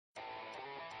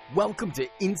Welcome to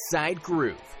Inside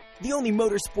Groove, the only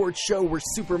motorsports show where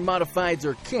super modifieds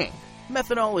are king,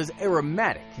 methanol is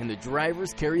aromatic, and the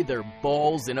drivers carry their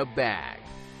balls in a bag.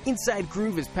 Inside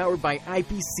Groove is powered by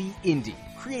IPC Indy,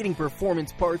 creating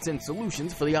performance parts and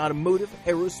solutions for the automotive,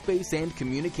 aerospace, and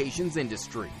communications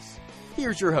industries.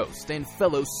 Here's your host and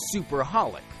fellow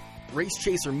superholic, Race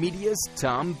Chaser Media's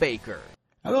Tom Baker.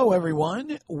 Hello,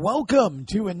 everyone. Welcome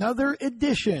to another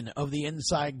edition of the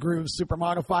Inside Groove Super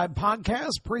Modified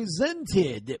podcast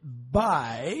presented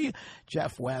by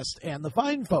Jeff West and the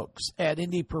fine folks at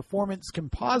Indy Performance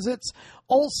Composites.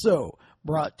 Also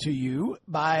brought to you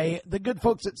by the good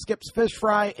folks at Skip's Fish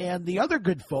Fry and the other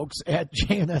good folks at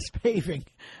J&S Paving.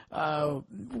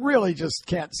 Really just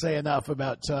can't say enough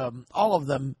about all of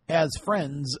them as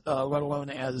friends, let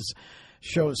alone as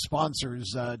show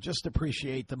sponsors. Just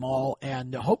appreciate them all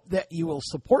and hope that you will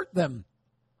support them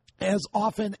as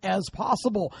often as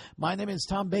possible. My name is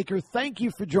Tom Baker. Thank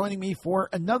you for joining me for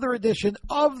another edition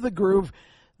of The Groove.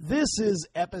 This is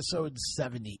episode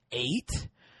 78,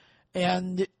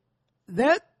 and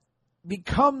that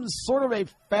becomes sort of a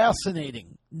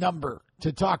fascinating number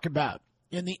to talk about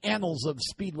in the annals of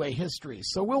Speedway history.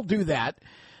 So we'll do that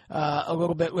a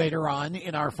little bit later on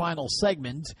in our final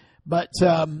segment. But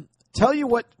tell you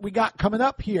what we got coming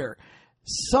up here.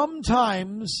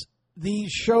 Sometimes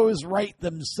these shows write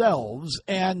themselves,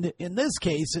 and in this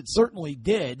case, it certainly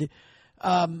did.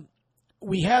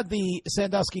 We had the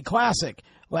Sandusky Classic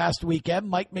last weekend.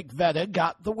 Mike McVetta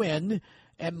got the win,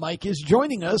 and Mike is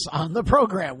joining us on the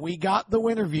program. We got the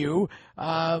winterview.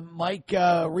 Mike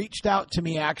reached out to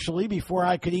me, actually, before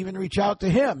I could even reach out to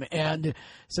him, and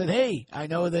said, hey, I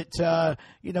know that,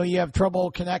 you have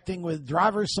trouble connecting with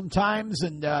drivers sometimes,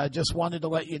 and just wanted to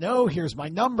let you know, here's my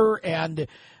number, and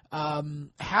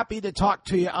happy to talk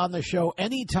to you on the show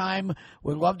anytime.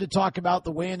 Would love to talk about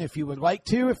the win if you would like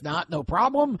to. If not, no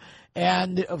problem.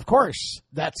 And, of course,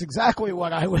 that's exactly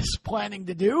what I was planning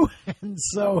to do. And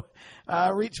so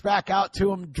reach back out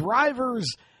to him. Drivers,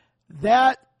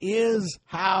 that is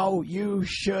how you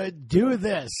should do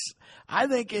this. I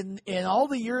think in all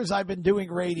the years I've been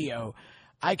doing radio,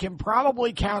 I can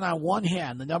probably count on one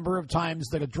hand the number of times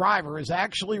that a driver has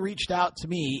actually reached out to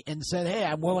me and said, hey,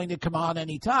 I'm willing to come on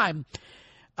anytime.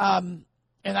 And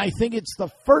I think it's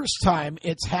the first time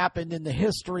it's happened in the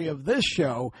history of this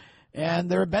show.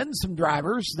 And there have been some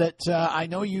drivers that I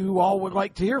know you all would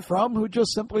like to hear from who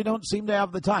just simply don't seem to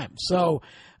have the time. So,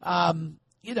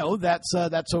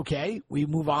 that's okay. We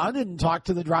move on and talk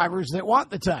to the drivers that want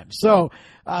the time. So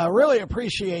really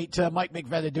appreciate Mike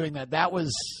McVetta doing that. That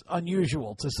was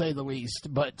unusual, to say the least,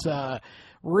 but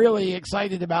really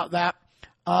excited about that.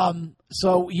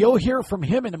 So you'll hear from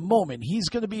him in a moment. He's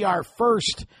going to be our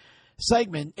first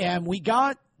segment, and we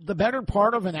got the better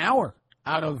part of an hour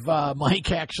out of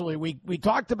Mike, actually. We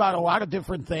talked about a lot of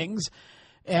different things,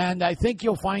 and I think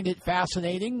you'll find it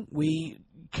fascinating. We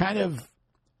kind of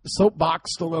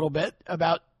soapboxed a little bit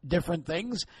about different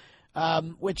things,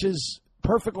 which is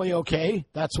perfectly okay.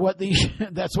 That's what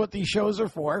these shows are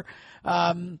for.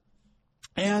 And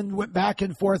went back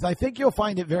and forth. I think you'll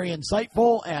find it very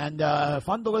insightful and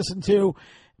fun to listen to.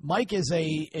 Mike is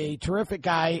a terrific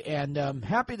guy, and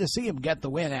happy to see him get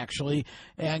the win, actually.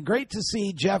 And great to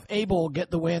see Jeff Abel get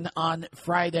the win on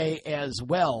Friday as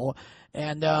well.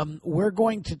 And we're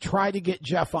going to try to get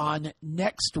Jeff on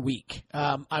next week.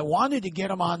 I wanted to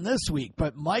get him on this week,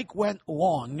 but Mike went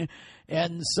long,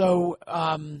 and so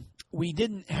I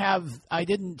didn't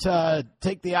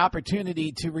take the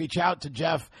opportunity to reach out to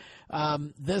Jeff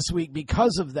this week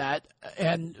because of that.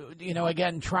 And,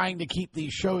 again, trying to keep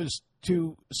these shows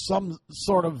to some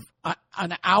sort of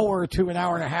an hour to an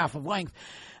hour and a half of length.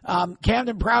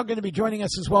 Camden Proud going to be joining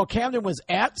us as well. Camden was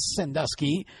at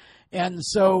Sandusky, and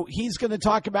so he's going to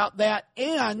talk about that.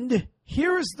 And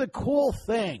here's the cool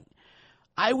thing.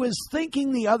 I was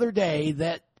thinking the other day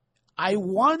that I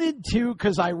wanted to,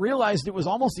 because I realized it was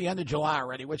almost the end of July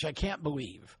already, which I can't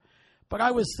believe. But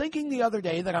I was thinking the other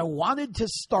day that I wanted to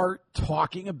start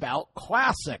talking about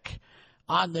Classic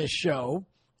on this show.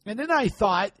 And then I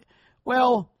thought,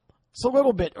 well, it's a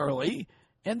little bit early.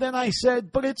 And then I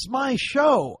said, but it's my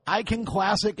show. I can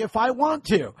Classic if I want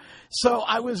to. So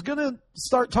I was going to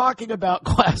start talking about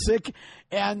Classic,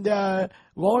 and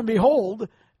lo and behold,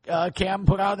 Cam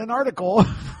put out an article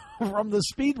from the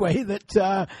Speedway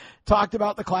that talked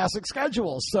about the Classic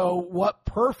schedule. So what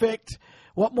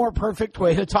more perfect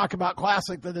way to talk about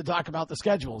Classic than to talk about the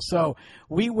schedule? So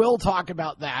we will talk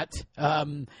about that.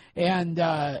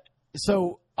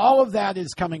 So all of that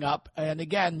is coming up. And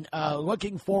again,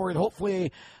 looking forward,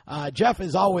 hopefully, Jeff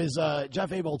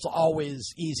Abel's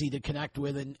always easy to connect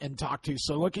with and talk to.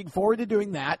 So looking forward to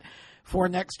doing that for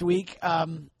next week.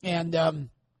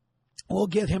 We'll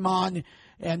get him on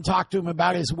and talk to him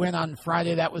about his win on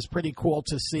Friday. That was pretty cool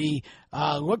to see.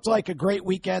 Looked like a great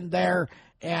weekend there,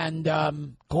 and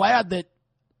glad that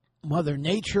Mother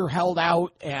Nature held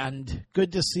out, and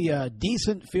good to see a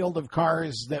decent field of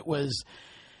cars that was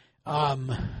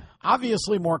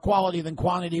obviously more quality than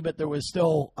quantity, but there was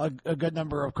still a good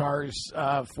number of cars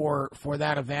for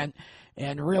that event,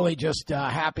 and really just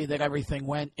happy that everything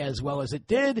went as well as it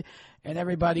did, and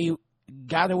everybody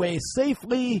got away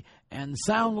safely and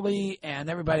soundly, and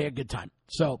everybody had a good time.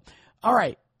 So, all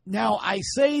right. Now, I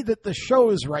say that the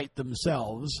shows write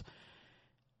themselves.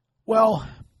 Well,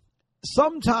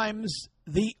 sometimes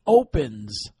the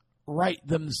opens write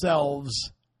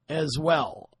themselves as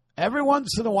well. Every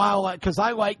once in a while, because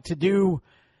I like to do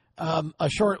a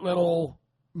short little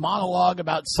monologue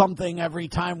about something every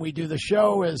time we do the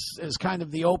show as kind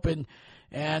of the open,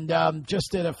 and just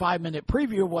did a 5-minute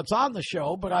preview of what's on the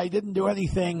show, but I didn't do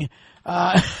anything.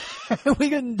 We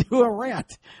didn't do a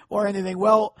rant or anything.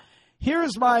 Well,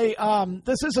 here's my,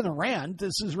 this isn't a rant.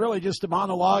 This is really just a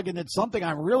monologue, and it's something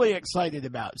I'm really excited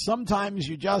about. Sometimes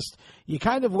you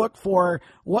kind of look for,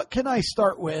 what can I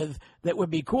start with that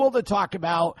would be cool to talk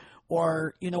about?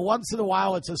 Or, once in a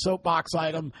while it's a soapbox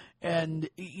item and,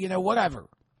 whatever.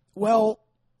 Well,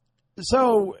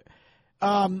 so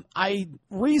I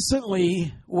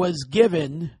recently was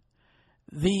given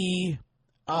the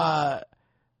the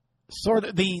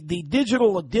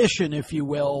digital edition, if you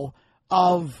will,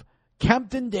 of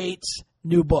Kempton Dates'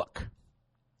 new book.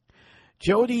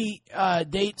 Jody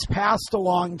Dates passed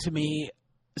along to me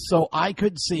so I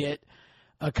could see it,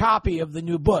 a copy of the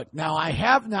new book. Now, I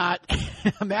have not,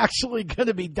 I'm actually going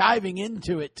to be diving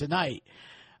into it tonight.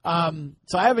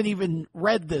 So I haven't even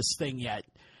read this thing yet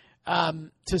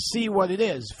to see what it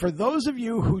is. For those of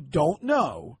you who don't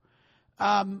know,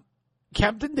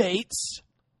 Kempton Dates,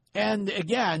 and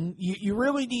again, you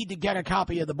really need to get a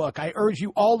copy of the book. I urge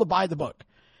you all to buy the book.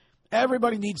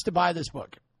 Everybody needs to buy this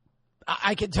book.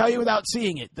 I can tell you without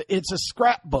seeing it, it's a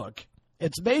scrapbook.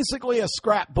 It's basically a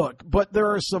scrapbook, but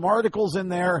there are some articles in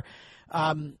there.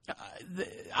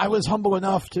 I was humble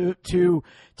enough to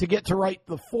get to write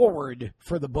the foreword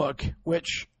for the book,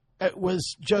 which it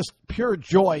was just pure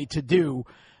joy to do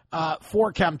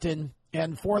for Kempton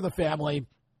and for the family.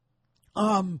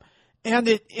 And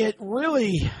it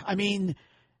really,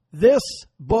 this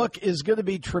book is going to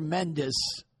be tremendous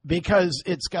because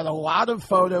it's got a lot of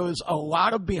photos, a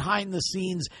lot of behind the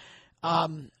scenes.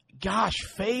 Kemp's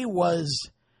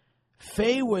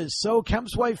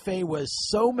wife Faye was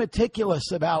so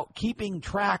meticulous about keeping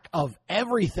track of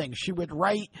everything. She would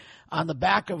write on the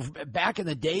back in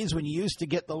the days when you used to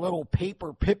get the little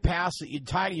paper pit pass that you'd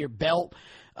tie to your belt.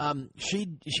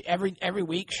 Every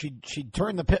week she'd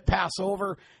turn the pit pass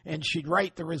over and she'd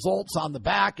write the results on the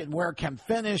back and where Kemp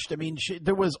finished.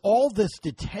 There was all this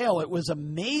detail. It was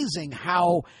amazing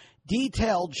how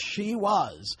detailed she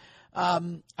was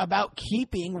about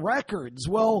keeping records.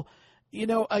 Well,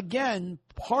 again,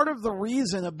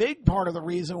 a big part of the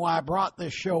reason why I brought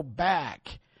this show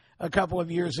back a couple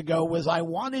of years ago was I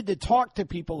wanted to talk to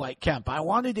people like Kemp. I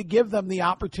wanted to give them the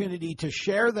opportunity to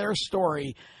share their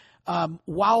story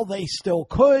while they still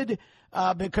could,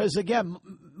 because again,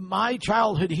 my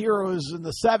childhood heroes in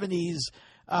the 70s,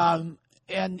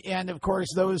 and of course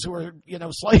those who are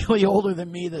slightly older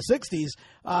than me, the 60s,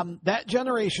 that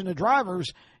generation of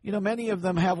drivers, many of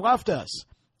them have left us,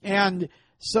 and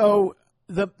so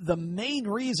the main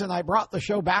reason I brought the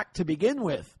show back to begin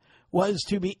with was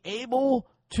to be able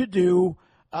to do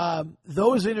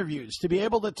those interviews, to be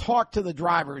able to talk to the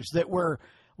drivers that were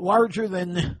larger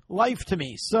than life to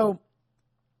me. So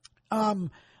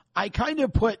I kind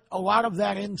of put a lot of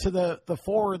that into the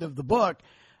foreword of the book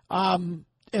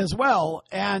as well,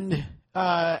 and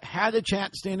had a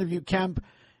chance to interview Kemp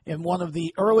in one of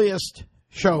the earliest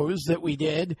shows that we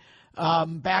did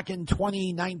back in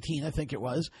 2019, I think it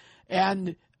was,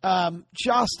 and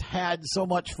just had so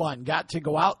much fun. Got to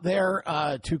go out there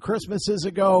 2 Christmases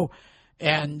ago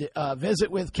and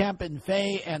visit with Kemp and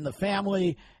Faye and the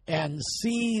family and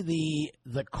see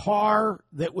the car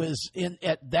that was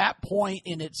at that point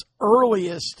in its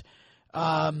earliest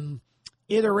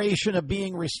iteration of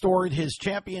being restored, his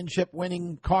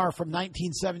championship-winning car from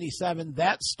 1977.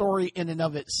 That story in and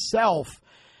of itself,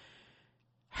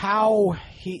 how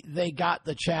they got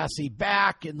the chassis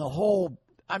back and the whole,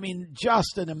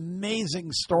 just an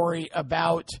amazing story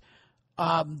about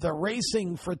the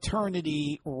racing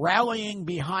fraternity rallying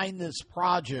behind this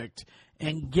project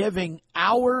and giving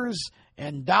hours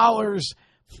and dollars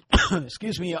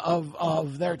excuse me,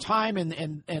 of their time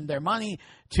and their money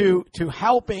to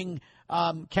helping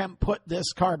Kemp put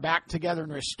this car back together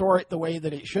and restore it the way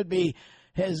that it should be,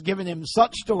 has given him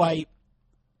such delight.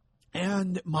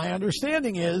 And my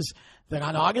understanding is that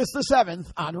on August the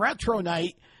 7th, on Retro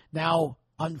Night, now,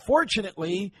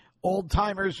 unfortunately, Old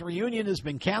Timers Reunion has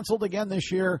been canceled again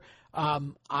this year.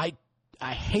 I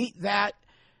hate that.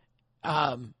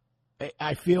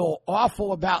 I feel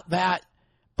awful about that,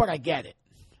 but I get it.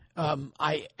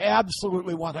 I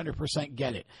absolutely 100%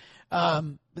 get it.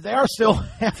 But they are still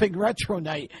having Retro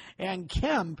Night, and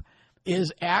Kemp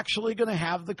is actually going to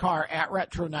have the car at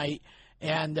Retro Night,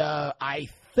 and I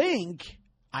think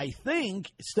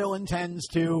still intends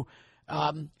to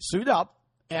suit up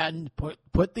and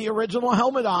put the original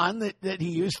helmet on that he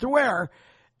used to wear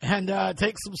and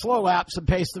take some slow laps and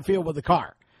pace the field with the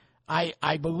car.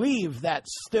 I believe that's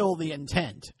still the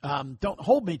intent. Don't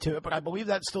hold me to it, but I believe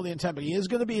that's still the intent. But he is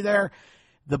going to be there.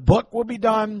 The book will be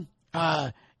done.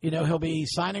 He'll be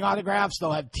signing autographs.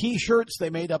 They'll have T-shirts. They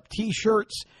made up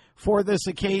T-shirts for this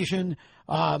occasion.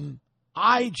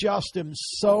 I just am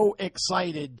so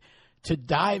excited to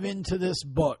dive into this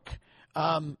book.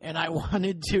 And I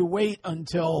wanted to wait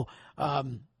until, I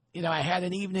had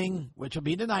an evening, which will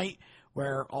be tonight,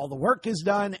 where all the work is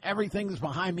done, everything's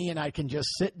behind me, and I can just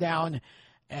sit down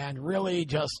and really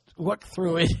just look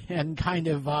through it and kind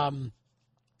of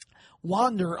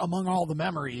wander among all the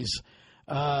memories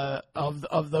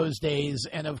of those days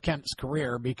and of Kemp's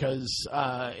career, because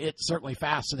it's certainly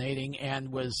fascinating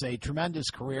and was a tremendous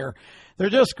career. They're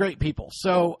just great people.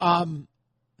 So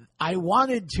I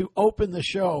wanted to open the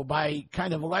show by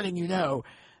kind of letting you know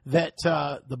that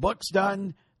the book's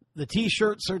done, the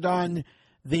T-shirts are done.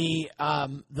 The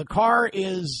car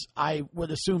is, I would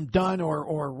assume, done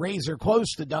or razor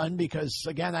close to done, because,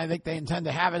 again, I think they intend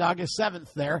to have it August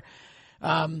 7th there.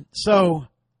 So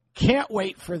can't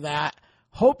wait for that.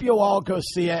 Hope you'll all go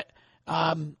see it,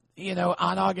 on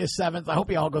August 7th. I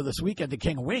hope you all go this weekend to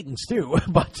King of Wings, too.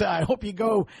 But I hope you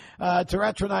go to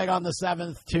Retro Night on the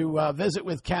 7th to visit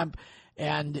with Kemp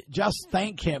and just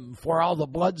thank him for all the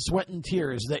blood, sweat, and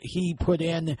tears that he put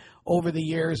in over the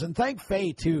years. And thank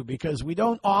Faye, too, because we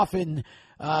don't often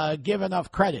give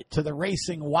enough credit to the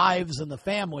racing wives and the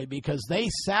family, because they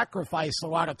sacrifice a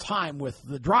lot of time with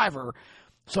the driver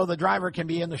so the driver can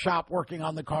be in the shop working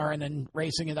on the car and then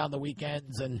racing it on the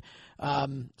weekends. And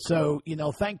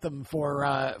thank them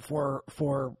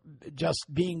for just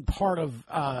being part of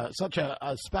such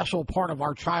a special part of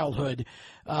our childhood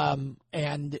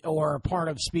or a part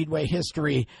of Speedway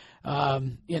history.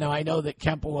 I know that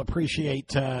Kemp will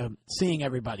appreciate seeing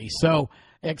everybody. So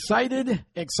excited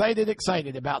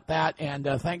about that. And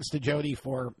thanks to Jody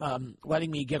for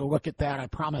letting me get a look at that. I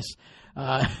promise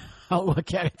I'll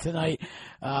look at it tonight.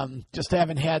 Just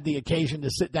haven't had the occasion to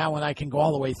sit down when I can go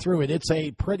all the way through it. It's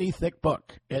a pretty thick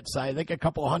book. It's, I think, a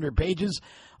couple of hundred pages,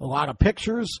 a lot of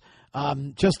pictures,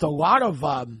 just a lot of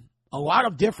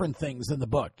different things in the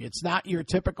book. It's not your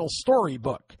typical story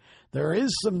book. There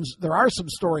are some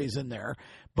stories in there,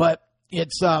 but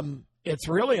it's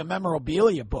really a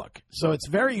memorabilia book. So it's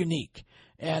very unique,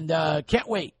 and can't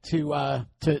wait to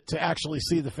actually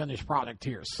see the finished product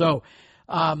here. So,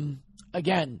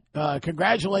 again,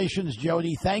 congratulations,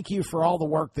 Jody. Thank you for all the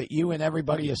work that you and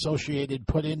everybody associated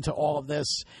put into all of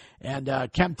this. And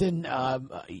Kempton,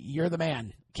 you're the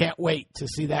man. Can't wait to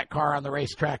see that car on the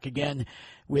racetrack again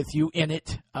with you in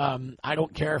it. I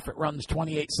don't care if it runs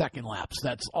 28-second laps.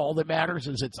 That's all that matters,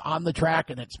 is it's on the track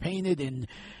and it's painted, and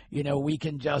we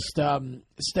can just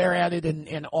stare at it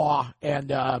in awe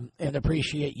and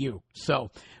appreciate you.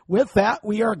 So with that,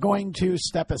 we are going to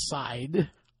step aside.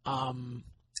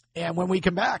 And when we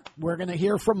come back, we're going to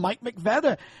hear from Mike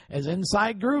McVetta as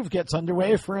Inside Groove gets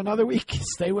underway for another week.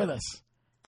 Stay with us.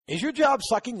 Is your job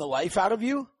sucking the life out of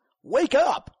you? Wake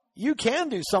up. You can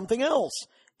do something else.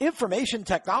 Information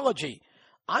technology.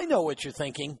 I know what you're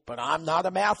thinking, but I'm not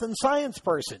a math and science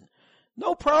person.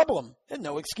 No problem, and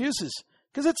no excuses,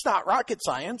 because it's not rocket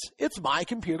science. It's My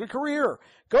Computer Career.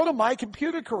 Go to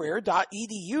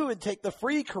mycomputercareer.edu and take the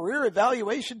free career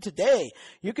evaluation today.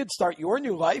 You can start your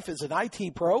new life as an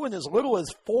IT pro in as little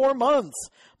as 4 months.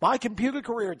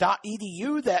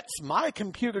 mycomputercareer.edu. That's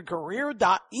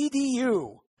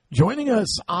mycomputercareer.edu. Joining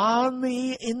us on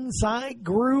the Inside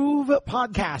Groove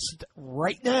podcast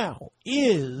right now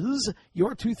is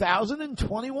your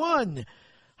 2021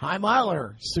 High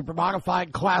Miler Super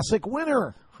Modified Classic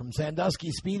winner from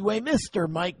Sandusky Speedway, Mr.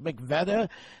 Mike McVetta.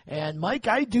 And Mike,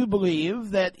 I do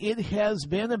believe that it has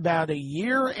been about a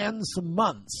year and some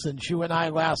months since you and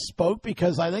I last spoke,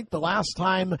 because I think the last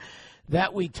time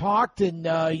that we talked and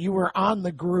you were on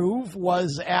the groove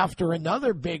was after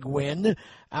another big win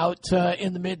out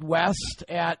in the Midwest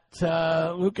at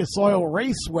Lucas Oil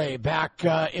Raceway back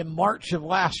in March of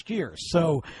last year.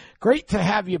 So great to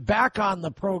have you back on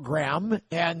the program,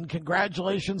 and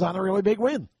congratulations on a really big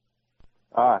win.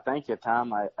 Thank you,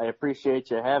 Tom. I appreciate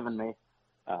you having me.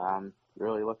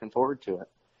 Really looking forward to it.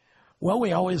 Well,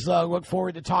 we always look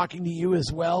forward to talking to you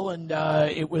as well, and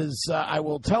it was, I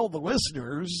will tell the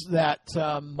listeners that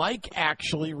Mike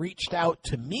actually reached out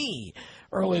to me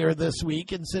earlier this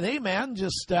week and said, hey, man,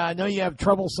 just I know you have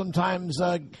trouble sometimes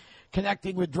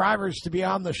connecting with drivers to be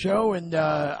on the show, and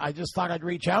I just thought I'd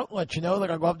reach out and let you know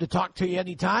that I'd love to talk to you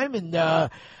anytime, and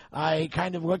I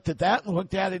kind of looked at that and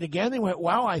looked at it again and went,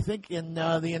 wow, I think in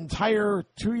the entire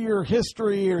 2-year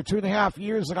history or 2.5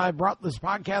 years that I brought this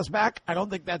podcast back, I don't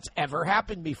think that's ever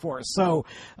happened before. So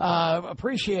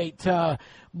appreciate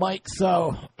Mike's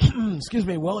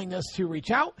willingness to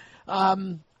reach out.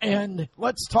 And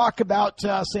let's talk about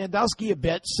Sandusky a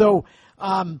bit. So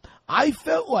I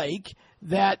felt like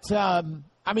that,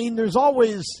 there's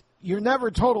always, you're never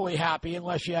totally happy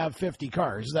unless you have 50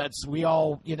 cars. That's, we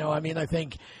all, I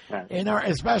think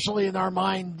especially in our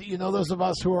mind, those of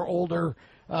us who are older,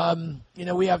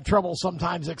 we have trouble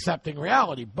sometimes accepting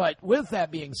reality. But with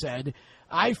that being said,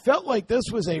 I felt like this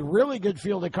was a really good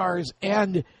field of cars,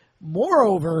 and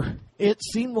moreover, it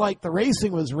seemed like the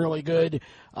racing was really good.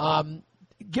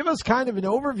 Give us kind of an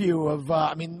overview of,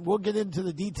 we'll get into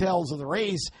the details of the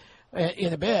race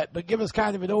in a bit, but give us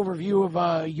kind of an overview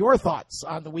of your thoughts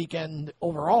on the weekend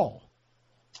overall.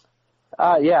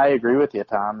 Yeah, I agree with you,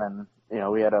 Tom. And,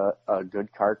 we had a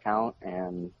good car count,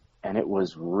 and it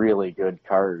was really good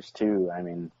cars too.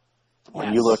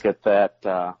 When you look at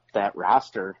that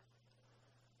roster,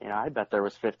 I bet there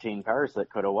was 15 cars that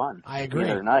could have won. I agree.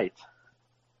 Either night.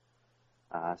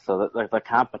 So the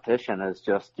competition is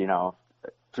just,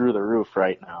 through the roof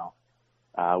right now.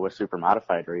 With super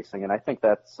modified racing, and I think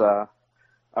that's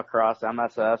across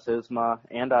MSS, ISMA,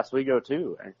 and Oswego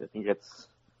too. I think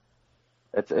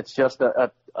it's just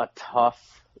a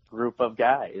tough group of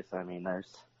guys.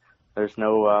 There's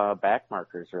no back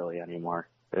markers really anymore.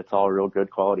 It's all real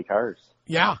good quality cars.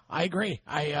 Yeah, I agree.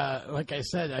 Like I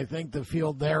said, I think the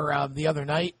field there the other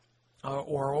night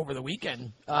or over the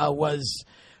weekend was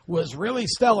really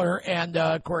stellar, and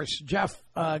of course Jeff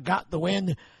got the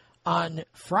win on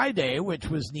Friday, which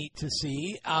was neat to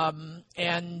see.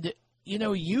 And,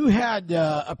 you had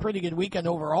a pretty good weekend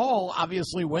overall,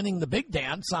 obviously winning the big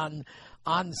dance on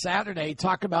Saturday.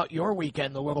 Talk about your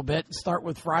weekend a little bit and start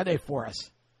with Friday for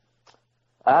us.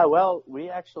 Well,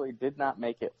 we actually did not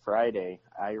make it Friday.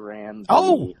 I ran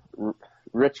the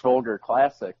Rich Volger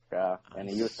Classic in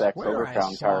a USAC Silver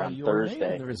Crown car on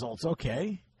Thursday. The results,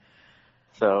 okay.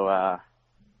 So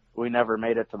we never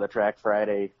made it to the track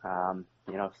Friday.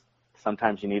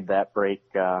 Sometimes you need that break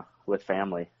with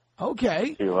family.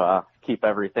 Okay. To keep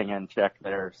everything in check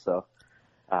there. So,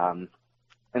 and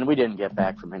we didn't get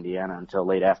back from Indiana until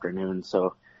late afternoon.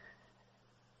 So,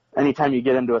 anytime you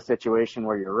get into a situation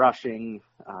where you're rushing,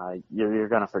 you're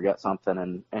going to forget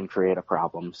something and create a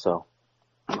problem. So,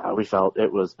 we felt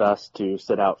it was best to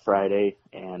sit out Friday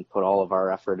and put all of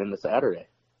our effort into Saturday.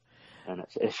 And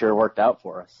it sure worked out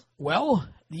for us. Well,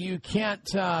 you can't,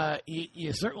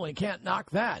 you certainly can't knock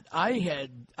that.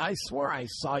 I swore I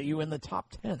saw you in the top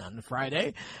 10 on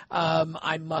Friday.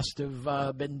 I must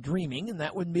have been dreaming, and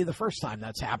that wouldn't be the first time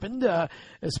that's happened,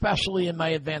 especially in my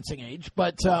advancing age.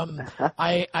 But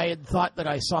I had thought that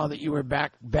I saw that you were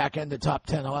back in the top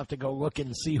 10. I'll have to go look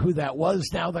and see who that was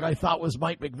now that I thought was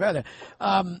Mike McVetta.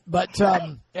 But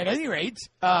at any rate,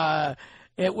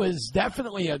 it was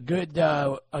definitely a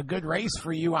good race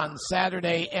for you on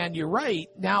Saturday, and you're right.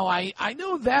 Now, I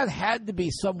know that had to be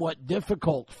somewhat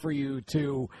difficult for you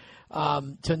to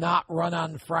not run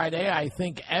on Friday. I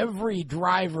think every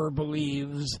driver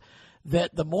believes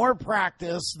that the more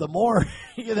practice, the more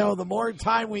the more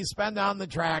time we spend on the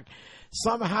track,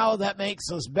 somehow that makes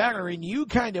us better. And you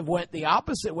kind of went the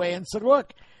opposite way and said,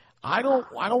 "Look, I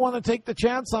don't want to take the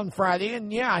chance on Friday,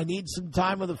 and I need some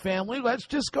time with the family. Let's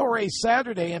just go race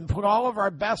Saturday and put all of our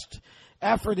best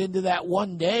effort into that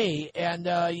one day," and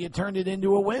you turned it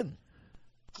into a win.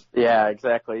 Yeah,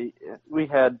 exactly. We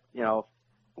had,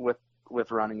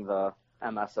 with running the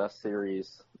MSS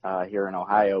series here in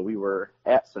Ohio, we were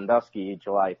at Sandusky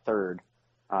July 3rd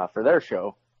for their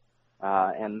show,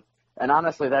 and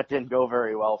honestly, that didn't go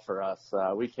very well for us.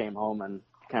 We came home and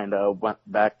kind of went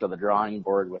back to the drawing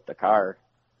board with the car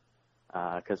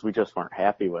because we just weren't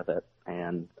happy with it,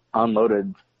 and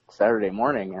unloaded Saturday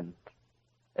morning, and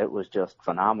it was just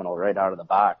phenomenal right out of the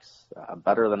box,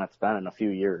 better than it's been in a few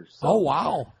years. So, oh,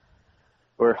 wow.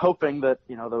 we're hoping that,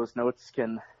 those notes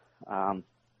can,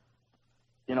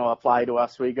 apply to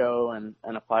Oswego and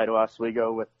apply to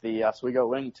Oswego with the Oswego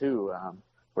wing too.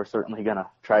 We're certainly going to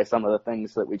try some of the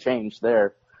things that we changed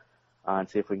there and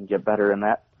see if we can get better in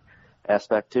that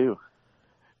aspect too.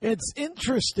 It's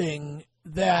interesting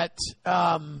that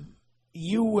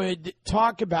you would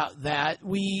talk about that.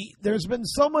 There's been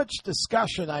so much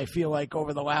discussion, I feel like,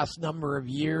 over the last number of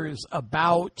years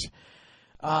about,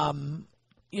 the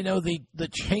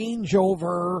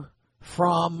changeover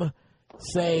from,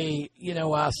 say,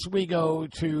 Oswego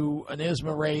to an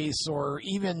ISMA race, or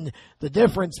even the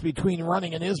difference between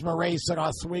running an ISMA race at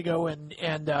Oswego and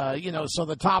so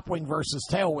the top wing versus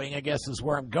tail wing, I guess, is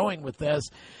where I'm going with this.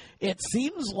 It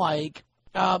seems like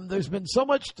there's been so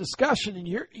much discussion, and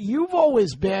you've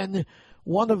always been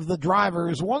one of the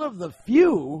drivers, one of the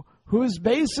few who's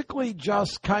basically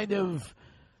just kind of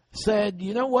said,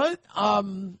 you know what,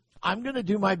 I'm going to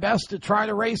do my best to try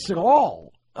to race it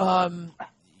all.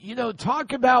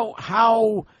 Talk about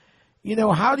how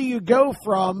do you go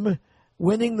from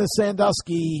winning the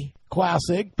Sandusky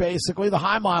Classic, basically the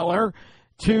high miler,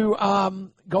 to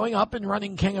going up and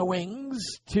running King of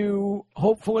Wings, to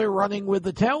hopefully running with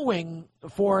the tail wing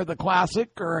for the Classic,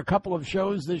 or a couple of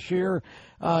shows this year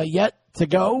yet to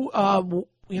go.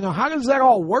 How does that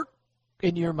all work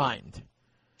in your mind?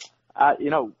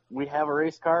 We have a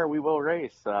race car, we will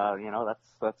race.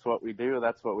 That's what we do.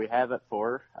 That's what we have it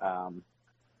for.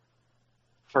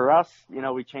 For us,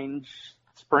 we change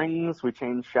springs, we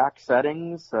change shock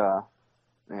settings.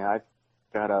 I've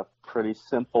got a pretty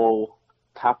simple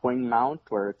top wing mount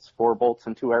where it's 4 bolts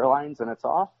and 2 airlines and it's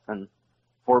off, and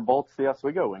 4 bolts the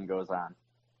Oswego wing goes on.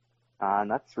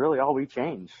 And that's really all we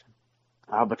change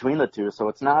between the two. So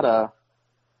it's not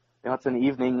it's an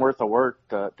evening worth of work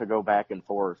to go back and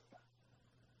forth,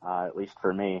 at least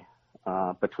for me,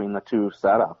 between the two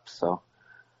setups. So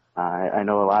I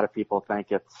know a lot of people think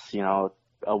it's,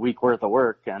 a week worth of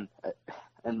work, and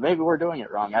maybe we're doing it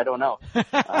wrong. I don't know.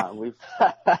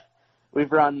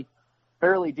 We've run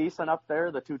fairly decent up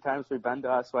there the 2 times we've been to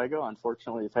Oswego.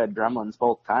 Unfortunately, we've had gremlins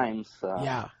both times,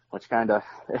 which kind of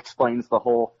explains the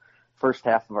whole first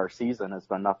half of our season has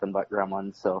been nothing but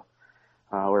gremlins. So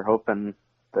we're hoping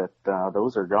that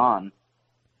those are gone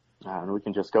and we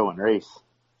can just go and race.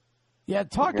 Yeah,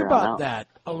 talk about that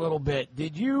a little bit.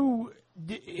 Did you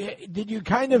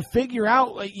kind of figure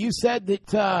out, like you said, that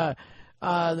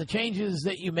the changes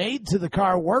that you made to the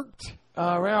car worked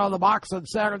right out of the box on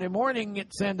Saturday morning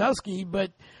at Sandusky?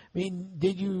 But I mean,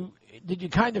 did you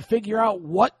kind of figure out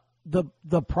what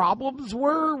the problems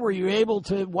were? Were you able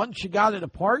to, once you got it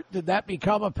apart, did that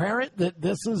become apparent that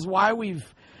this is why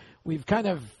we've kind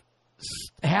of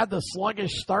had the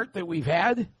sluggish start that we've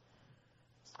had?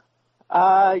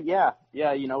 Yeah.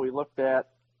 We looked at,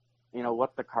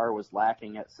 what the car was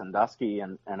lacking at Sandusky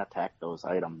and attacked those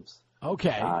items.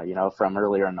 Okay. From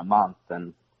earlier in the month,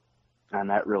 and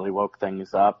that really woke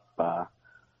things up.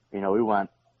 We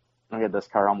had this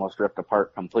car almost ripped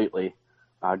apart completely,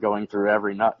 going through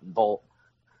every nut and bolt.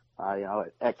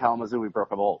 At Kalamazoo we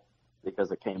broke a bolt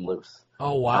because it came loose.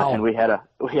 Oh wow! And we had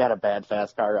a bad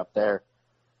fast car up there.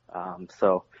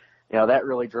 So that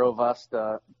really drove us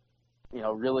to,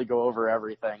 really go over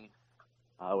everything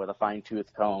with a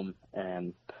fine-tooth comb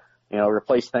and,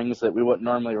 replace things that we wouldn't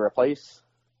normally replace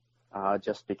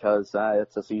just because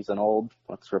it's a season old.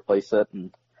 Let's replace it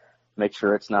and make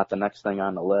sure it's not the next thing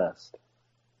on the list.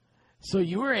 So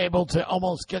you were able to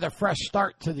almost get a fresh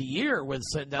start to the year with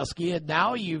Sandusky, and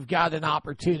now you've got an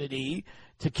opportunity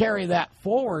to carry that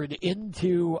forward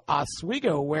into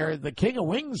Oswego, where the King of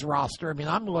Wings roster, I mean,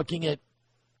 I'm looking at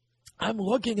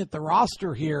the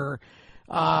roster here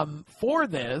for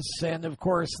this, and of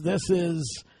course this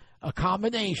is a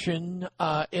combination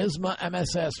ISMA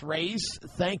MSS race.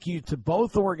 Thank you to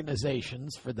both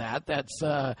organizations for that.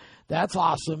 That's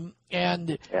awesome.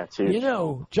 And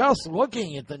just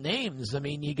looking at the names, I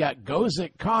mean, you got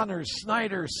Gozick, Connors,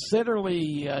 Snyder,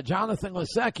 Sitterly, Jonathan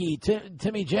Lisecki,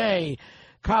 Timmy J,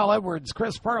 Kyle Edwards,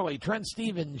 Chris Parley, Trent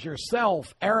Stevens,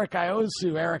 yourself, Eric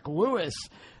Iosu, Eric Lewis,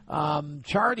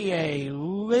 Chartier,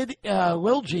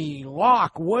 Lilgy,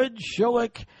 Locke, Wood,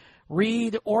 Schillick,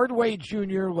 Reed, Ordway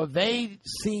Jr., LeVay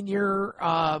Sr.,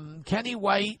 Kenny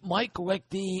White, Mike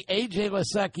Lichty, A.J.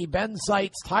 Lisecki, Ben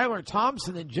Seitz, Tyler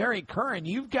Thompson, and Jerry Curran.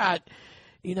 You've got,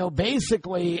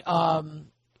 basically,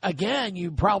 again,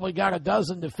 you probably got a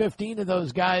dozen to 15 of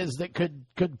those guys that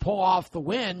could pull off the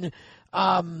win.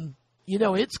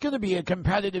 It's going to be a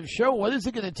competitive show. What is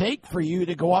it going to take for you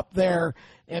to go up there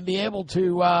and be able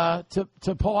to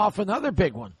pull off another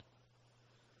big one?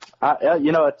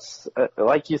 It's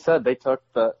like you said, they took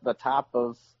the top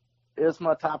of,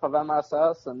 ISMA top of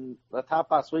MSS and the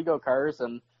top Oswego cars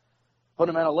and put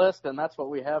them in a list, and that's what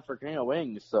we have for King of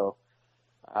Wings. So,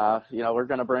 we're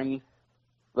going to bring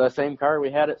the same car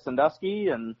we had at Sandusky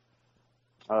and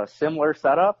a similar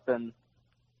setup and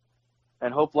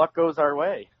hope luck goes our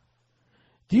way.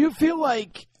 Do you feel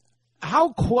like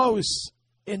how close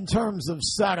in terms of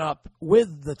setup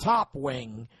with the top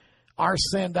wing are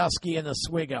Sandusky and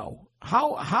Oswego?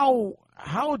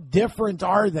 How different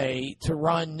are they to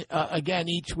run, again,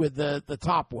 each with the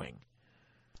top wing?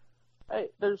 Hey,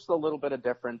 there's a little bit of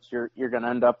difference. You're going to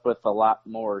end up with a lot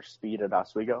more speed at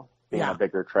Oswego, being a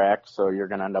bigger track, so you're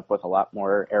going to end up with a lot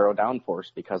more aero downforce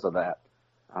because of that.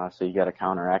 So you got to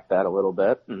counteract that a little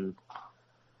bit. And,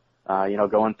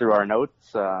 going through our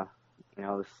notes,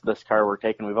 this car we're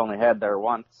taking, we've only had there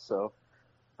once, so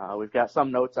we've got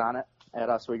some notes on it at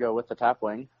Oswego with the top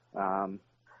wing.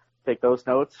 Take those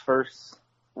notes first,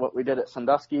 what we did at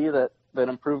Sandusky that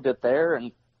improved it there,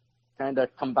 and kind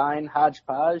of combine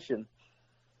hodgepodge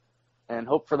and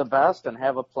hope for the best and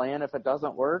have a plan if it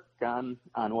doesn't work on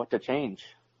what to change.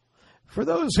 For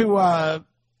those who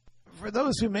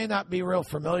may not be real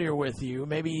familiar with you,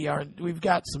 maybe we've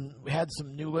had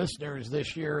some new listeners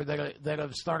this year that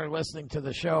have started listening to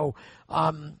the show.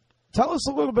 Tell us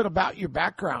a little bit about your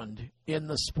background in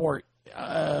the sport.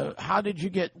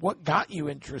 What got you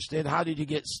interested? How did you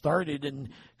get started? And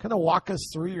kind of walk us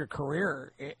through your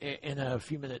career in a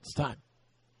few minutes' time.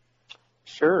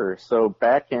 Sure. So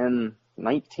back in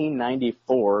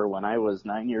 1994, when I was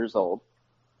 9 years old,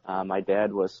 my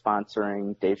dad was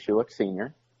sponsoring Dave Schulich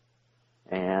Sr.,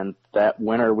 and that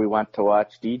winter we went to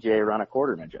watch DJ run a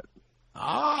quarter midget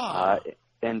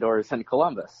indoors in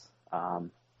Columbus.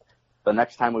 The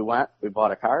next time we went, we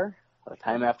bought a car. The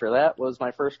time after that was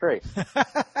my first race.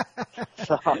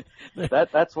 So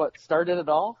that's what started it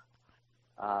all.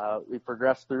 We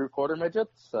progressed through quarter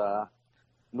midgets,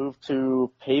 moved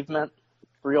to pavement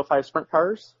 305 sprint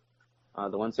cars,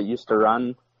 the ones that used to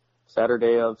run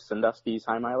Saturday of Sandusky's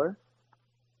High Miler.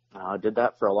 Did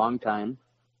that for a long time.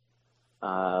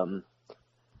 At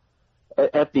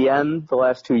the end, the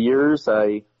last 2 years,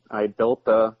 I built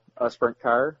a sprint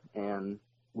car, and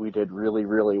we did really,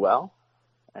 really well.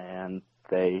 And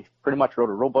they pretty much wrote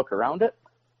a rule book around it,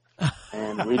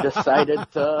 and we decided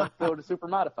to go to super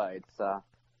modifieds.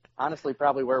 Honestly,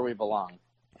 probably where we belong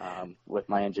with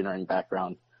my engineering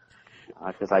background,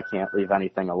 because I can't leave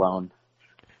anything alone.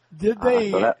 Did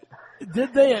they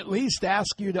at least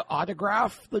ask you to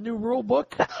autograph the new rule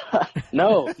book?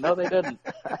 No, they didn't.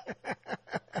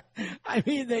 I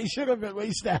mean, they should have at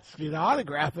least asked you to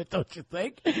autograph it, don't you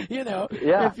think? Yeah.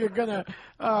 If you're going to,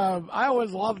 I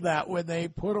always love that when they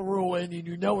put a rule in and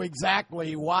you know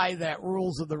exactly why that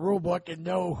rule's in the rule book and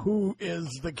know who is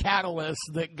the catalyst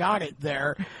that got it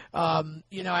there.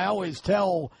 I always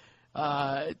tell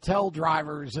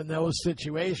drivers in those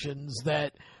situations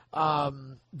that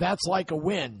that's like a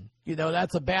win.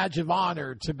 That's a badge of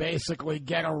honor to basically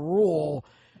get a rule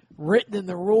written in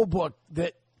the rule book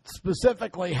that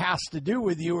specifically has to do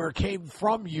with you or came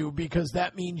from you, because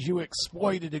that means you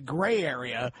exploited a gray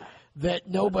area that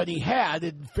nobody had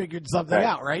and figured something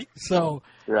out, right? So,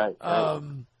 right.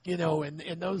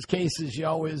 In those cases, you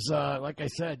always, like I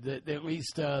said, that at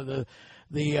least the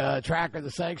track or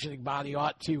the sanctioning body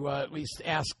ought to at least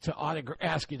ask you to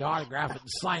autograph it and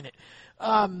sign it.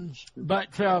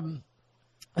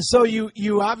 So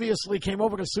you obviously came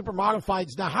over to Super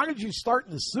Modifieds. Now, how did you start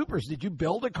in the Supers? Did you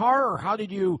build a car, or how did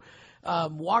you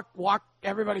walk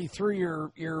everybody through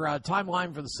your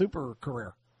timeline for the Super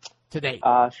career to date?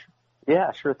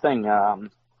 Yeah, sure thing.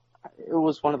 It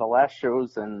was one of the last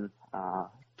shows in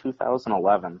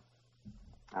 2011.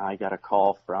 I got a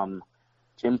call from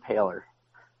Jim Paler.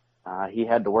 He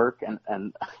had to work,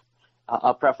 and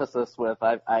I'll preface this with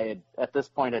I had, at this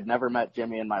point, had never met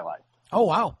Jimmy in my life. Oh,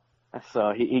 wow.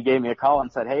 So he gave me a call and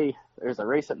said, hey, there's a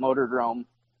race at Motordrome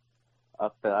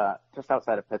up just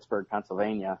outside of Pittsburgh,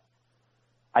 Pennsylvania.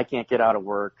 I can't get out of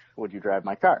work. Would you drive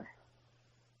my car?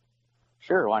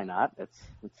 Sure, why not? It's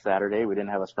Saturday. We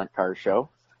didn't have a sprint car show.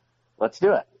 Let's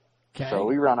do it. Okay. So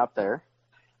we run up there.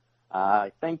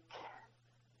 I think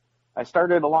I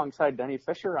started alongside Denny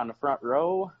Fisher on the front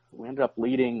row. We ended up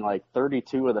leading like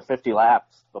 32 of the 50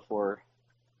 laps before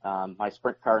my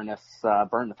sprint carness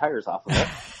burned the tires off of it.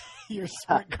 Your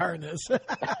sprint carness.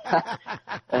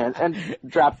 and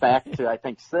dropped back to, I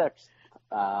think, sixth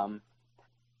to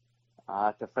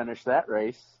finish that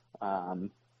race.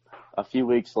 A few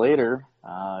weeks later,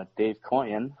 Dave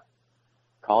Coyen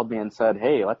called me and said,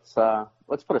 hey, let's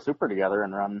put a Super together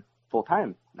and run full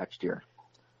time next year.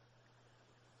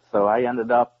 So I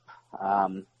ended up,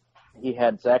 he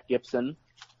had Zach Gibson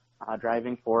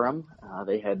driving for him.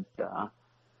 They had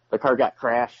the car got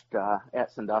crashed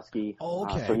at Sandusky,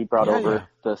 Okay. So he brought over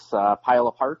this pile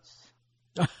of parts,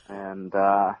 and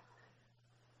I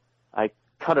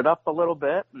cut it up a little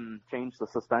bit and changed the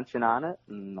suspension on it,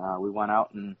 and we went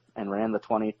out and ran the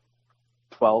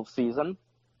 2012 season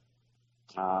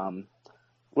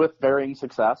with varying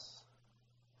success.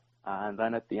 And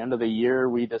then at the end of the year,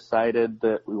 we decided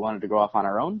that we wanted to go off on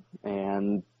our own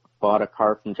and bought a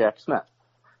car from Jack Smith,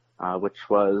 which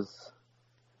was,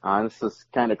 this is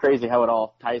kind of crazy how it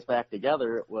all ties back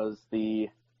together. It was the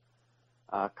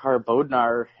car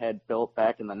Bodnar had built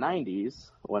back in the 90s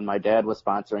when my dad was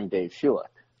sponsoring Dave Schulich.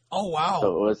 Oh, wow.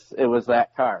 So it was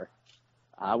that car,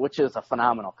 which is a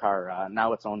phenomenal car.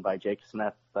 Now it's owned by Jake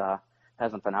Smith.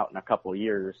 Hasn't been out in a couple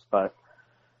years, but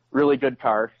really good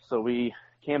car. So we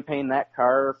campaigned that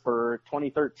car for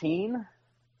 2013.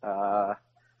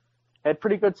 Had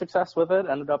pretty good success with it.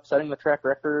 Ended up setting the track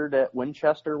record at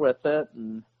Winchester with it,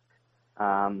 and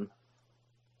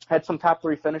had some top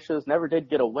 3 finishes. Never did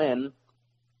get a win.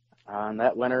 And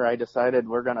that winter, I decided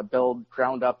we're going to build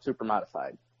ground up super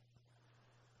modified.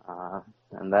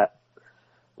 And that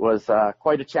was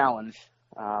quite a challenge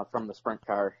from the sprint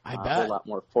car. I bet. A lot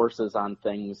more forces on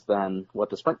things than what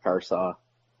the sprint car saw.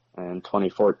 And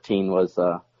 2014 was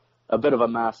a bit of a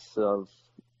mess of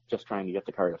just trying to get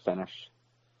the car to finish.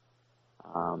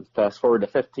 Fast forward to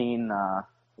 15,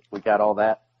 we got all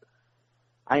that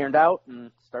ironed out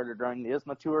and started running the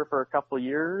ISMA Tour for a couple of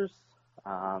years.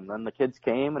 Then the kids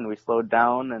came and we slowed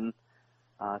down and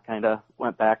kind of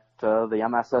went back to the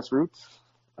MSS roots,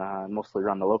 mostly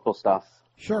run the local stuff.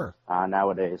 Sure.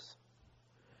 Nowadays.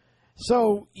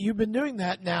 So you've been doing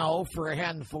that now for a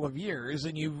handful of years,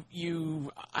 and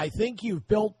I think you've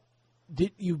built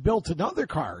another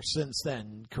car since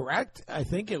then, correct? I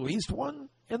think at least one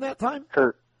in that time?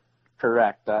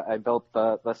 Correct. I built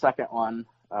the second one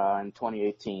in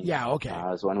 2018. Yeah, okay.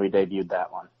 Is when we debuted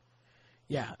that one.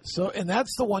 Yeah, so, and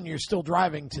that's the one you're still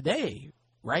driving today,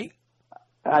 right?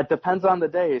 It depends on the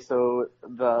day. So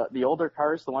the older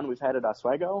car is the one we've had at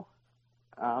Oswego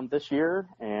this year,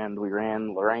 and we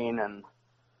ran Lorraine and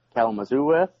Kalamazoo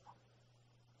with.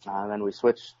 Then we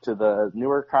switched to the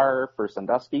newer car for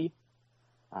Sandusky,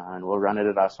 and we'll run it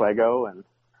at Oswego and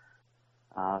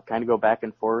kind of go back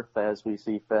and forth as we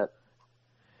see fit.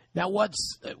 Now,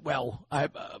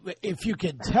 if you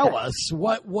could tell us,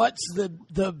 what's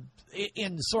the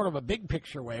in sort of a big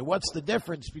picture way, what's the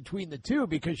difference between the two?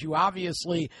 Because you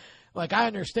obviously, like, I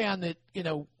understand that,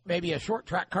 maybe a short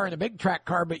track car and a big track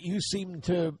car, but you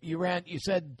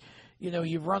said,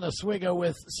 you've run Oswego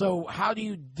with, so how do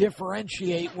you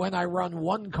differentiate when I run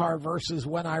one car versus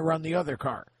when I run the other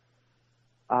car?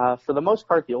 For the most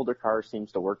part, the older car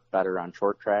seems to work better on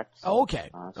short tracks. Oh, okay.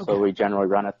 So we generally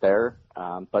run it there.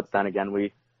 But then again,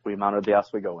 we mounted the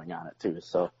Oswego wing on it too.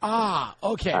 So.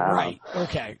 Okay, right.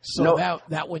 Okay. So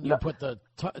that when you put the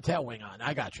tail wing on,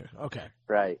 I got you. Okay.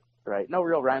 Right. No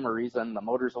real rhyme or reason. The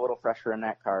motor's a little fresher in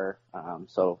that car.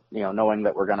 So, knowing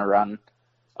that we're going to run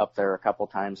up there a couple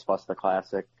times plus the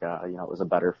Classic, it was a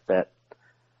better fit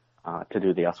to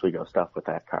do the Oswego stuff with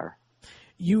that car.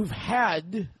 You've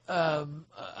had,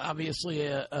 obviously,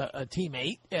 a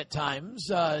teammate at times.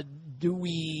 Do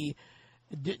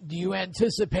you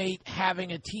anticipate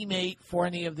having a teammate for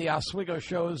any of the Oswego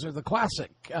shows or the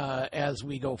Classic as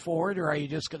we go forward, or are you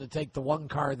just going to take the one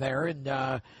car there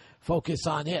and focus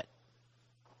on it?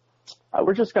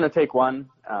 We're just going to take one.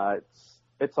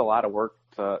 It's a lot of work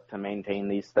to maintain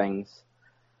these things,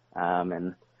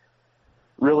 and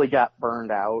really got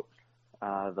burned out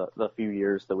the few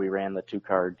years that we ran the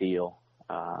 2-car deal.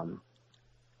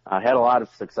 I had a lot of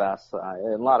success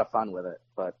and a lot of fun with it,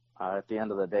 but at the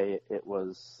end of the day, it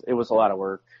was a lot of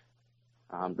work,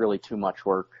 really too much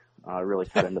work. Really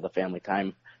cut into the family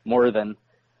time more than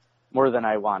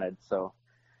I wanted. So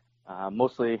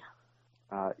mostly,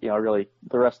 really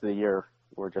the rest of the year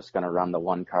we're just going to run the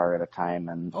one car at a time,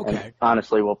 and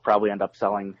honestly, we'll probably end up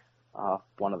selling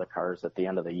one of the cars at the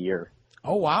end of the year.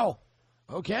 Oh wow.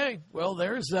 Okay, well,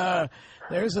 there's a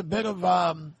bit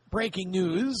of breaking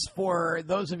news for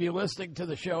those of you listening to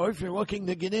the show. If you're looking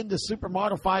to get into super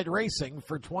modified racing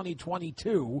for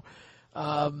 2022,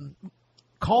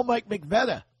 call Mike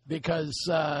McVetta because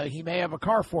he may have a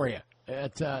car for you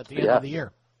at the end of the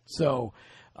year. So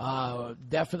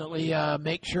definitely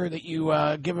make sure that you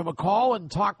give him a call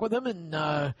and talk with him,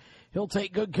 and he'll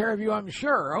take good care of you, I'm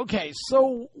sure. Okay,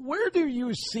 so where do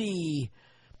you see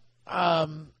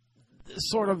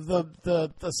sort of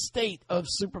the state of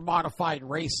super modified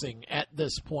racing at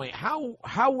this point?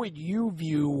 How would you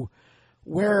view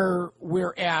where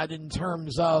we're at in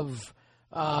terms of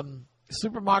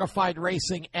supermodified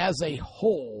racing as a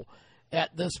whole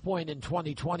at this point in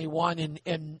 2021,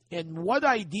 and what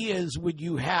ideas would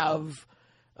you have,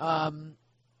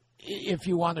 if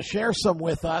you want to share some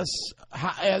with us,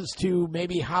 as to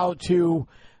maybe how to,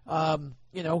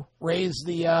 raise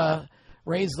the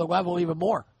level even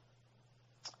more?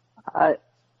 I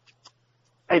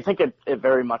think it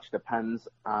very much depends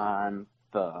on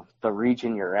the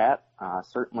region you're at.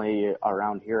 Certainly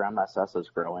around here, MSS is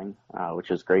growing,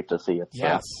 which is great to see. It's,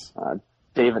 yes.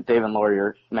 Dave and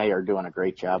Lori May are doing a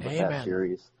great job with that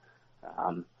series.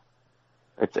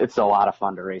 It's a lot of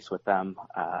fun to race with them.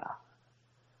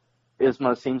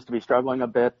 ISMA seems to be struggling a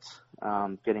bit,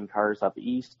 getting cars up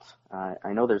east.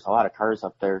 I know there's a lot of cars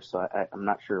up there, so I'm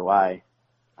not sure why.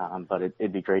 But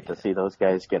it'd be great to see those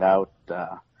guys get out.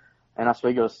 And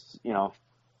Oswego's,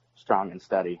 strong and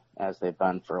steady as they've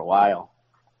been for a while.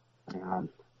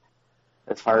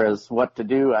 As far as what to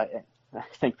do, I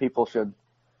think people should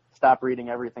stop reading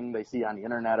everything they see on the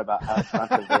internet about how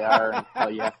expensive they are and how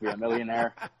you have to be a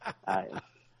millionaire.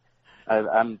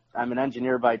 I'm an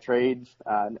engineer by trade,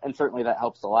 and certainly that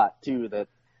helps a lot too. That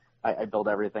I build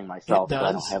everything myself, so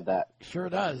I don't have that. Sure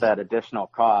does. That additional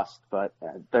cost, but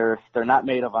they're not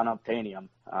made of unobtainium.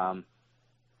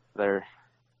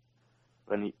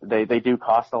 They do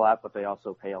cost a lot, but they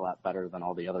also pay a lot better than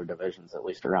all the other divisions, at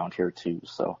least around here too.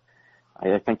 So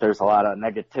I think there's a lot of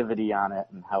negativity on it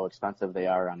and how expensive they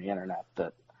are on the internet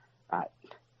that I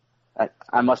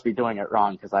must be doing it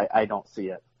wrong, because I don't see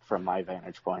it from my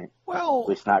vantage point. Well, at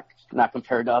least not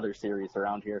compared to other series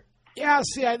around here. Yeah,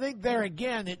 see, I think there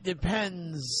again it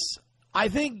depends. I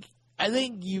think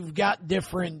you've got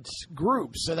different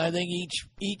groups, and I think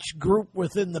each group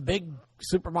within the big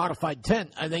super modified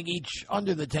tent, I think each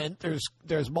under the tent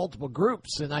there's multiple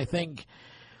groups, and I think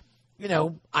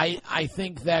I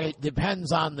think that it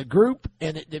depends on the group,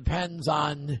 and it depends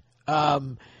on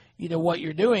what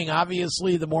you're doing.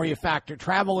 Obviously, the more you factor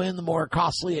travel in, the more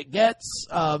costly it gets.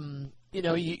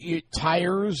 You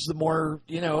tires, the more,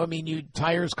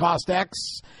 tires cost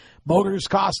X, motors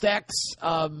cost X,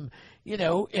 and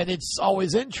it's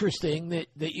always interesting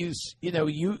that you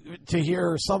to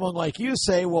hear someone like you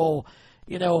say, well,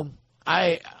 it's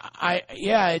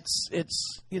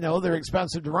they're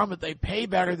expensive to run, but they pay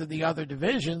better than the other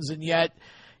divisions, and yet,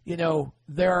 there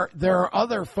are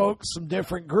other folks from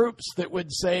different groups that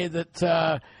would say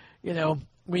that,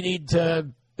 we need to,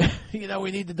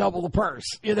 we need to double the purse.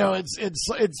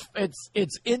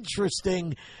 It's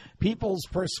interesting people's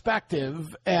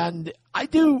perspective, and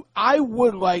I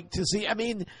would like to see.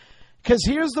 Because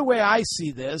here's the way I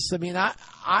see this.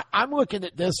 I'm looking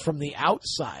at this from the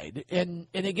outside, and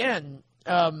again,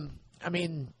 I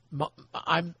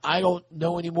don't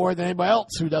know any more than anybody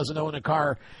else who doesn't own a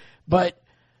car, but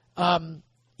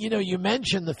you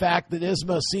mentioned the fact that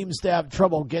ISMA seems to have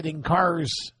trouble getting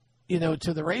cars,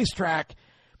 to the racetrack.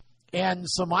 And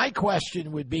so my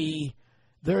question would be,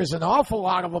 there's an awful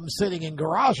lot of them sitting in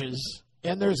garages,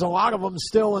 and there's a lot of them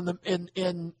still in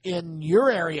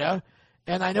your area,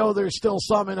 and I know there's still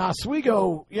some in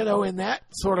Oswego, in that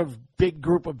sort of big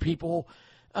group of people.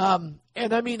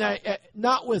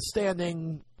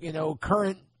 Notwithstanding,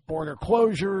 current border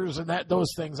closures and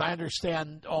those things, I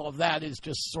understand all of that is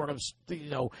just sort of,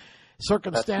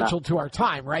 circumstantial to our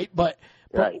time, right? But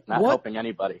right, not helping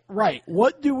anybody. Right.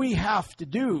 What do we have to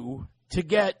do to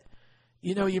get,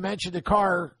 you mentioned a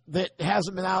car that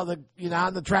hasn't been out of the,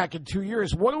 on the track in 2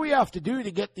 years. What do we have to do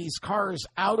to get these cars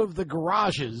out of the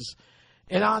garages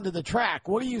and onto the track?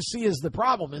 What do you see as the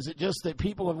problem? Is it just that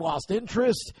people have lost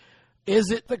interest?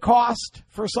 Is it the cost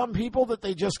for some people that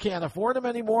they just can't afford them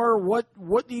anymore?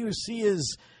 What do you see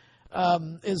as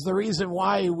is the reason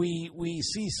why we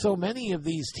see so many of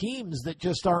these teams that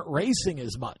just aren't racing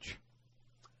as much?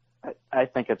 I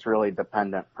think it's really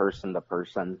dependent person to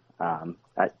person.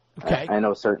 Okay. I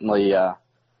know certainly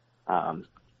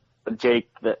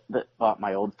Jake that bought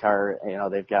my old car,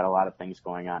 they've got a lot of things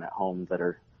going on at home that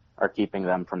are keeping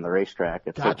them from the racetrack.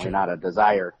 It's Gotcha. certainly not a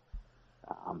desire,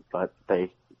 but they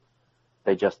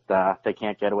just they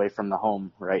can't get away from the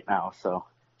home right now. So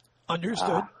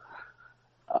understood.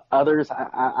 Others,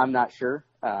 I'm not sure.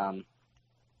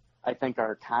 I think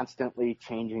are constantly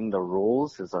changing the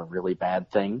rules is a really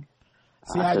bad thing.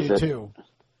 See, I do too.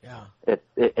 Yeah.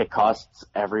 It costs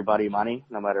everybody money,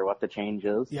 no matter what the change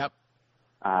is. Yep.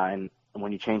 And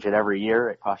when you change it every year,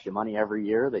 it costs you money every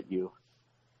year that you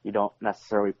don't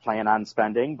necessarily plan on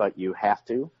spending, but you have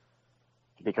to,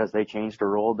 because they changed a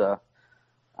rule to,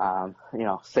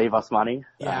 save us money.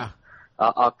 Yeah.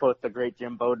 I'll quote the great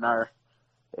Jim Bodnar,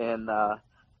 and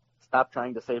stop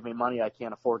trying to save me money. I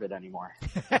can't afford it anymore.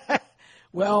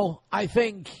 Well, I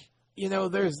think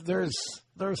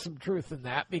there's some truth in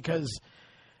that because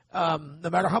no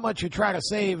matter how much you try to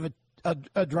save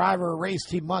a driver or race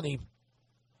team money,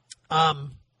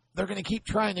 they're going to keep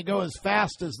trying to go as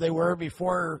fast as they were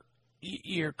before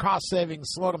your cost savings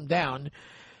slowed them down.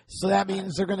 So that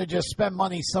means they're going to just spend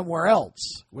money somewhere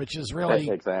else, which is really,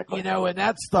 exactly. And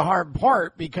that's the hard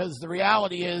part because the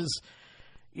reality is,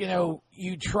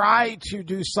 you try to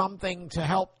do something to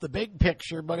help the big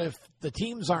picture, but if the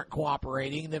teams aren't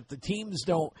cooperating, and if the teams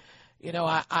don't,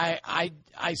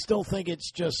 I still think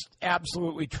it's just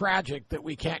absolutely tragic that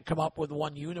we can't come up with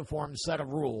one uniform set of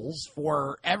rules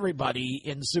for everybody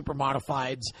in super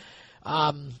modifieds,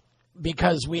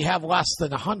 because we have less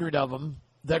than 100 of them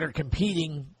that are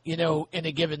competing, in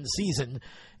a given season,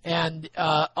 and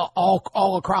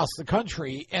all across the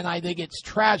country. And I think it's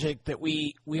tragic that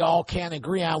we all can't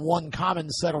agree on one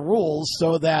common set of rules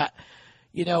so that,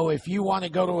 if you want to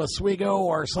go to Oswego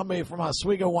or somebody from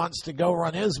Oswego wants to go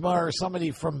run ISMA or somebody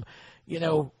from,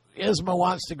 ISMA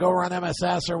wants to go run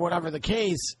MSS or whatever the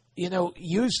case,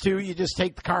 used to, you just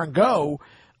take the car and go.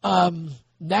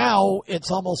 Now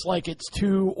it's almost like it's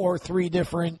 2 or 3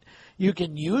 different. You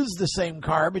can use the same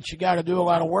car, but you got to do a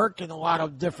lot of work and a lot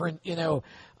of different, and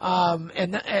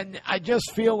I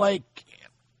just feel like,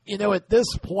 at this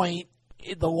point,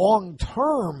 the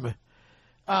long-term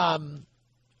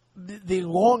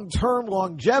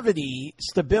longevity,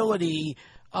 stability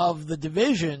of the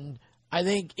division, I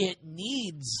think it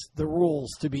needs the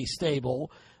rules to be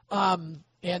stable.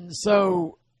 And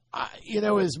so,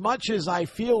 as much as I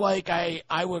feel like I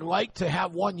would like to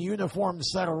have one uniform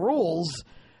set of rules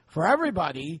for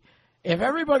everybody, if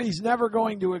everybody's never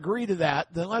going to agree to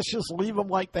that, then let's just leave them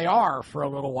like they are for a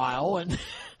little while and,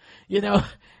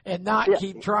 and not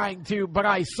keep trying to. But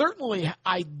I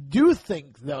do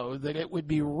think, though, that it would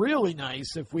be really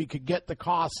nice if we could get the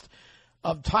cost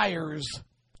of tires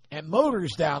and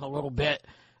motors down a little bit,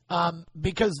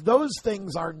 because those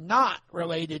things are not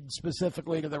related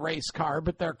specifically to the race car,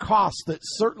 but they're costs that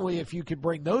certainly, if you could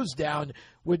bring those down,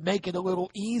 would make it a little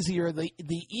easier. The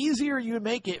easier you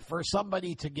make it for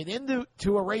somebody to get into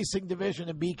a racing division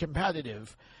and be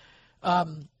competitive,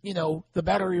 the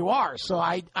better you are. So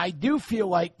I do feel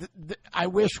like I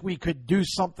wish we could do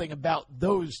something about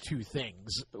those two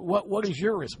things. What is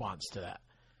your response to that?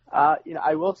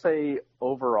 I will say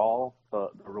overall the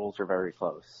rules are very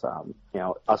close.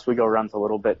 Oswego runs a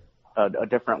little bit a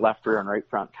different left rear and right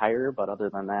front tire, but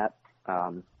other than that,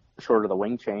 short of the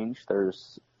wing change,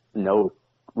 there's no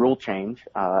rule change.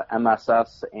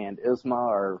 MSS and ISMA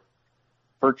are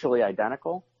virtually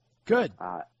identical. Good.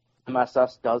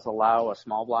 MSS does allow a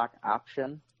small block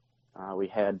option. We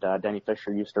had Denny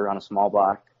Fisher used to run a small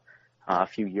block a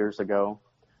few years ago,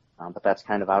 but that's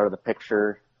kind of out of the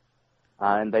picture.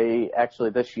 And they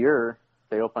actually this year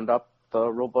they opened up the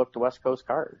rule book to West Coast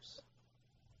cars.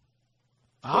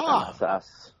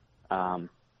 MSS.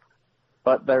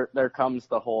 But there comes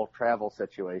the whole travel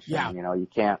situation. Yeah. You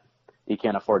can't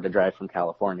afford to drive from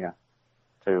California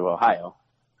to Ohio.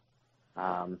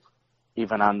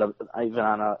 Even on a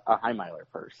high miler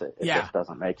purse, it just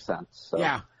doesn't make sense. So,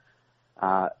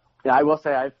 I will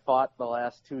say I've fought the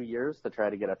last 2 years to try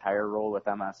to get a tire roll with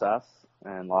MSS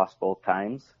and lost both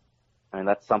times. I mean,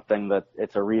 that's something that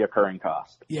it's a reoccurring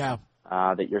cost. Yeah.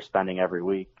 That you're spending every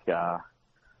week. The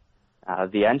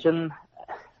engine,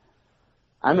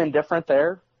 I'm indifferent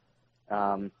there.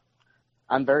 I'm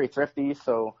very thrifty,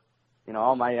 so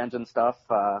all my engine stuff.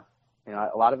 A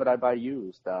lot of it I buy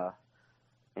used.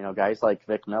 Guys like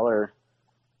Vic Miller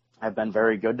have been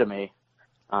very good to me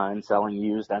in selling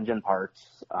used engine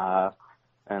parts,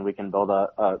 and we can build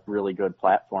a really good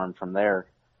platform from there.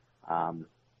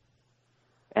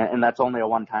 And that's only a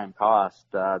one-time cost.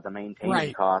 The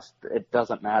maintaining cost, it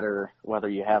doesn't matter whether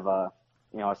you have a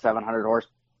 700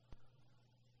 horsepower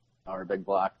or a big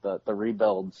block. The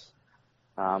rebuilds,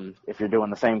 if you're doing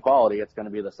the same quality, it's going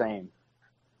to be the same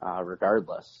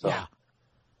regardless. So,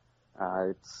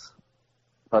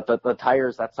 But the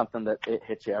tires, that's something that it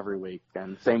hits you every week,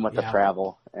 and same with the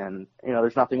travel. And,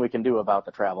 there's nothing we can do about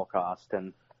the travel cost,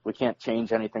 and we can't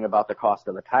change anything about the cost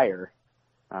of the tire.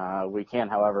 We can,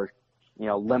 however,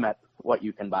 limit what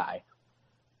you can buy.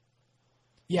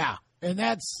 Yeah, and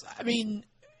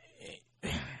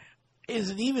is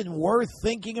it even worth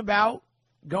thinking about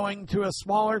going to a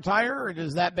smaller tire, or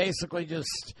does that basically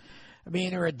just,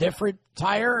 or a different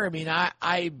tire?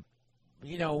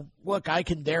 Look, I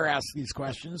can dare ask these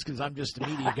questions because I'm just a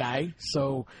media guy.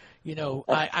 So,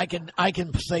 I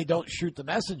can say don't shoot the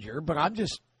messenger, but I'm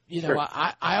just, Sure.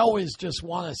 I always just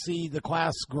want to see the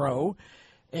class grow.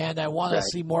 And I want to Right.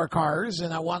 see more cars,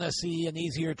 and I want to see an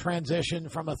easier transition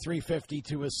from a 350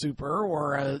 to a Super,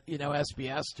 or a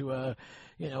SBS to a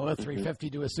 350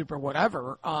 to a Super,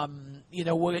 whatever. Would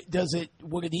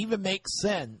it even make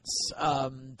sense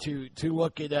to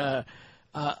look at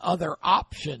other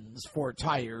options for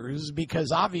tires?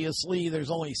 Because obviously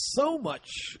there's only so much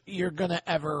you're going to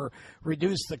ever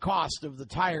reduce the cost of the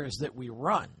tires that we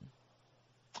run.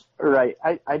 Right.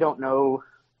 I don't know.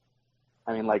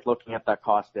 I mean, like looking at that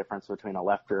cost difference between a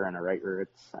left rear and a right rear,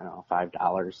 it's, I don't know,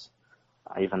 $5,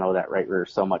 even though that right rear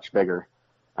is so much bigger.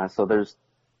 So there's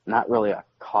not really a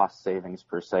cost savings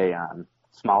per se on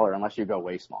smaller unless you go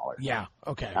way smaller. Yeah.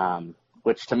 Okay.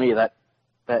 Which to me, that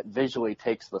visually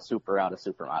takes the Super out of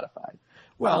Super Modified.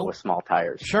 Well, with small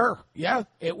tires. Sure. Yeah,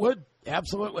 it would.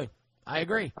 Absolutely. I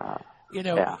agree.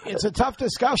 Yeah. It's a tough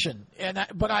discussion,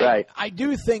 but Right. I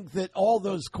do think that all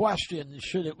those questions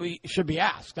should be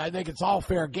asked. I think it's all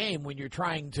fair game when you're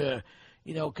trying to,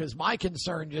 because my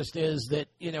concern just is that,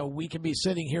 we can be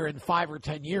sitting here in 5 or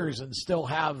 10 years and still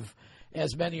have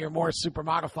as many or more Super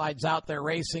Modifieds out there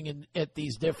racing at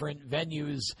these different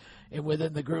venues and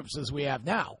within the groups as we have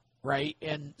now. Right.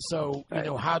 And so,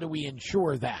 how do we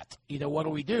ensure that? What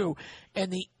do we do?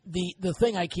 And the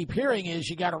thing I keep hearing is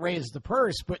you got to raise the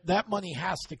purse, but that money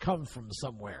has to come from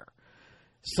somewhere.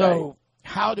 So Right.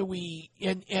 how do we,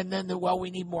 and then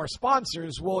we need more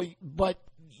sponsors. Well, but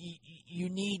you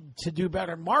need to do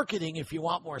better marketing if you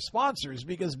want more sponsors,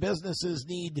 because businesses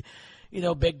need,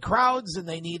 big crowds, and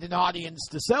they need an audience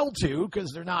to sell to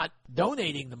because they're not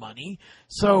donating the money.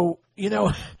 So,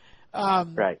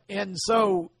 Right. And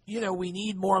so, we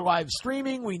need more live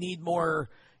streaming. We need more,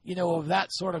 of that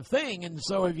sort of thing. And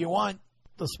so if you want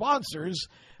the sponsors,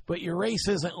 but your race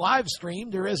isn't live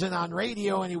streamed or isn't on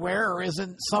radio anywhere or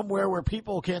isn't somewhere where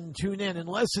people can tune in and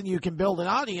listen, you can build an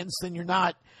audience, then you're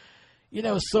not,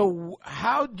 so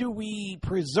how do we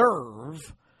preserve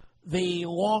the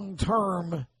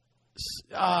long-term,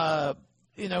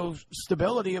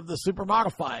 stability of the Super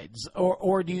Modifieds,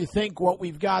 or do you think what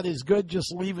we've got is good?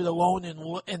 Just leave it alone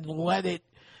and let it,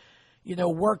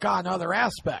 work on other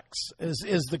aspects.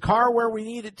 Is the car where we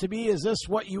need it to be? Is this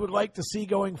what you would like to see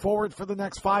going forward for the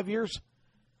next 5 years?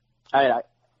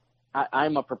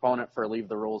 I'm a proponent for leave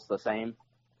the rules the same.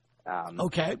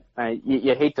 Okay.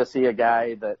 You hate to see a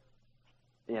guy that,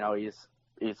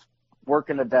 he's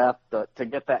working to death to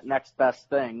get that next best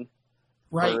thing.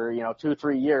 Right. For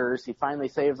 2-3 years, he finally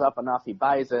saves up enough, he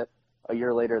buys it. A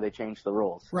year later, they change the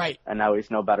rules. Right. And now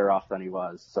he's no better off than he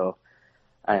was. So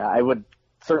I would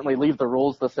certainly leave the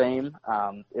rules the same.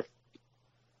 If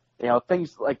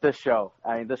things like this show,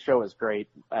 this show is great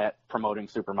at promoting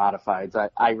Super Modifieds.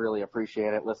 I really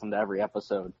appreciate it. Listen to every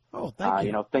episode. Oh, thank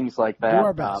you. Things like that. Do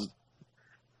our best.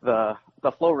 The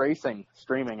Flow Racing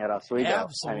streaming at Oswego,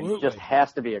 Absolutely. Just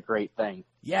has to be a great thing.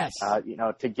 Yes.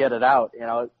 To get it out.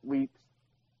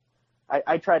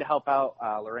 I try to help out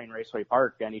Lorain Raceway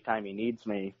Park anytime he needs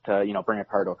me to, bring a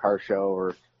car to a car show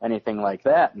or anything like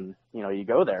that. And, you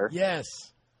go there. Yes.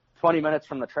 20 minutes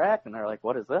from the track, and they're like,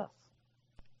 what is this?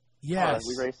 Yes.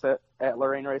 We race at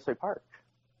Lorain Raceway Park.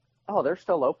 Oh, they're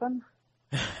still open?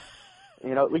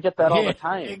 We get that all the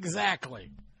time.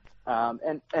 Exactly.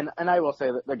 And I will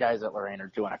say that the guys at Lorain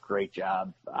are doing a great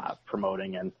job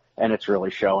promoting, and it's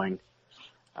really showing.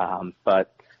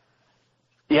 But,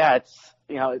 yeah, it's,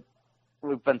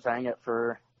 we've been saying it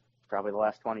for probably the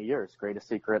last 20 years. Greatest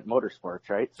secret motorsports,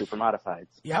 right? Super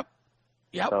Modifieds. Yep.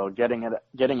 So getting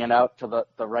it out to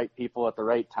the right people at the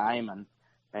right time, and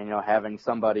having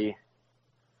somebody,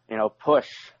 push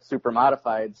Super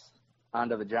Modifieds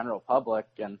onto the general public,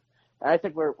 and I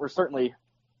think we're certainly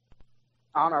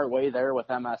on our way there with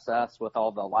MSS, with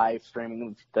all the live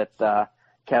streaming that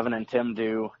Kevin and Tim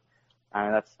do.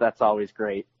 That's always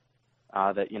great.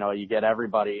 That you get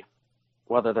everybody,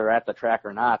 whether they're at the track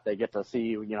or not, they get to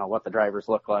see what the drivers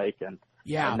look like and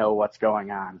know what's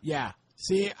going on. Yeah.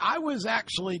 See, I was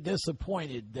actually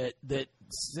disappointed that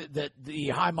the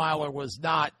High Miler was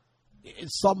not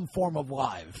some form of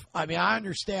live. I mean, I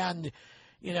understand,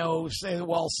 say,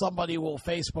 well, somebody will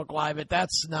Facebook Live it.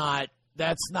 That's not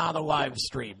a live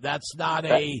stream. That's not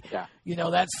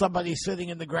that's somebody sitting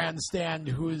in the grandstand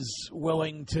who's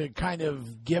willing to kind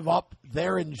of give up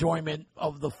their enjoyment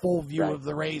of the full view of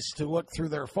the race to look through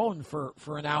their phone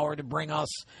for an hour to bring us,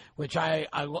 which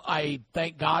I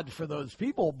thank God for those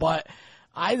people. But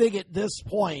I think at this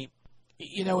point,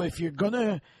 in other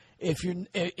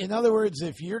words,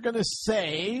 if you're going to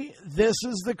say this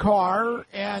is the car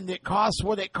and it costs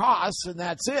what it costs and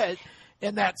that's it,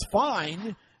 and that's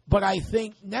fine. But I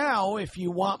think now, if you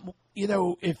want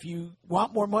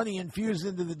more money infused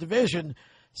into the division,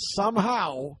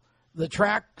 somehow the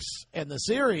tracks and the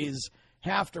series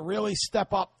have to really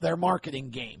step up their marketing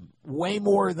game way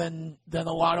more than a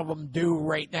lot of them do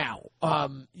right now.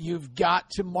 You've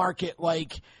got to market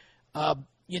like, a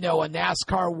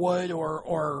NASCAR would or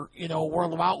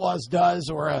World of Outlaws does,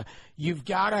 or you've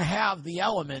got to have the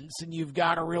elements and you've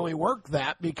got to really work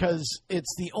that, because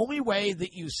it's the only way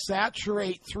that you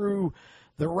saturate through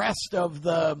the rest of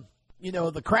the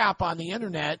crap on the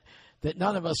internet that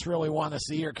none of us really want to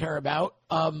see or care about.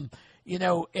 And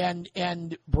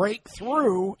break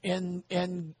through and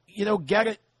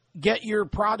get your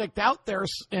product out there.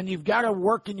 And you've got to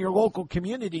work in your local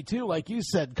community too. Like you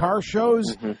said, car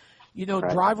shows, right.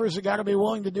 Drivers have got to be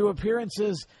willing to do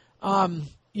appearances. That's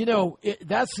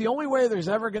the only way there's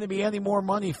ever going to be any more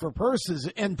money for purses,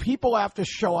 and people have to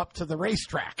show up to the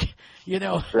racetrack,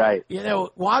 Right.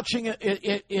 Watching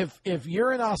it, if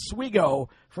you're in Oswego,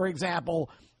 for example,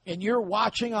 and you're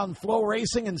watching on Flow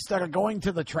Racing instead of going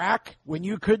to the track when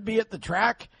you could be at the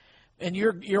track, and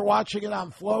you're watching it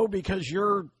on Flow because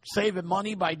you're saving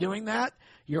money by doing that,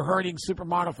 you're hurting super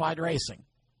modified racing.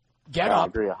 Get up. I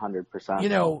agree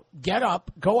 100%. Get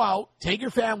up, go out, take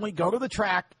your family, go to the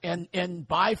track and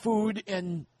buy food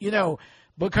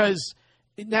because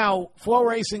now Flow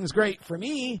Racing is great for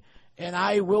me, and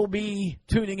I will be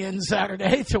tuning in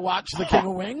Saturday to watch the King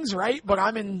of Wings, right? But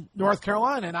I'm in North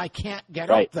Carolina, and I can't get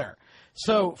right. up there.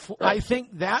 So right. I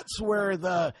think that's where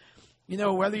whether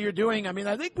you're doing,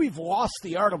 I think we've lost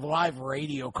the art of live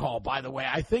radio call, by the way.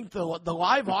 I think the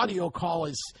live audio call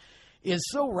is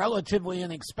so relatively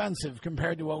inexpensive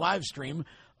compared to a live stream.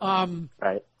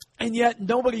 Right. And yet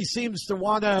nobody seems to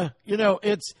want to,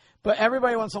 but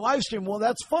everybody wants a live stream. Well,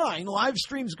 that's fine. Live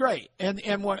stream's great. And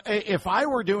if I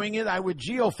were doing it, I would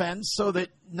geofence so that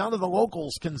none of the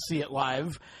locals can see it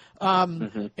live.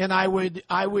 And I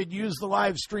would use the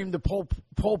live stream to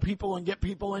pull people and get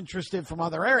people interested from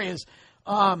other areas.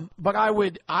 But I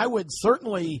would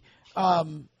certainly,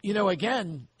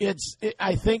 again,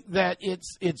 I think that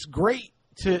it's great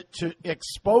to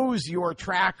expose your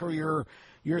track or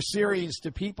your series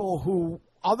to people who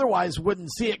otherwise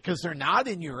wouldn't see it because they're not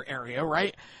in your area,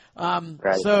 right?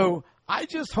 Right. So I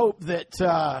just hope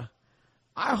that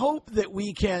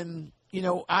we can,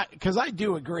 because I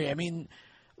do agree.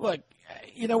 Look,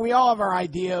 we all have our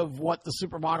idea of what the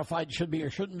super modified should be or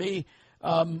shouldn't be.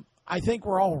 I think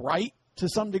we're all right to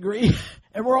some degree,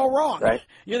 and we're all wrong, right.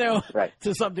 Right.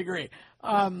 To some degree.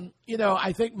 I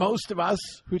think most of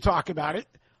us who talk about it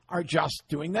are just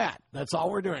doing that. That's all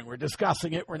we're doing. We're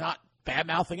discussing it. We're not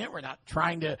bad-mouthing it. We're not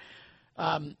trying to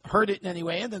hurt it in any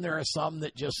way. And then there are some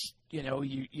that just,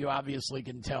 you obviously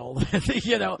can tell,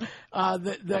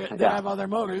 that have other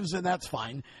motives, and that's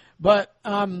fine. But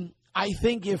I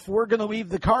think if we're going to leave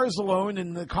the cars alone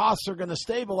and the costs are going to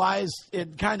stabilize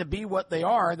and kind of be what they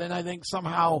are, then I think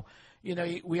somehow,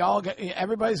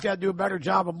 everybody's got to do a better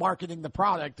job of marketing the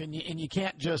product, and you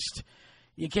can't just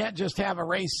have a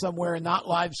race somewhere and not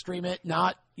live stream it,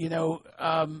 not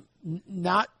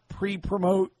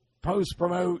pre-promote,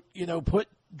 post-promote, put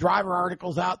driver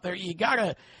articles out there. You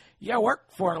gotta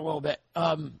work for it a little bit.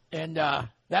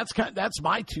 That's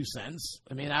my 2 cents.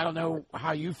 I don't know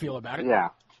how you feel about it.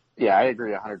 Yeah, I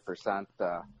agree 100%.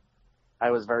 I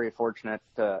was very fortunate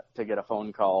to get a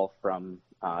phone call from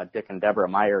Dick and Deborah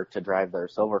Meyer to drive their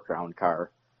Silver Crown car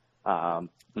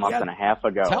month and a half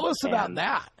ago. Tell us about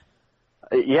that.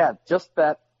 Yeah, just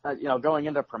that, going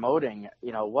into promoting,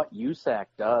 what USAC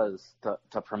does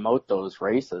to promote those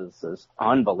races is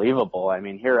unbelievable.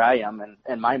 Here I am,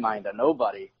 in my mind, a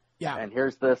nobody. Yeah. And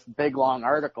here's this big, long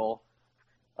article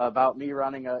about me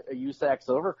running a USAC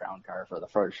Silver Crown car for the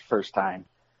first time.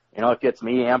 It gets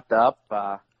me amped up.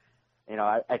 I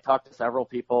talked to several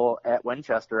people at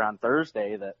Winchester on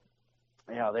Thursday that,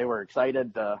 they were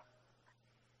excited to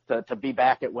be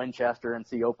back at Winchester and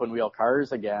see open wheel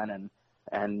cars again.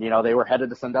 And they were headed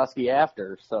to Sandusky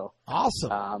after. So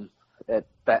awesome.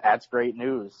 That's great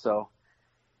news. So,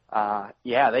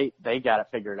 they got it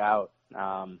figured out,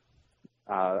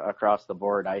 across the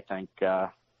board, I think,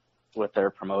 with their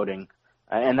promoting,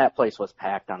 and that place was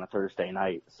packed on a Thursday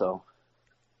night. So,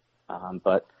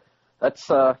 but that's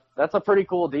a pretty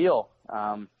cool deal,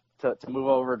 to move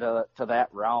over to that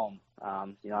realm.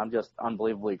 I'm just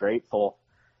unbelievably grateful,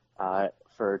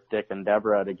 for Dick and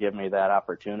Deborah to give me that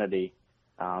opportunity.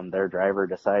 Their driver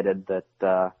decided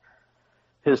that,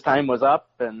 his time was up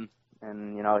and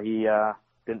he,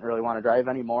 didn't really want to drive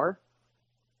anymore.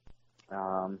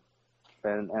 And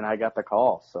I got the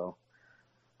call. So,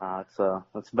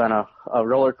 it's been a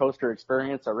roller coaster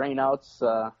experience, a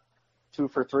rainouts, 2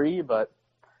 for 3, but,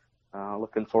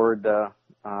 looking forward to,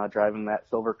 driving that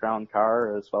Silver Crown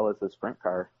car as well as the sprint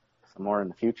car. some more in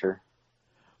the future.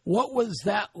 What was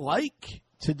that like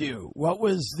to do? What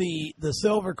was the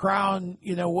Silver Crown?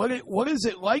 What is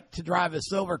it like to drive a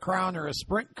Silver Crown or a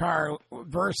sprint car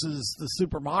versus the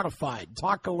super modified?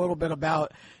 Talk a little bit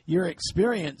about your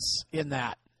experience in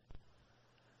that.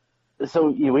 So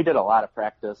we did a lot of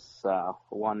practice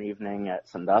one evening at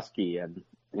Sandusky, and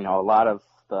a lot of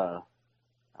the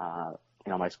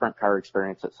my sprint car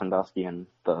experience at Sandusky and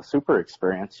the super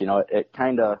experience, it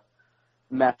kind of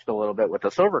matched a little bit with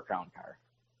the Silver Crown car.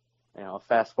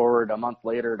 Fast forward a month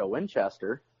later to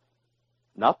Winchester,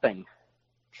 nothing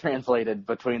translated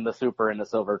between the Super and the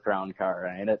Silver Crown car.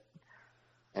 I mean, it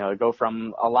go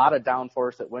from a lot of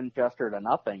downforce at Winchester to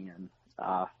nothing, and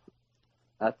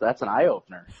that's an eye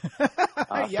opener.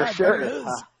 Yeah, for sure. It is.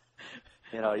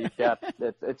 You've got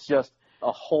it's just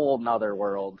a whole nother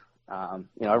world.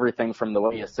 Everything from the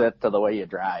way you sit to the way you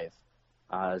drive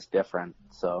is different.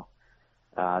 So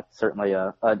it's certainly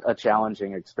a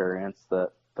challenging experience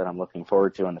that I'm looking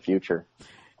forward to in the future.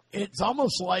 It's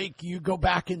almost like you go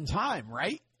back in time,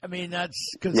 right? I mean,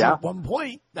 that's because at one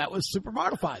point that was super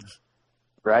modified.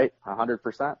 Right,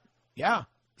 100%. Yeah.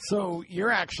 So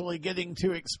you're actually getting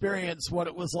to experience what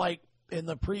it was like in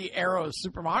the pre-Aero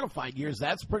super modified years.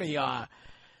 That's pretty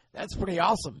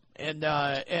awesome. And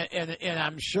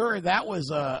I'm sure that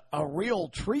was a real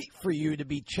treat for you to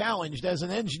be challenged as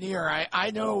an engineer.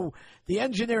 I know the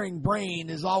engineering brain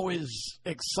is always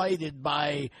excited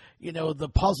by, the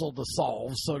puzzle to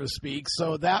solve, so to speak.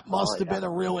 So that must have been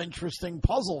a real interesting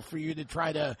puzzle for you to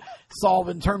try to solve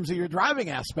in terms of your driving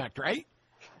aspect, right?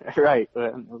 Right.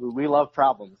 We love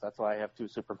problems. That's why I have 2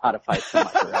 super modifieds in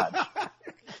my garage.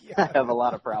 I have a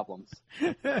lot of problems.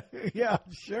 Yeah,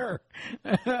 sure.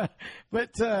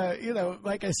 But,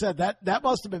 like I said, that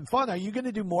must have been fun. Are you going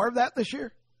to do more of that this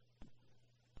year?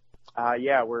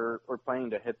 Yeah, we're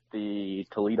planning to hit the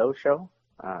Toledo show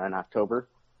in October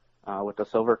with the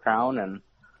Silver Crown. And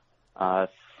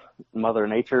if Mother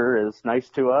Nature is nice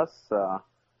to us,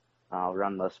 I'll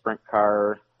run the sprint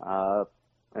car.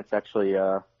 It's actually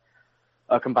a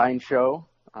combined show,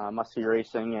 Must-See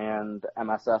Racing and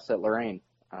MSS at Lorraine.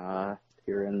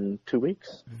 Here in 2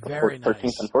 weeks. Very nice.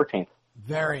 13th and 14th.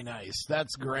 Very nice.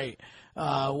 That's great.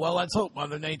 Well, let's hope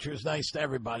Mother Nature is nice to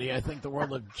everybody. I think the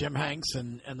world of Jim Hanks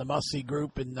and the Must-See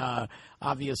group, and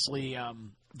obviously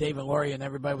Dave and Lori and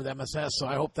everybody with MSS. So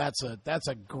I hope that's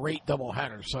a great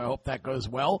doubleheader. So I hope that goes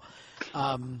well.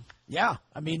 Yeah,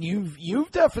 I mean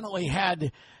you've definitely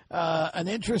had an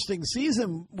interesting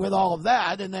season with all of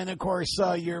that, and then of course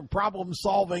your problem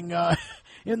solving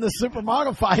in the super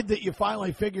modified that you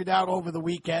finally figured out over the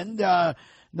weekend,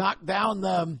 knocked down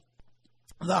the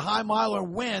high miler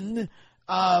win,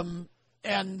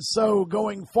 and so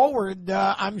going forward,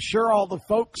 I'm sure all the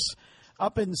folks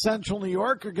up in Central New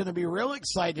York are going to be real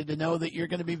excited to know that you're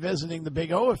going to be visiting the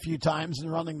Big O a few times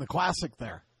and running the Classic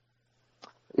there.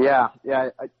 Yeah.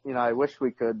 I wish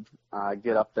we could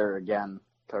get up there again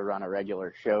to run a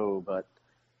regular show, but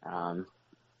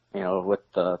with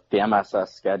the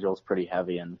MSS schedule is pretty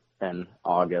heavy in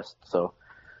August, so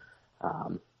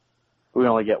we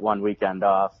only get one weekend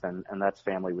off, and that's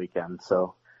family weekend.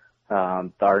 So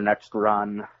our next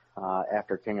run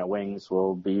after King of Wings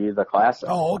will be the Classic.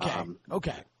 Oh, okay.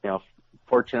 Okay.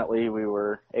 Fortunately, we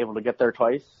were able to get there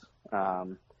twice,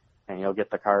 and get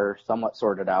the car somewhat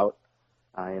sorted out.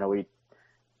 We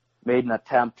made an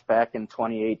attempt back in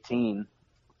 2018,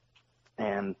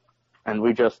 and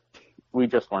we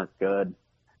just weren't good.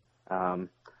 And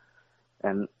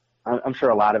I'm sure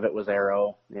a lot of it was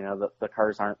aero. The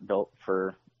cars aren't built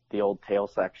for the old tail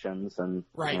sections, and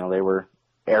right. They were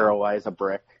aero-wise a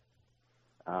brick.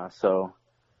 So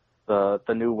the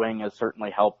new wing has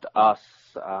certainly helped us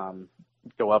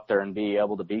go up there and be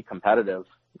able to be competitive.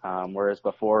 Whereas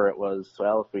before it was,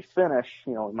 well, if we finish,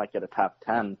 we might get a top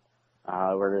 10.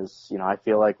 Whereas, I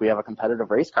feel like we have a competitive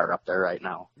race car up there right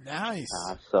now. Nice.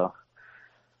 So,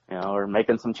 we're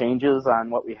making some changes on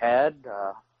what we had,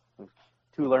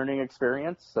 2 learning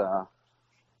experience, to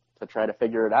try to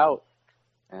figure it out.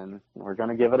 And we're going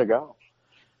to give it a go.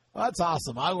 Well, that's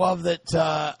awesome. I love that.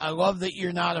 I love that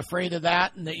you're not afraid of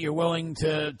that, and that you're willing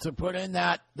to put in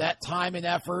that time and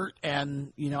effort,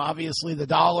 and obviously the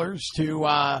dollars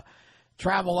to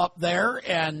travel up there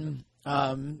and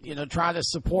try to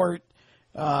support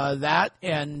that,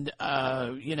 and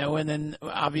and then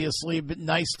obviously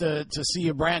nice to see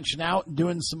you branching out and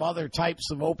doing some other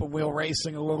types of open wheel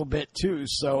racing a little bit too.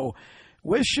 So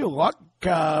wish you luck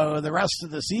the rest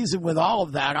of the season with all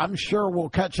of that. I'm sure we'll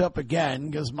catch up again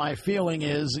because my feeling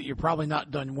is that you're probably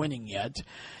not done winning yet.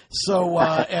 So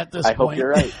at this I point, hope you're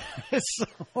right. So,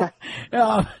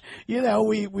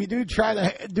 we do try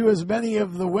to do as many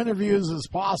of the interviews as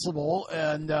possible,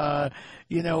 and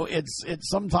it's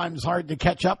sometimes hard to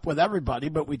catch up with everybody,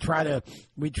 but we try to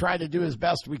do as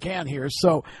best we can here.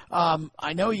 So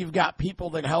I know you've got people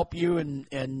that help you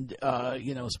and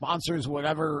sponsors,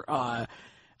 whatever.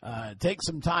 Take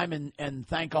some time and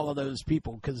thank all of those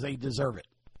people because they deserve it.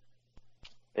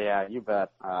 Yeah, you bet.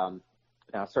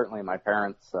 Certainly my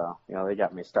parents, they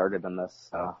got me started in this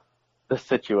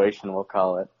situation, we'll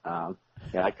call it.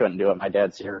 I couldn't do it. My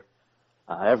dad's here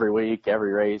every week,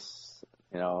 every race,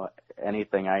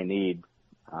 anything I need.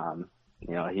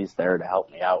 He's there to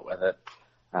help me out with it.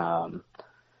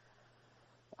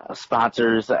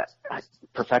 Sponsors,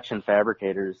 Perfection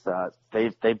Fabricators,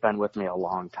 they've been with me a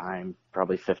long time,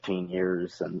 probably 15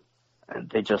 years, and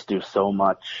they just do so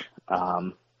much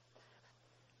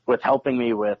with helping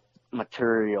me with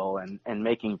material and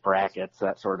making brackets,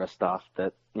 that sort of stuff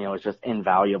that, is just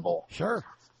invaluable. Sure.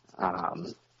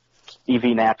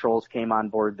 EV Naturals came on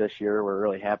board this year. We're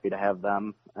really happy to have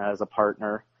them as a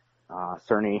partner.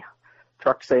 Cerny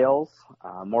Truck Sales,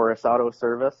 Morris Auto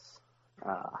Service,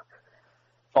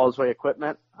 Fallsway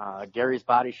Equipment, Gary's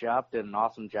Body Shop did an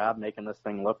awesome job making this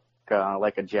thing look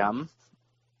like a gem.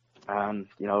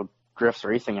 Drift's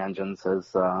Racing Engines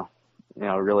has,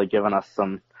 really given us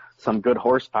some good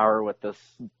horsepower with this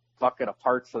bucket of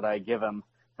parts that I give him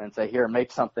and say, here,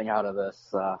 make something out of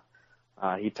this.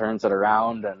 He turns it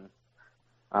around, and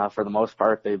for the most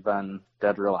part, they've been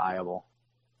dead reliable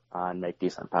and make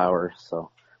decent power.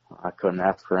 So I couldn't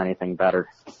ask for anything better.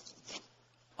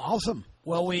 Awesome.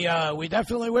 Well, we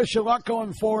definitely wish you luck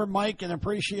going forward, Mike, and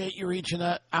appreciate you reaching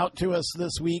out to us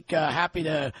this week. Happy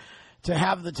to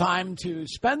have the time to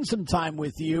spend some time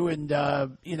with you and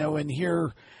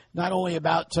hear not only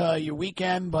about your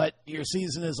weekend, but your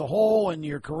season as a whole and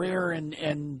your career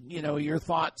and your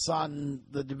thoughts on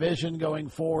the division going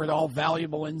forward, all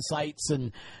valuable insights.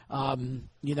 And,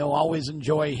 always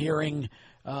enjoy hearing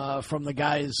from the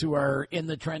guys who are in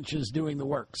the trenches doing the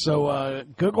work. So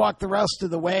good luck the rest of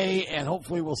the way, and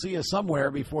hopefully we'll see you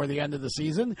somewhere before the end of the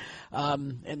season.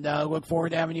 And look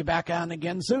forward to having you back on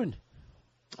again soon.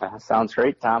 Sounds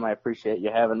great, Tom. I appreciate you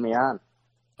having me on.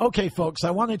 Okay, folks,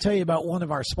 I want to tell you about one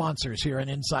of our sponsors here on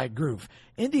Inside Groove,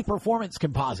 Indy Performance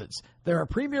Composites. They're a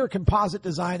premier composite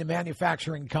design and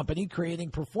manufacturing company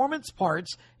creating performance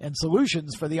parts and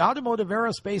solutions for the automotive,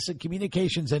 aerospace, and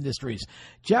communications industries.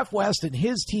 Jeff West and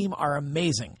his team are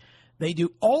amazing. They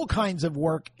do all kinds of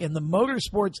work in the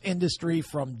motorsports industry,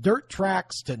 from dirt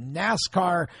tracks to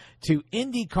NASCAR to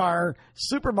IndyCar,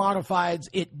 super modifieds.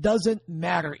 It doesn't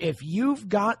matter. If you've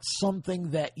got something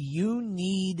that you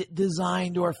need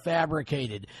designed or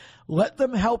fabricated, let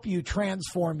them help you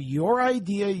transform your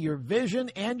idea, your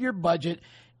vision, and your budget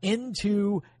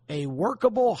into a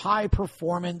workable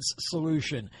high-performance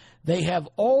solution. They have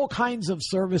all kinds of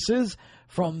services,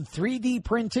 from 3D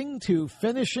printing to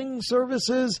finishing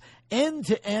services.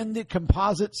 End-to-end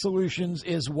composite solutions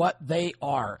is what they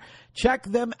are. Check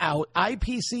them out,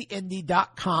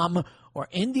 ipcindy.com or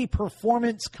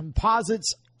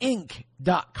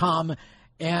indyperformancecompositesinc.com,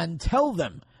 and tell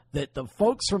them that the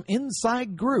folks from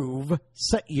Inside Groove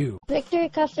sent you. Victory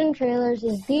Custom Trailers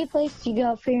is the place to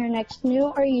go for your next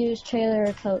new or used trailer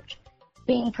or coach.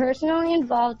 Being personally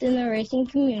involved in the racing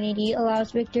community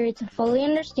allows Victory to fully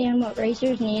understand what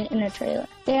racers need in a trailer.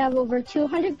 They have over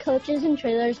 200 coaches and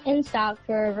trailers in stock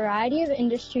for a variety of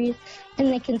industries, and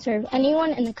they can serve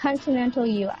anyone in the continental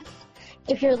U.S.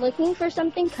 If you're looking for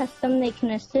something custom, they can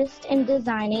assist in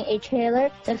designing a trailer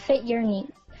that fit your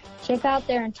needs. Check out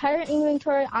their entire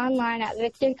inventory online at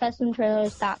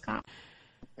victorycustomtrailers.com.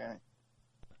 Okay.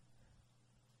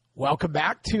 Welcome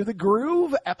back to The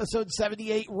Groove. Episode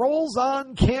 78 rolls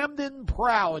on. Camden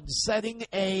Proud setting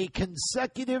a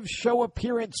consecutive show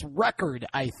appearance record,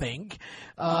 I think,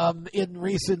 in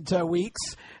recent weeks.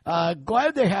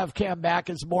 Glad to have Cam back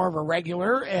as more of a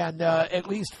regular, and at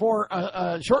least for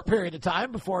a short period of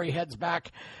time before he heads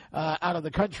back out of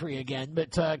the country again.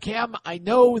 But Cam, I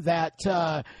know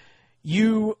that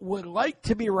you would like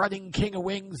to be running King of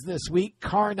Wings this week.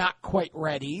 Car not quite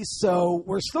ready. So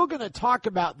we're still going to talk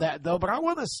about that, though. But I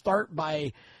want to start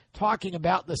by talking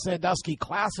about the Sandusky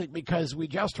Classic, because we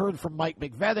just heard from Mike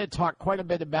McVeigh talk quite a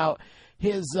bit about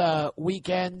his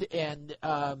weekend and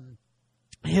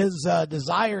his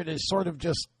desire to sort of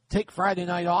just take Friday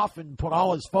night off and put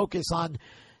all his focus on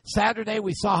Saturday.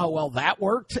 We saw how well that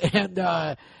worked. And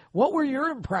what were your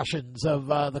impressions of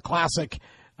the Classic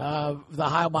the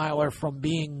Heilmiler from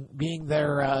being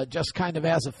there just kind of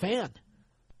as a fan.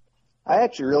 I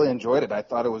actually really enjoyed it. I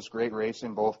thought it was great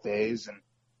racing both days,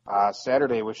 and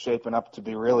Saturday was shaping up to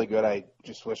be really good. I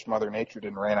just wish Mother Nature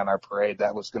didn't rain on our parade.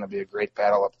 That was going to be a great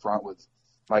battle up front with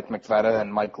Mike McVetta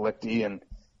and Mike Lichty and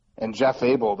Jeff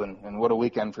Abold, and what a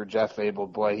weekend for Jeff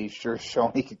Abold. Boy, he's sure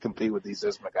shown he can compete with these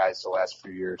ISMA guys the last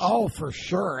few years. Oh, for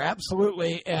sure.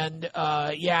 Absolutely. And,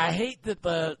 I hate that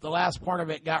the last part of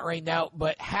it got rained out,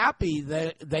 but happy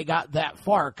that they got that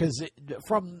far, because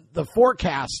from the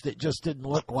forecast, it just didn't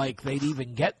look like they'd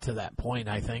even get to that point,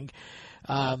 I think.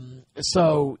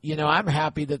 So, I'm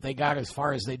happy that they got as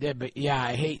far as they did, but yeah,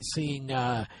 I hate seeing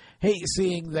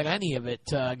that any of it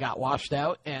got washed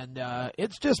out, and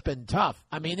it's just been tough.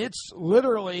 I mean, it's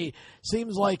literally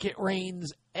seems like it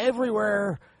rains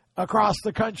everywhere across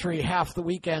the country half the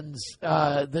weekends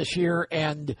this year,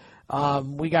 and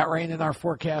we got rain in our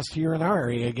forecast here in our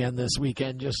area again this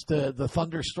weekend. Just the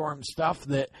thunderstorm stuff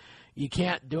that you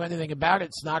can't do anything about.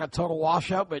 It's not a total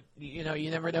washout, but you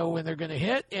never know when they're going to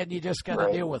hit, and you just got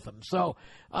to deal with them. So,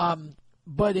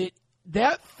 but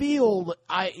that field,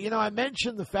 I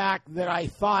mentioned the fact that I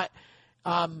thought,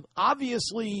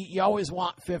 obviously you always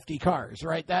want 50 cars,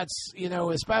 right? That's,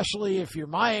 especially if you're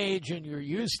my age and you're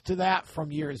used to that from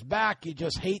years back, you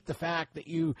just hate the fact that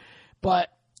but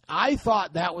I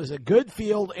thought that was a good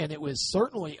field, and it was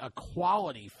certainly a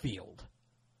quality field.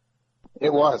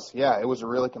 It was, yeah. It was a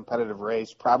really competitive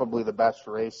race, probably the best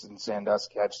race in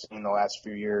Sandusky I've seen the last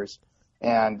few years.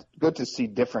 And good to see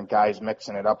different guys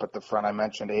mixing it up at the front. I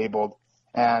mentioned Abold.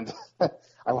 And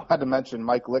I wanted to mention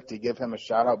Mike Lichty, give him a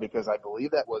shout-out, because I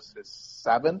believe that was his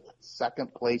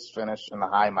second-place finish in the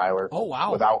Heilmiler. Oh,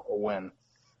 wow. Without a win.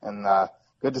 And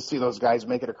good to see those guys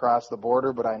make it across the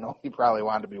border, but I know he probably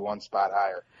wanted to be one spot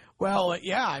higher. Well,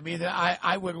 yeah, I mean,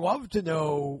 I would love to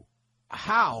know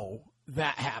how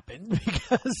that happened,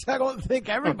 because I don't think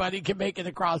everybody can make it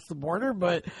across the border,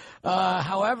 but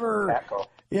however,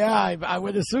 yeah, I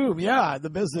would assume, the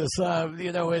business, and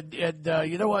you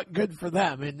know what, good for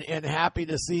them, and happy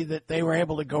to see that they were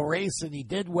able to go race, and he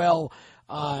did well.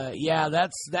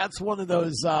 That's one of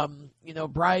those,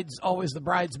 brides, always the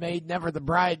bridesmaid, never the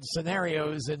bride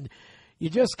scenarios, and you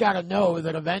just got to know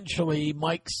that eventually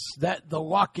that the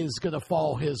luck is going to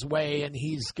fall his way, and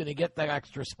he's going to get that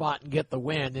extra spot and get the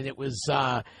win. And it was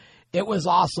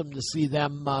awesome to see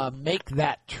them make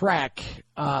that trek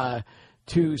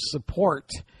to support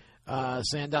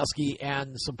Sandusky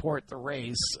and support the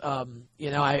race. I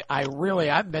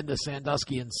haven't been to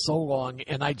Sandusky in so long,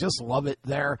 and I just love it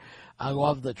there. I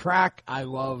love the track. I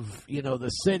love, the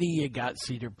city. You got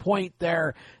Cedar Point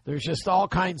there. There's just all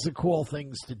kinds of cool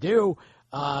things to do.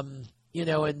 And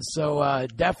so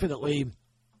definitely,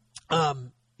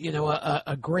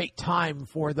 a great time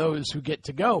for those who get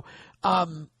to go.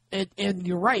 And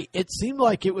you're right. It seemed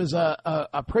like it was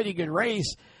a pretty good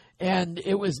race. And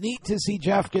it was neat to see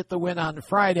Jeff get the win on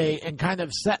Friday and kind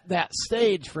of set that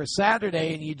stage for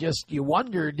Saturday. And you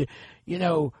wondered,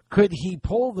 could he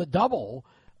pull the double?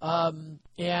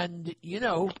 And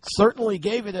certainly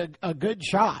gave it a good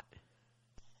shot.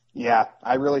 Yeah,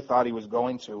 I really thought he was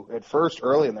going to. At first,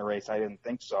 early in the race, I didn't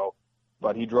think so.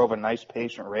 But he drove a nice,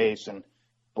 patient race. And,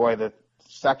 boy, the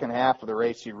second half of the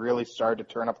race, he really started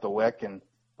to turn up the wick and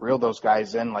reel those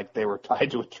guys in like they were tied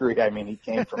to a tree. I mean, he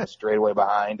came from a straightaway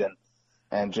behind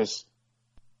and just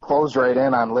closed right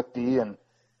in on Lichty and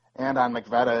on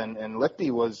McVetta. And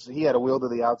Lichty he had a wheel to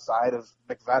the outside of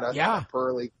McVetta. Yeah.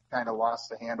 Purley kind of lost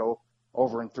the handle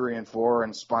over in 3 and 4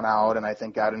 and spun out, and I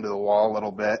think got into the wall a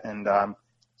little bit. And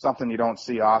something you don't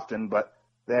see often, but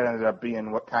that ended up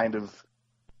being what kind of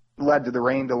led to the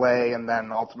rain delay and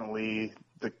then ultimately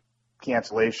the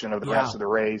cancellation of the rest of the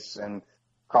race and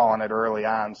calling it early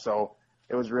on. So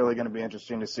it was really going to be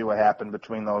interesting to see what happened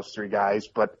between those three guys,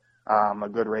 but a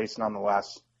good race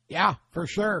nonetheless. Yeah, for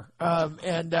sure.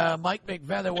 And Mike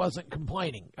McVetta wasn't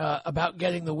complaining about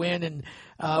getting the win, and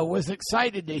was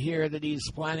excited to hear that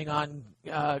he's planning on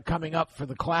coming up for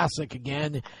the Classic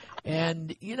again.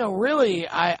 And, really,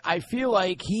 I feel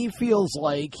like he feels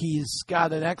like he's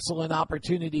got an excellent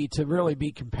opportunity to really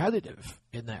be competitive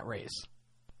in that race.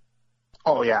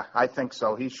 Oh, yeah, I think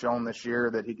so. He's shown this year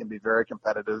that he can be very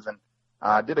competitive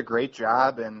and did a great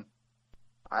job. And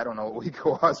I don't know what week it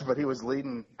was, but he was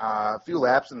leading a few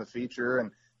laps in the feature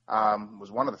and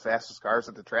was one of the fastest cars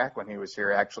at the track when he was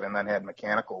here, actually, and then had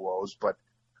mechanical woes. But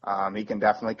he can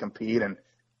definitely compete, and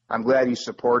I'm glad he's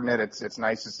supporting it. It's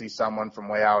nice to see someone from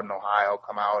way out in Ohio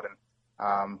come out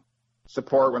and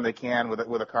support when they can with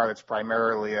a car that's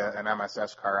primarily an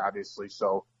MSS car, obviously.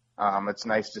 So it's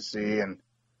nice to see, and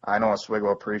I know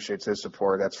Oswego appreciates his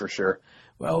support, that's for sure.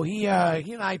 Well, he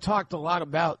and I talked a lot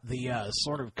about the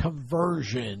sort of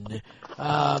conversion,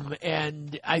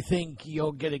 and I think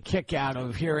you'll get a kick out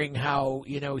of hearing how,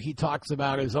 he talks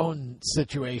about his own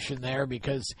situation there,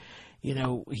 because,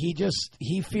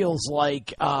 he feels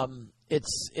like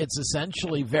it's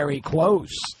essentially very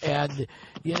close, and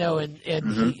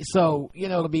so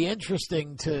it'll be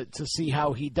interesting to see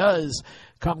how he does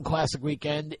come Classic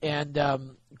Weekend, and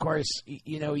of course,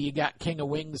 you got King of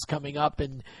Wings coming up,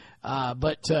 and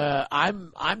but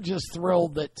I'm just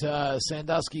thrilled that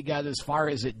Sandusky got as far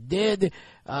as it did,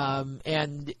 and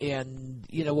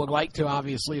would like to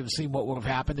obviously have seen what would have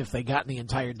happened if they got the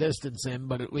entire distance in,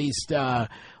 but at least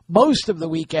most of the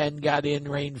weekend got in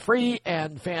rain-free,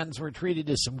 and fans were treated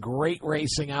to some great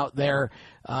racing out there.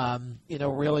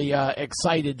 Really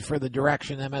excited for the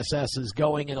direction MSS is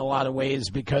going in a lot of ways,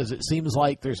 because it seems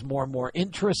like there's more and more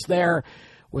interest there,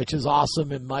 which is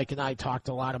awesome, and Mike and I talked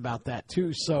a lot about that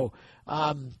too. So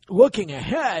looking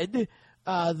ahead,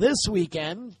 this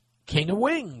weekend, King of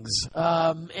Wings.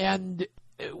 And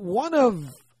one of,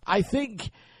 I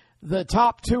think, the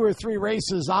top 2 or 3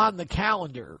 races on the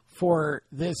calendar for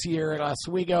this year at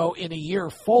Oswego in a year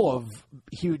full of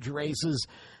huge races.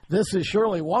 This is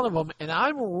surely one of them, and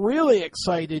I'm really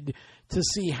excited to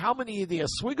see how many of the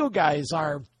Oswego guys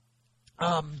are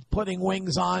putting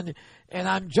wings on, and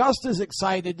I'm just as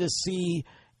excited to see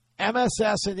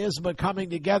MSS and ISMA coming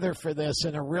together for this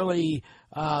in a really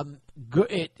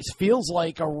good. It feels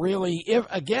like a really, if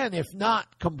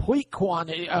not complete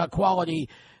quality, if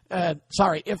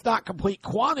not complete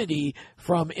quantity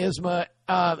from ISMA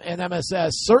and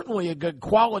MSS, certainly a good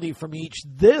quality from each.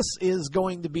 This is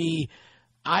going to be,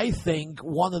 I think,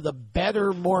 one of the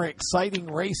better, more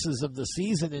exciting races of the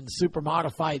season in super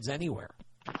modifieds anywhere.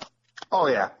 Oh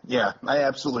yeah, I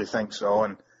absolutely think so.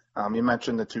 And you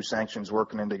mentioned the 2 sanctions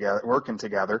working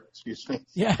together. Excuse me.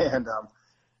 Yeah. And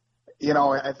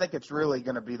I think it's really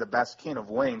going to be the best King of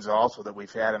Wings also that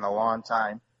we've had in a long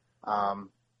time.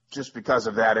 Just because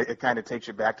of that, it kind of takes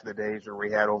you back to the days where we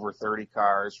had over 30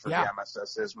 cars for the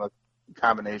MSS ISMA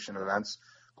combination events.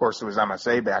 Of course, it was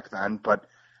MSA back then, but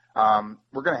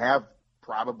we're going to have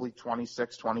probably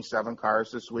 26, 27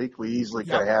 cars this week. We easily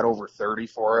could have had over 30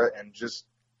 for it, and just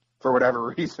for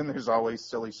whatever reason, there's always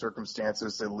silly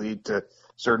circumstances that lead to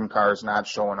certain cars not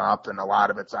showing up, and a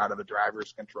lot of it's out of the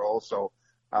driver's control. So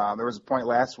there was a point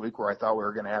last week where I thought we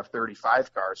were going to have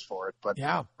 35 cars for it, but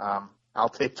I'll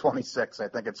take 26. I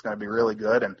think it's going to be really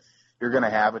good, and you're going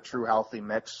to have a true healthy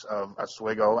mix of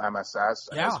Oswego, MSS,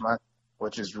 ISMA,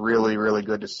 which is really, really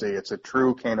good to see. It's a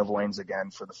true King of Wings again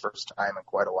for the first time in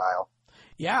quite a while.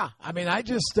 Yeah, I mean, I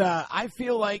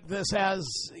feel like this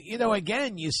has,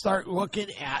 again, you start looking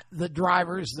at the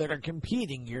drivers that are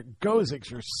competing, your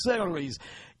Goziks, your Sidleys,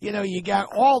 you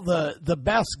got all the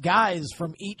best guys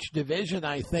from each division,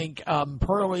 I think,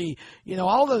 Pearly,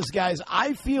 all those guys.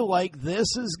 I feel like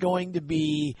this is going to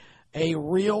be a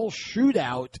real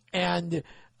shootout, and,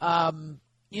 and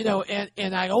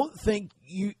I don't think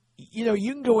you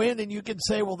can go in and you can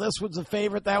say, well, this one's a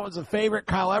favorite, that one's a favorite,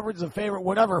 Kyle Edwards a favorite,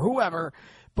 whatever, whoever.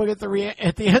 But at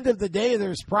the end of the day,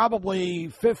 there's probably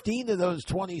 15 of those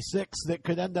 26 that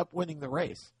could end up winning the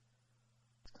race.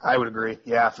 I would agree.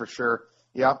 Yeah, for sure.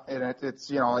 Yeah, and it's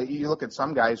you look at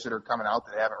some guys that are coming out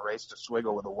that haven't raced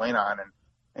Oswego with a win on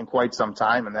in quite some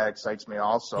time, and that excites me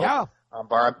also. Yeah.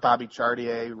 Bobby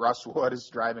Chartier, Russ Wood is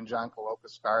driving John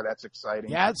Coloca's car. That's exciting.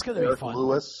 Yeah, it's going to be fun.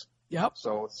 Lewis. Yep.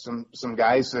 So some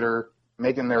guys that are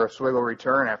making their Oswego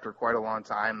return after quite a long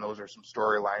time. Those are some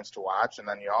storylines to watch. And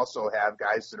then you also have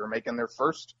guys that are making their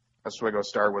first Oswego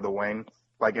start with a wing,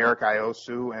 like Eric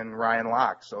Iosu and Ryan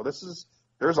Locke. So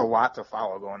there's a lot to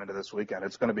follow going into this weekend.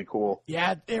 It's going to be cool.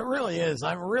 Yeah, it really is.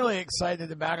 I'm really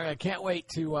excited about it. I can't wait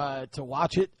to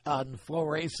watch it on Flow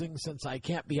Racing since I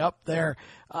can't be up there.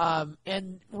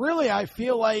 And really, I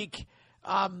feel like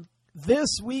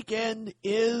this weekend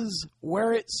is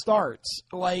where it starts.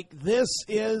 Like, this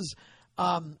is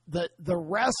the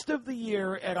rest of the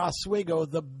year at Oswego,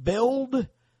 the build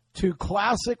to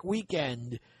Classic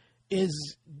Weekend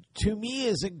is, to me,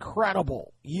 is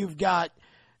incredible. You've got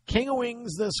King of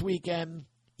Wings this weekend.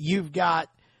 You've got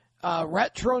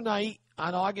Retro Night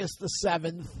on August the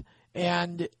 7th,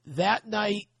 and that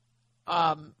night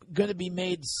going to be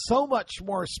made so much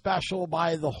more special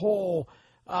by the whole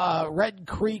Red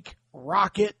Creek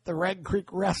Rocket, the Red Creek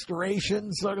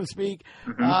restoration, so to speak.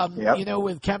 Yep.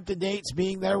 With Kempton Dates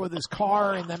being there with his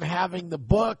car and them having the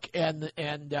book and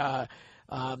the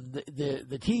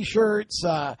T-shirts,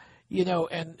 and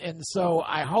so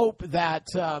I hope that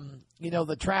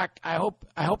the track. I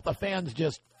hope the fans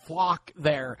just flock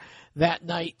there that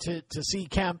night to see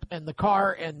Kemp and the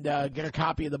car and get a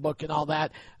copy of the book and all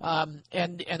that.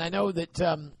 And I know that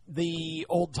the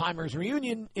Old Timers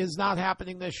Reunion is not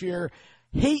happening this year.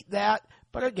 Hate that,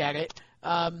 but I get it.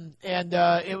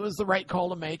 It was the right call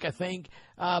to make, I think.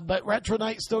 But Retro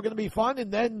Night's still going to be fun.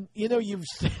 And then,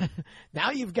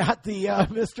 now you've got the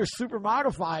Mr. Super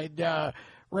Modified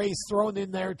race thrown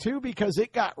in there too, because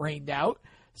it got rained out.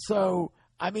 So,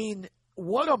 I mean,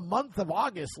 what a month of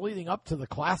August leading up to the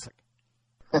Classic.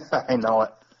 I know it.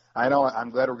 I'm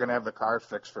glad we're going to have the car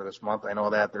fixed for this month. I know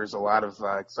that there's a lot of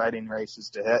exciting races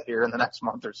to hit here in the next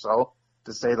month or so,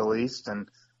 to say the least. And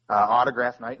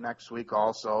autograph night next week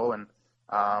also. And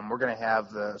we're going to have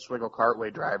the Swiggle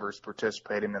Cartway drivers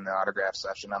participating in the autograph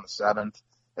session on the 7th,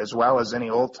 as well as any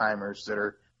old-timers that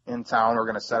are in town. We're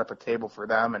going to set up a table for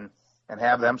them and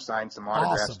have them sign some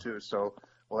autographs, too. So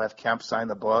we'll have Kemp sign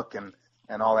the book and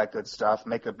all that good stuff.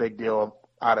 Make a big deal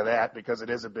out of that, because it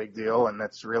is a big deal, and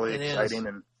that's really exciting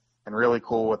and really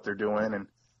cool what they're doing. And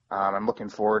I'm looking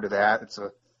forward to that.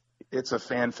 It's a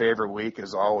fan favorite week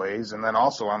as always. And then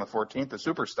also on the 14th, the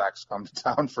Super Stocks come to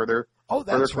town for their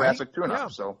classic tune-up. Yeah.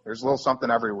 So there's a little something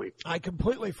every week. I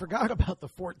completely forgot about the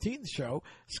 14th show.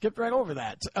 Skipped right over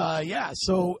that.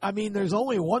 So, I mean, there's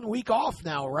only 1 week off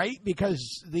now, right?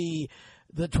 Because the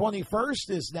 21st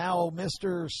is now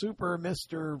Mr. Super,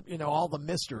 Mr. All the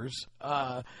Misters,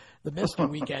 the Mister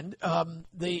weekend.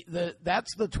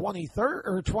 That's the 23rd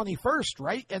or 21st,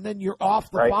 right? And then you're off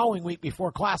the following week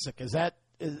before Classic. Is that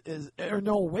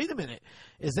no? Wait a minute.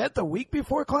 Is that the week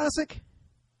before Classic?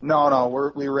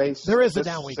 No, we race. There is a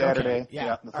down week. Saturday, okay.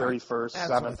 Yeah, the 31st,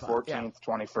 right. 7th, 14th,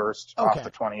 21st, off the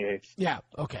 28th. Yeah,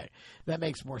 okay. That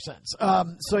makes more sense.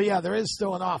 There is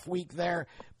still an off week there.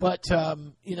 But,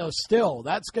 still,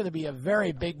 that's going to be a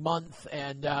very big month.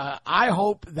 And I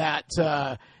hope that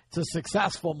it's a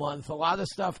successful month. A lot of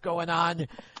stuff going on.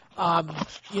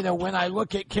 When I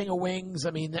look at King of Wings,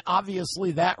 I mean,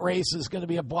 obviously that race is going to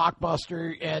be a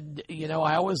blockbuster. And,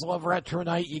 I always love Retro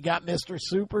Night. You got Mr.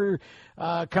 Super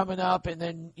coming up, and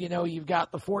then, you've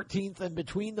got the 14th in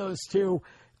between those two.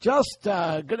 Just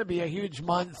going to be a huge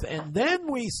month. And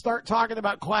then we start talking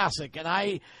about Classic. And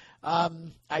I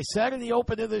said in the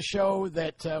open of the show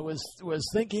that was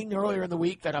thinking earlier in the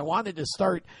week that I wanted to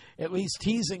start at least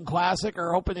teasing Classic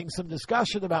or opening some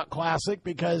discussion about Classic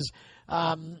because,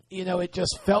 it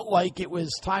just felt like it was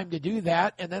time to do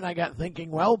that. And then I got thinking,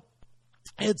 well,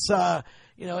 it's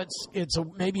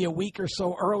maybe a week or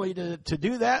so early to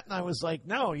do that. And I was like,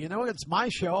 no, it's my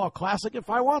show. I'll Classic if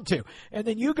I want to. And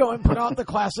then you go and put out the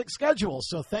Classic schedule.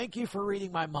 So thank you for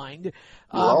reading my mind.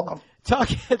 You're welcome.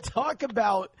 Talk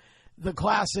about the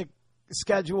Classic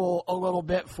schedule a little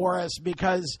bit for us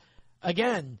because,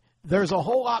 again, there's a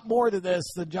whole lot more to this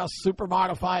than just super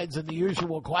modifieds and the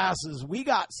usual classes. We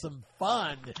got some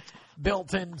fun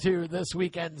built into this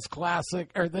weekend's Classic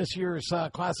or this year's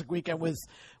Classic weekend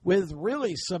with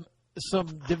really some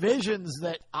divisions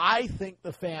that I think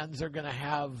the fans are going to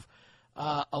have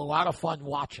a lot of fun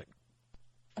watching.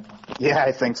 Yeah,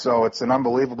 I think so. It's an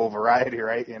unbelievable variety,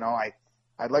 right?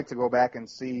 I'd like to go back and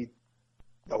see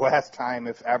the last time,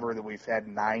 if ever, that we've had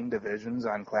 9 divisions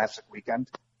on Classic weekend.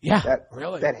 Yeah,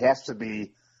 really. That has to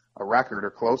be a record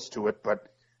or close to it. But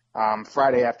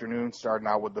Friday afternoon, starting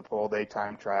out with the pole day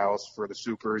time trials for the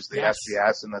Supers, the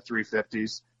SBS, and the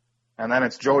 350s. And then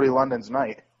it's Jody London's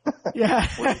night. Yeah.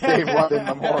 With the Dave London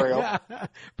Memorial. Yeah.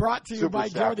 Brought to you by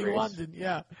Jody race. London,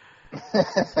 yeah.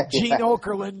 Gene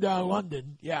Okerlund,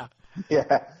 London, yeah.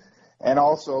 Yeah. And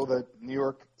also the New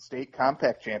York State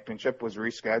Compact Championship was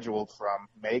rescheduled from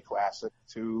May Classic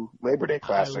to Labor Day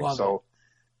Classic. So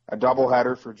a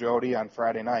doubleheader for Jody on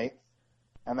Friday night.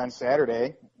 And then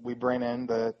Saturday, we bring in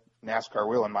the NASCAR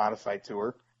Wheel and Modified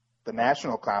Tour, the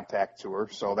National Compact Tour.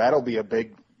 So that'll be a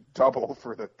big double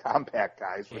for the compact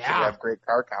guys, which will have great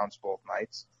car counts both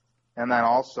nights. And then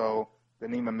also the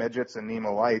NEMA Midgets and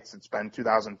NEMA Lights. It's been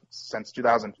since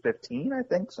 2015, I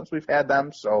think, since we've had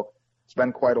them. So it's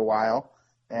been quite a while.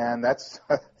 And that's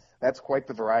quite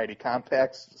the variety.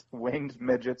 Compacts, winged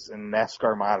midgets, and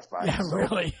NASCAR modified. Yeah, so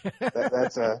really.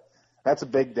 That's a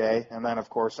big day. And then, of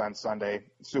course, on Sunday,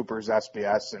 Supers,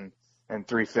 SBS, and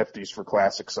 350s for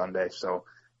Classic Sunday. So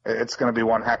it's going to be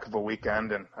one heck of a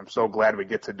weekend, and I'm so glad we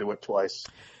get to do it twice.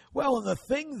 Well, and the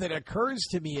thing that occurs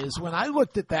to me is when I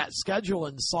looked at that schedule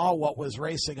and saw what was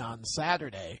racing on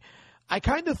Saturday, I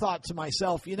kind of thought to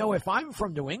myself, if I'm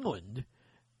from New England,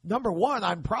 number one,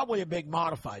 I'm probably a big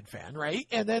modified fan, right?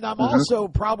 And then I'm also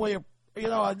probably a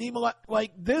NEMA,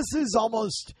 like this is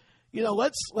almost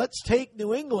let's take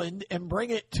New England and bring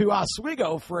it to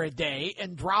Oswego for a day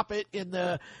and drop it in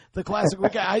the Classic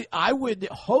Weekend. I would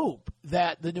hope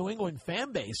that the New England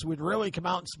fan base would really come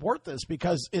out and support this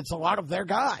because it's a lot of their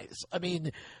guys. I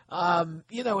mean, and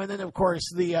then of course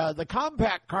the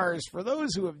compact cars, for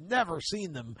those who have never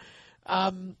seen them,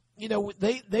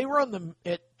 they run them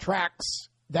at tracks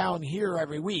down here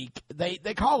every week.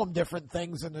 They call them different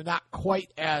things, and they're not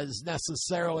quite as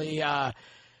necessarily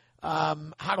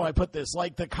how do I put this?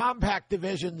 Like the compact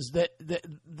divisions that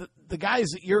the guys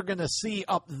that you're going to see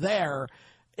up there,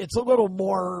 it's a little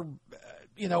more,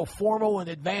 formal and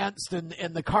advanced,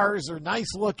 and the cars are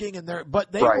nice looking,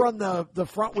 but they run the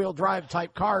front wheel drive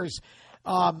type cars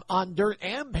on dirt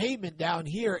and pavement down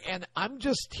here. And I'm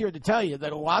just here to tell you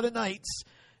that a lot of nights,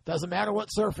 doesn't matter what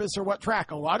surface or what track,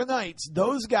 a lot of nights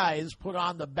those guys put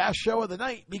on the best show of the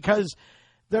night because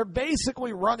they're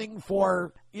basically running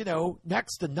for,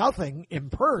 next to nothing in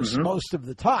purse most of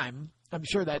the time. I'm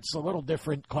sure that's a little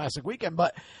different Classic Weekend,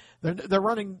 but they're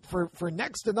running for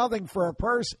next to nothing for a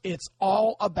purse. It's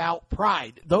all about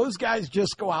pride. Those guys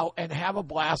just go out and have a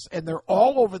blast, and they're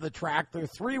all over the track. They're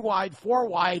 3 wide, 4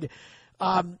 wide.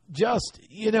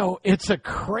 It's a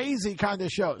crazy kind of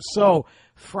show. So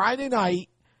Friday night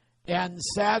and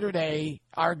Saturday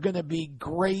are going to be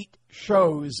great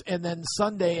shows, and then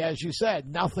Sunday, as you said,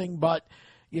 nothing but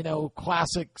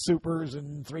classic supers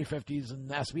and 350s and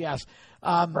SBS.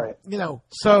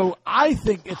 So I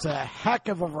think it's a heck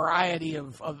of a variety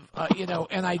of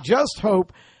and I just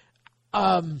hope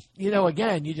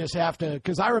again, you just have to,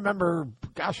 because I remember,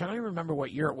 I don't even remember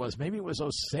what year it was, maybe it was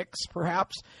 06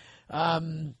 perhaps.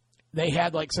 They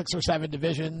had like 6 or 7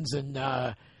 divisions, and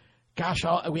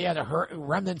we had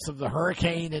remnants of the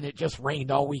hurricane, and it just rained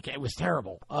all weekend. It was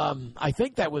terrible. I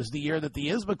think that was the year that the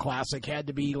ISMA Classic had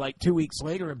to be like 2 weeks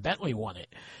later, and Bentley won it.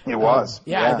 It was.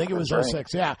 I think it was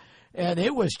 06, yeah. And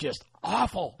it was just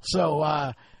awful.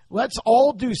 So let's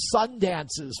all do sun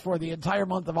dances for the entire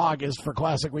month of August for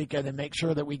Classic Weekend and make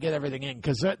sure that we get everything in,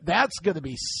 because that's going to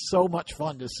be so much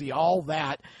fun to see all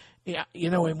that,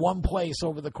 in one place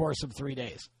over the course of 3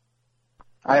 days.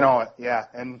 I know it, yeah.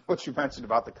 And what you mentioned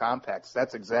about the compacts,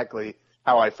 that's exactly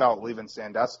how I felt leaving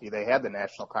Sandusky. They had the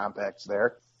national compacts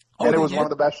there, and it was one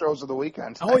of the best shows of the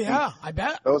weekend. Oh, yeah, I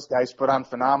bet. Those guys put on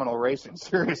phenomenal racing.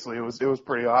 Seriously, it was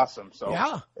pretty awesome. So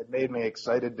It made me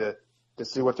excited to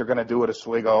see what they're going to do at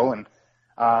Oswego. And,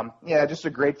 just a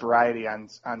great variety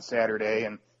on Saturday.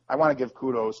 And I want to give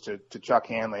kudos to Chuck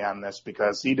Hanley on this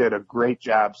because he did a great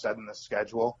job setting the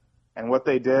schedule. And what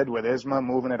they did with ISMA,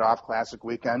 moving it off Classic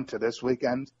Weekend to this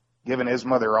weekend, giving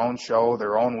ISMA their own show,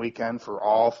 their own weekend for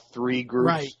all 3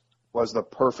 groups, was the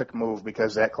perfect move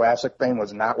because that Classic thing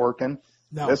was not working.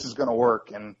 No. This is going to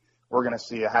work, and we're going to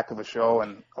see a heck of a show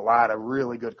and a lot of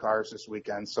really good cars this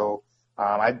weekend. So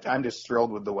I'm just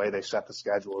thrilled with the way they set the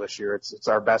schedule this year. It's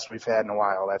our best we've had in a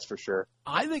while, that's for sure.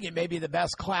 I think it may be the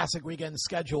best Classic Weekend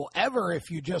schedule ever if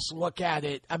you just look at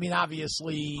it. I mean,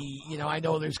 obviously, I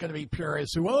know there's going to be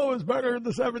purists who, it's better in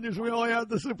the 70s. We only had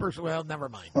the Supers. Well, never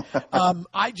mind.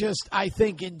 I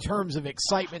think in terms of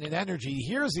excitement and energy,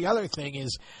 here's the other thing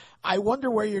is, I wonder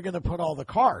where you're going to put all the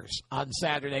cars on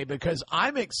Saturday, because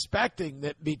I'm expecting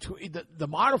that between the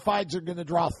modifieds are going to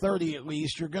draw 30 at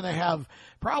least. You're going to have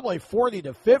probably 40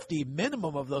 to 50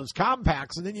 minimum of those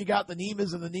compacts, and then you got the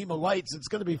NEMAs and the NEMA lights. It's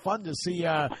going to be fun to see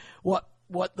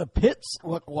what the pits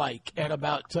look like at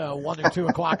about 1 or 2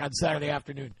 o'clock on Saturday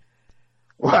afternoon.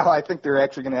 Well, I think they're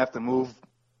actually going to have to move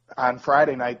on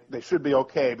Friday night. They should be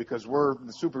okay because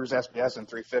the Supers, SBS, and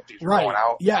 350s are going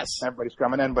out. Yes. Everybody's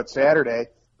coming in. But Saturday,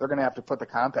 they're going to have to put the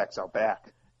compacts out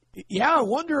back. Yeah, I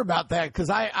wonder about that because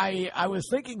I was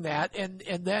thinking that, and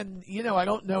then, I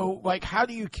don't know, like, how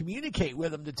do you communicate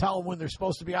with them to tell them when they're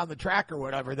supposed to be on the track or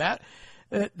whatever?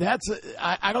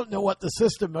 I don't know what the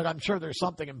system, but I'm sure there's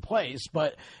something in place.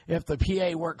 But if the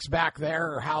PA works back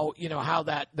there, or how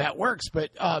that works, but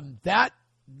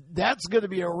that's going to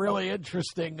be a really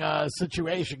interesting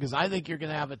situation because I think you're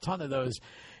going to have a ton of those.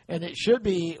 And it should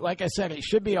be, like I said, it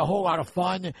should be a whole lot of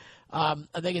fun. I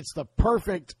think it's the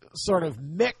perfect sort of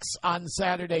mix on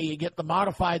Saturday. You get the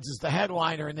modifieds as the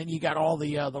headliner, and then you got all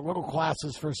the little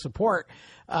classes for support.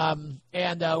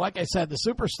 Like I said, the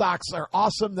super stocks are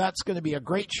awesome. That's going to be a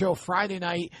great show Friday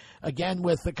night, again,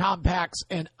 with the compacts.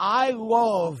 And I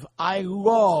love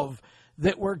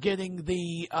that we're getting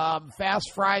the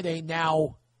Fast Friday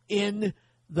now in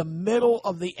the middle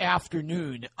of the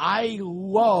afternoon. I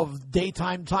love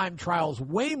daytime time trials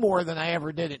way more than I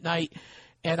ever did at night,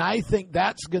 and I think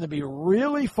that's going to be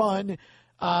really fun.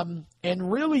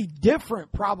 and really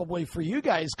different probably for you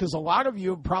guys because a lot of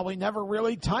you have probably never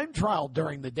really time trialed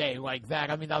during the day like that.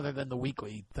 I mean, other than the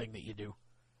weekly thing that you do.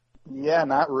 Yeah,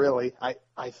 not really. I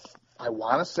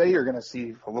want to say you're going to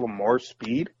see a little more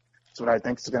speed. That's what I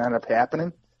think is going to end up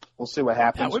happening. We'll see what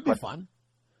happens. That would be fun.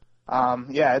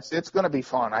 Yeah, it's going to be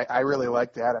fun. I really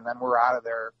like that. And then we're out of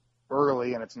there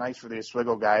early, and it's nice for the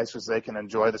Oswego guys because they can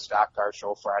enjoy the stock car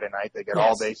show Friday night. They get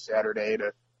all day Saturday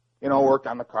to, work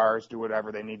on the cars, do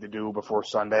whatever they need to do before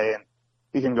Sunday, and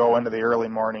you can go into the early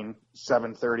morning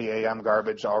 7:30 a.m.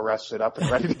 garbage all rested up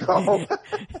and ready to go.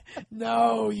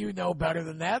 No, you know better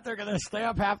than that. They're going to stay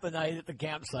up half the night at the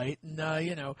campsite. And,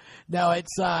 no,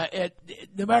 it's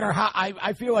no matter how –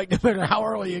 I feel like no matter how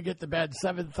early you get to bed,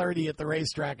 7:30 at the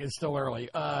racetrack is still early.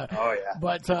 Oh, yeah.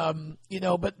 But,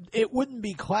 but it wouldn't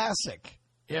be classic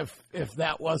if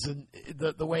that wasn't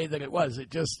the way that it was.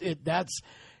 That's –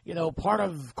 part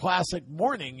of classic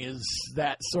morning is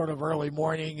that sort of early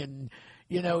morning and –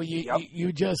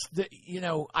 you just,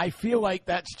 I feel like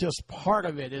that's just part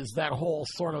of it is that whole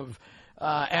sort of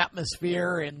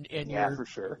atmosphere and yeah, for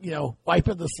sure.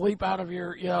 Wiping the sleep out of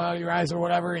your eyes or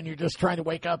whatever, and you're just trying to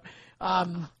wake up.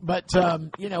 But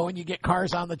when you get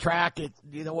cars on the track at,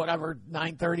 whatever,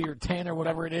 9:30 or 10 or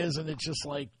whatever it is, and it's just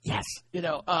like, yes,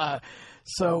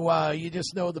 so you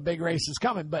just know the big race is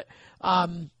coming. But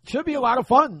should be a lot of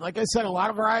fun. Like I said, a lot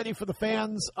of variety for the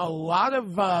fans, a lot of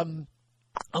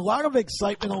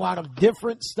excitement, a lot of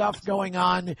different stuff going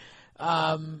on.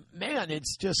 Man,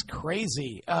 it's just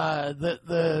crazy.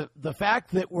 The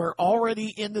fact that we're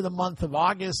already into the month of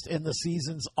August and the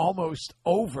season's almost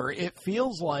over, it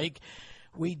feels like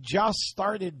we just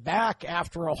started back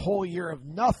after a whole year of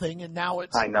nothing, and now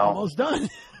it's almost done.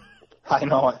 I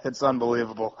know. It's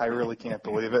unbelievable. I really can't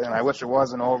believe it, and I wish it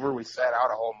wasn't over. We sat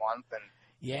out a whole month,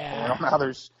 and now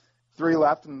there's 3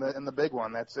 left in the big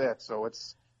one. That's it. So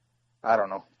it's, I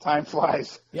don't know. Time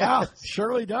flies. Yeah,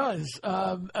 surely does.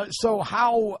 So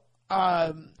how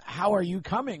are you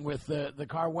coming with the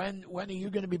car? When are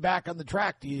you going to be back on the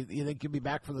track? Do you think you'll be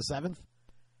back for the 7th?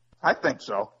 I think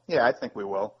so. Yeah, I think we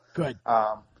will. Good.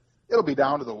 It'll be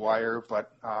down to the wire,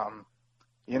 but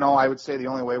I would say the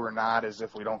only way we're not is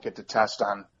if we don't get to test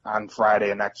on Friday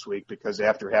of next week, because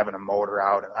after having a motor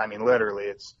out, I mean, literally,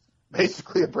 it's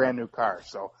basically a brand new car.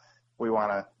 So we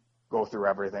want to go through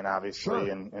everything, obviously,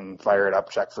 sure, and fire it up,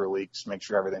 check for leaks, make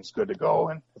sure everything's good to go.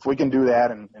 And if we can do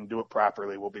that and do it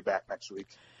properly, we'll be back next week.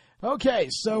 Okay,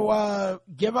 so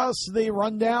give us the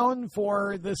rundown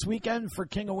for this weekend for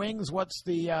King of Wings. What's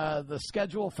the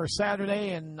schedule for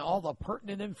Saturday and all the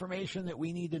pertinent information that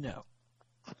we need to know?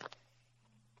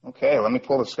 Okay, let me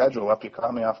pull the schedule up. You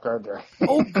caught me off guard there.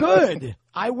 Oh, good.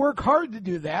 I work hard to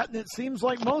do that, and it seems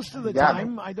like most of the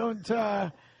time I don't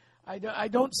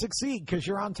succeed because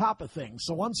you're on top of things.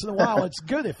 So once in a while, it's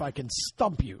good if I can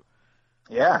stump you.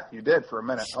 Yeah, you did for a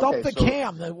minute. Stump the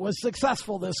Cam that was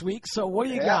successful this week. So what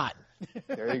do you got?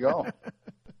 There you go.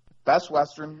 Best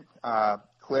Western,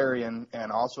 Clarion,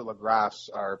 and also LaGrosse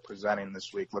are presenting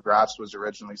this week. LaGrosse was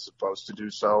originally supposed to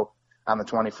do so on the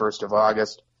 21st of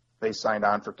August. They signed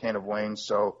on for King of Wings.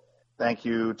 So thank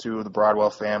you to the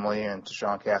Broadwell family and to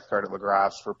Sean Cathcart at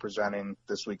LaGrosse for presenting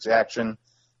this week's action.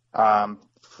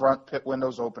 Front pit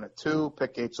windows open at 2,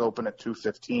 pit gates open at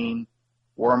 2:15,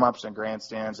 warm-ups and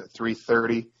grandstands at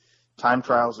 3:30, time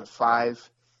trials at 5,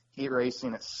 heat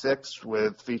racing at 6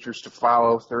 with features to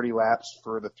follow, 30 laps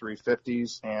for the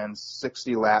 350s and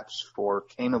 60 laps for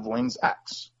King of Wings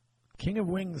X. King of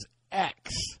Wings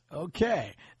X.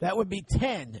 Okay. That would be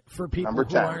 10 for people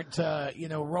who aren't,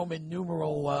 Roman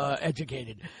numeral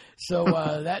educated. So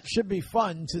that should be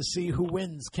fun to see who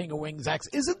wins King of Wings X.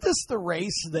 Isn't this the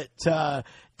race that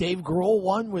Dave Grohl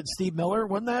won with Steve Miller?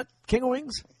 Wasn't that King of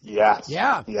Wings? Yes.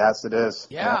 Yeah. Yes, it is.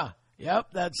 Yeah. Yep.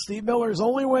 That's Steve Miller's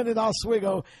only win at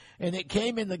Oswego, and it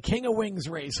came in the King of Wings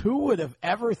race. Who would have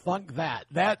ever thunk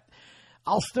that?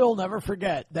 I'll still never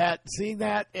forget that, seeing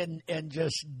that and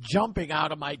just jumping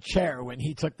out of my chair when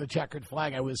he took the checkered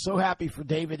flag. I was so happy for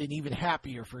David and even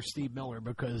happier for Steve Miller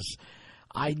because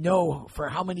I know for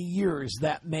how many years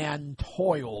that man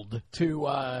toiled to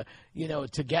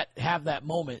have that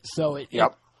moment. So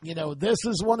this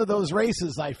is one of those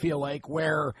races I feel like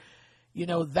where,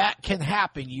 that can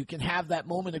happen. You can have that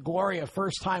moment of glory, a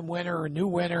first-time winner, a new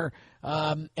winner.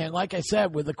 And like I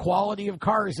said, with the quality of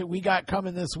cars that we got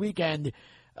coming this weekend,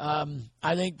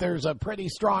 I think there's a pretty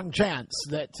strong chance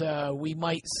that we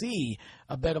might see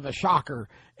a bit of a shocker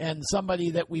and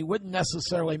somebody that we wouldn't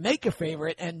necessarily make a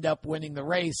favorite end up winning the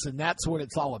race, and that's what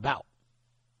it's all about.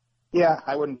 Yeah,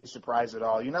 I wouldn't be surprised at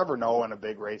all. You never know in a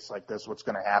big race like this what's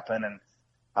going to happen, and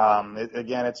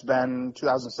It's been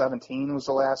 2017 was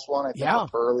the last one. I think the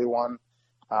Pearly one.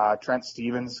 Trent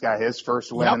Stevens got his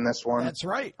first win in this one. That's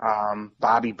right.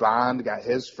 Bobby Bond got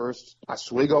his first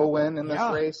Oswego win in this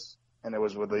race, and it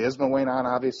was with the ISMA wing on,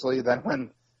 obviously. Then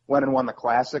went and won the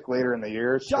Classic later in the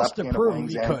year. Just to prove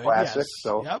he could. Classic.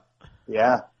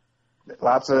 Yes. So,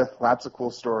 lots of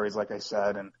cool stories, like I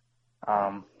said. And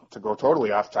to go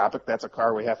totally off topic, that's a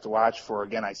car we have to watch for.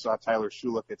 Again, I saw Tyler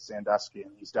Schulich at Sandusky,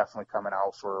 and he's definitely coming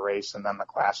out for a race and then the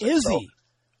Classic. Is he?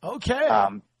 Okay.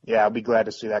 I'll be glad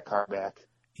to see that car back.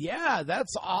 Yeah,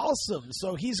 that's awesome.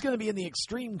 So he's going to be in the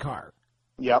Extreme car.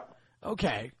 Yep.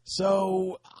 Okay.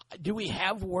 So do we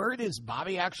have word? Is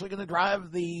Bobby actually going to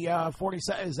drive the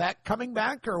 47? Is that coming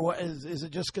back, or what, is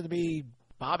it just going to be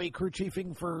Bobby crew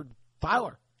chiefing for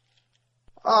Tyler?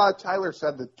 Tyler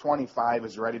said the 25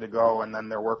 is ready to go, and then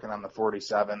they're working on the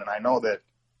 47. And I know that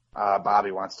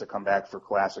Bobby wants to come back for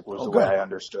Classic was the way I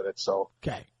understood it. So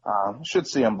should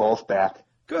see them both back.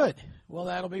 Good. Well,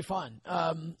 that'll be fun.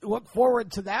 Look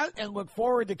forward to that, and look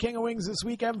forward to King of Wings this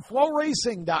weekend.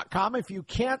 FlowRacing.com if you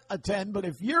can't attend. But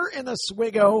if you're in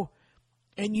Oswego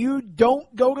and you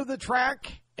don't go to the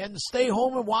track and stay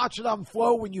home and watch it on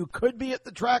Flow when you could be at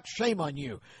the track, shame on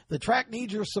you. The track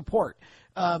needs your support.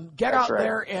 Get out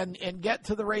there and get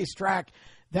to the racetrack.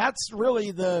 That's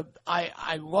really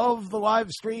I love the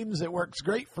live streams. It works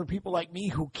great for people like me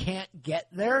who can't get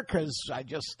there because I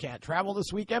just can't travel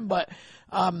this weekend. But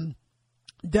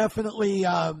definitely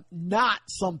not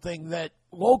something that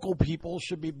local people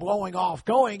should be blowing off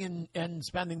going and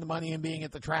spending the money and being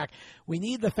at the track. We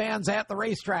need the fans at the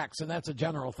racetracks, and that's a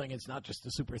general thing. It's not just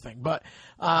a super thing. But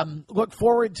look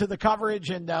forward to the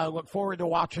coverage and look forward to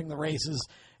watching the races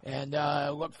and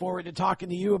look forward to talking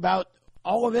to you about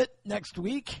all of it next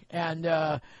week, and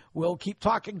we'll keep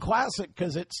talking Classic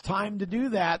because it's time to do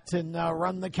that and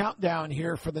run the countdown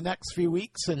here for the next few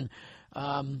weeks. And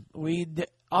we'd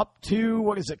up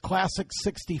to, Classic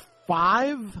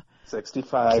 65?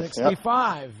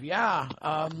 65,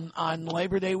 on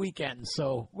Labor Day weekend.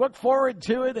 So look forward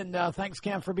to it, and thanks,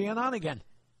 Cam, for being on again.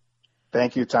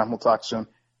 Thank you, Tom. We'll talk soon.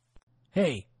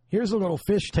 Hey, here's a little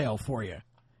fish tale for you.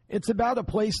 It's about a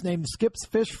place named Skip's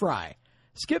Fish Fry.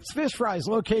 Skip's Fish Fry is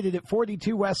located at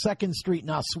 42 West 2nd Street in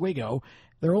Oswego.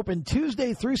 They're open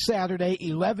Tuesday through Saturday,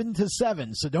 11 to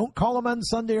 7. So don't call them on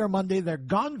Sunday or Monday. They're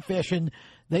gone fishing.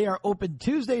 They are open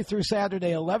Tuesday through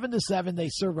Saturday, 11 to 7. They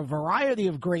serve a variety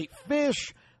of great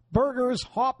fish, burgers,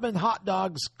 Hoffman hot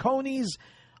dogs, conies,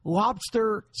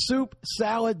 lobster, soup,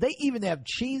 salad. They even have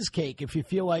cheesecake if you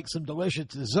feel like some delicious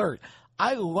dessert.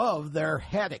 I love their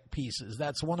haddock pieces.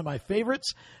 That's one of my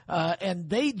favorites. And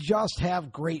they just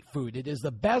have great food. It is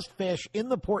the best fish in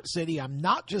the Port City. I'm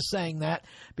not just saying that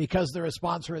because they're a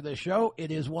sponsor of the show.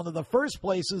 It is one of the first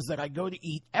places that I go to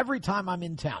eat every time I'm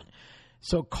in town.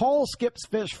 So call Skip's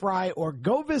Fish Fry or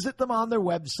go visit them on their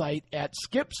website at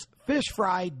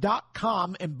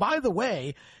skipsfishfry.com. And by the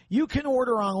way, you can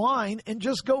order online and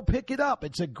just go pick it up.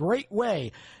 It's a great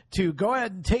way to go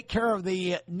ahead and take care of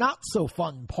the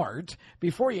not-so-fun part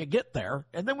before you get there.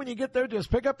 And then when you get there,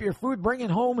 just pick up your food, bring it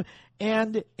home,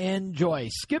 and enjoy.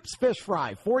 Skip's Fish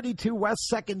Fry, 42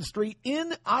 West 2nd Street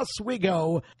in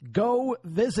Oswego. Go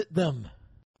visit them.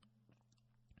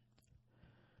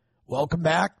 Welcome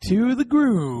back to The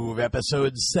Groove.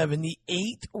 Episode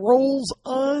 78 rolls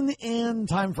on, and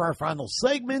time for our final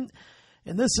segment.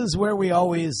 And this is where we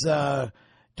always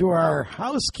do our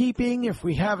housekeeping, if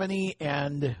we have any,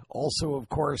 and also, of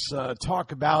course,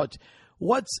 talk about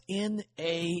what's in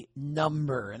a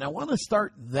number. And I want to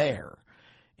start there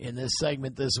in this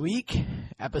segment this week.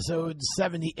 Episode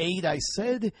 78, I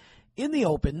said in the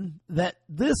open that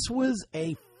this was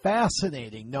a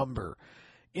fascinating number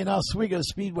in Oswego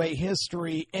Speedway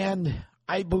history, and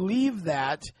I believe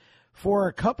that for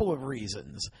a couple of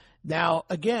reasons. Now,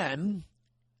 again,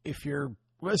 if you're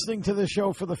listening to the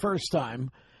show for the first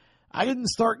time, I didn't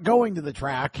start going to the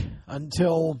track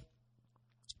until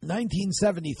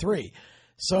 1973.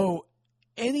 So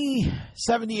any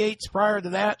 78s prior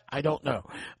to that, I don't know.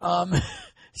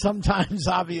 Sometimes,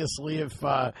 obviously, if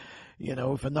a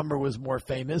number was more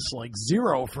famous, like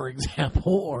 0, for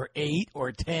example, or 8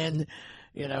 or 10,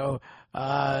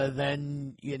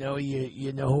 then, you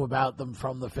know about them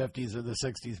from the 50s or the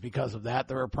 60s because of that.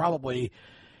 There are probably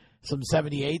some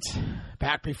 78s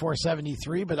back before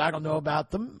 73, but I don't know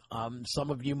about them. Some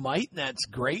of you might, and that's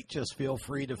great. Just feel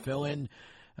free to fill in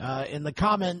the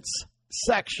comments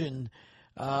section.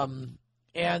 But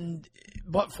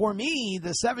for me,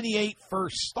 the 78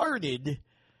 first started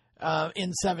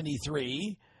in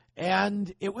 73,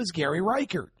 and it was Gary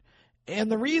Reichert.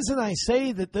 And the reason I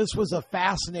say that this was a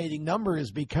fascinating number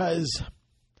is because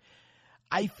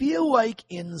I feel like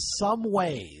in some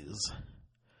ways,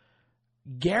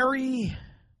 Gary,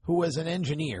 who was an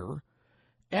engineer,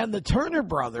 and the Turner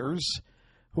brothers,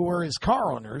 who were his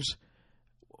car owners,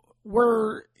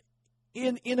 were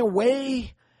in a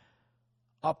way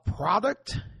a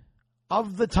product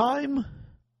of the time,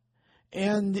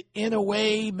 and in a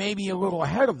way maybe a little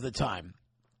ahead of the time.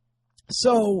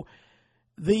 So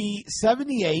the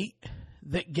 78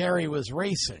 that Gary was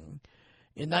racing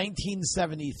in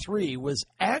 1973 was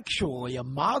actually a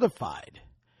modified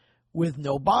with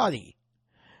no body.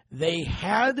 They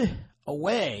had a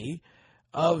way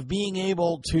of being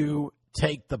able to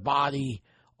take the body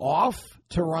off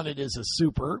to run it as a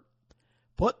super,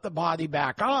 put the body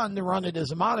back on to run it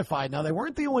as a modified. Now, they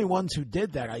weren't the only ones who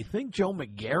did that. I think Joe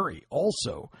McGarry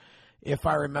also, if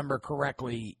I remember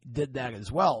correctly, did that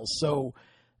as well. So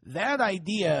that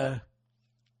idea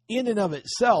in and of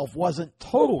itself wasn't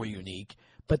totally unique,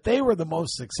 but they were the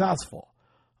most successful.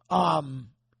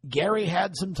 Gary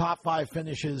had some top 5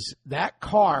 finishes. That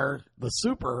car, the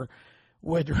Super,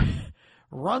 would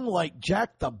run like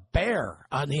Jack the Bear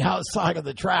on the outside of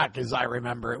the track, as I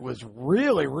remember. It was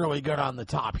really, really good on the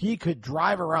top. He could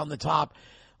drive around the top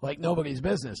like nobody's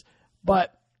business.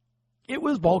 But it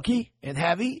was bulky and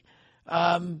heavy.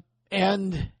 And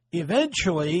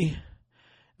eventually,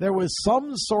 there was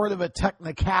some sort of a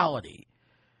technicality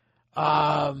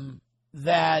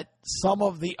that some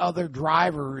of the other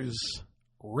drivers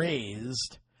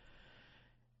raised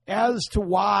as to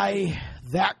why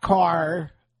that car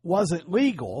wasn't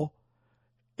legal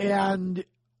and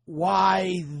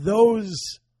why those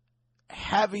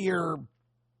heavier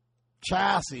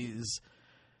chassis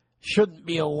shouldn't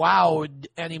be allowed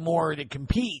anymore to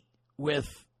compete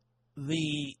with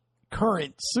the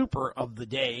current Super of the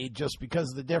day, just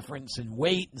because of the difference in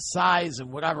weight and size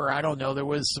and whatever. I don't know. There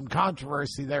was some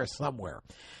controversy there somewhere.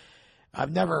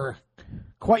 I've never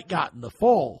quite gotten the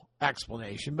full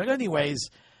explanation. But anyways,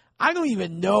 I don't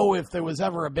even know if there was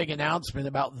ever a big announcement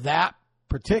about that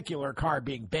particular car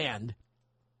being banned.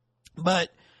 But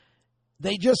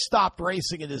they just stopped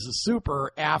racing it as a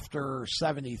Super after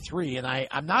 73, and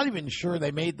I'm not even sure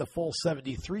they made the full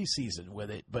 73 season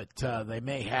with it, but they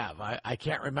may have. I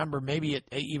can't remember. Maybe it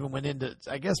even went into,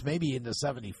 I guess maybe into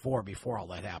 74 before all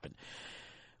that happened.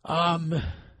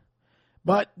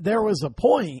 But there was a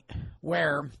point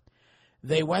where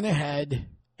they went ahead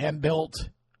and built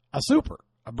a Super,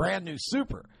 a brand new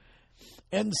Super.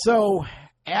 And so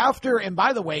after, and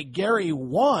by the way, Gary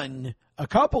won a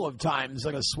couple of times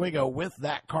at Oswego with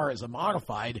that car as a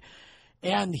modified.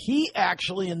 And he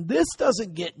actually, and this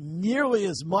doesn't get nearly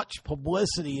as much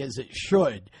publicity as it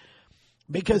should,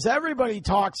 because everybody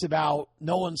talks about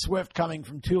Nolan Swift coming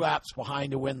from 2 laps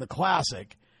behind to win the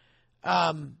Classic.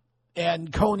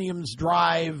 And Conium's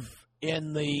drive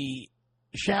in the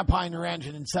Champagne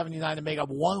Engine in 79 to make up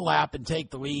 1 lap and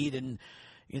take the lead, and,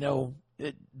 you know,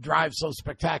 it drives so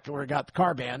spectacular, got the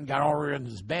car banned, got all in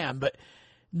his ban. But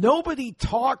nobody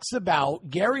talks about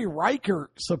Gary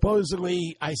Reichert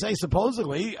supposedly. I say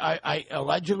supposedly, I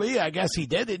allegedly, I guess he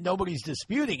did it. Nobody's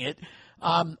disputing it.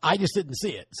 I just didn't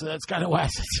see it. So that's kind of why I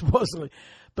said supposedly.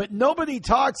 But nobody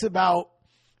talks about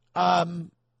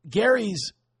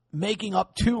Gary's making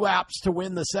up 2 laps to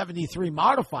win the 73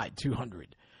 modified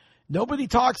 200. Nobody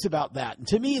talks about that. And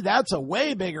to me, that's a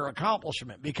way bigger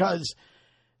accomplishment, because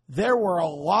there were a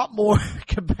lot more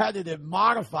competitive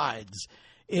modifieds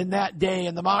in that day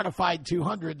in the modified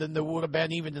 200 than there would have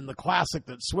been even in the Classic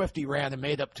that Swifty ran and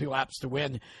made up 2 laps to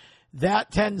win.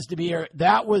 That tends to be, at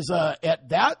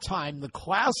that time, the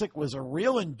Classic was a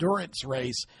real endurance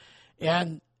race.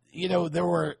 And, you know,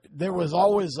 there was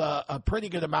always a pretty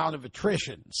good amount of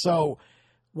attrition. So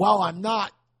while I'm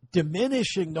not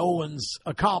diminishing Nolan's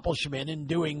accomplishment in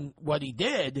doing what he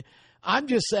did, I'm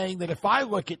just saying that if I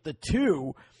look at the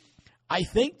 2, I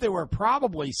think there were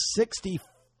probably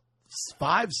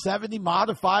 65, 70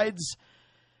 modifieds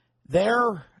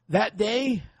there that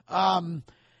day. And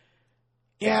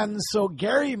so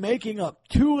Gary making up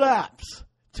 2 laps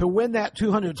to win that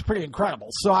 200 is pretty incredible.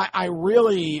 So I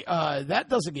really, that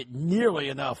doesn't get nearly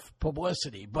enough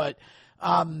publicity. But,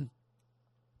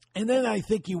 and then I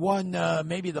think he won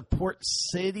maybe the Port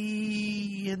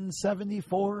City in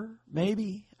 74,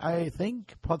 maybe, I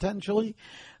think, potentially.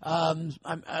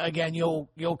 Again,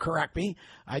 you'll correct me.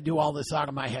 I do all this out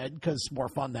of my head because it's more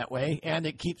fun that way, and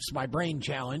it keeps my brain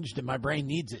challenged, and my brain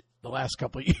needs it the last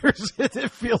couple of years.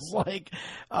 It feels like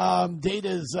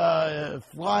data's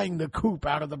flying the coop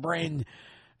out of the brain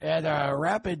at a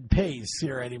rapid pace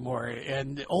here anymore,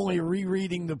 and only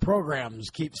rereading the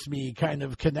programs keeps me kind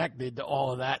of connected to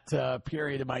all of that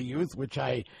period of my youth, which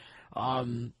I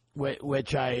don't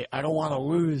want to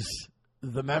lose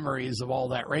the memories of all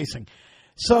that racing.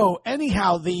 So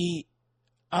anyhow, they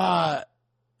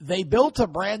built a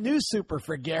brand new Super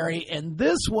for Gary, and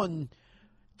this one,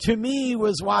 to me,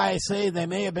 was why I say they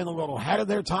may have been a little ahead of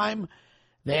their time.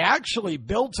 They actually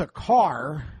built a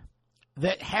car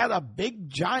that had a big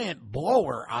giant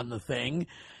blower on the thing,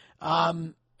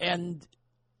 and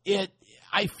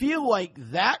I feel like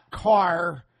that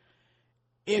car,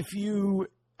 if you,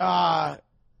 and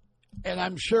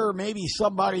I'm sure maybe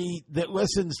somebody that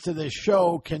listens to this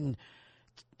show can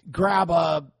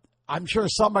I'm sure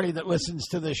somebody that listens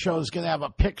to this show is going to have a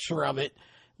picture of it.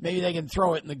 Maybe they can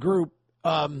throw it in the group.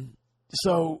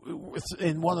 So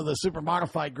in one of the super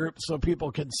modified groups, so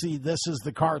people can see this is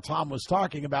the car Tom was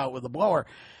talking about with the blower.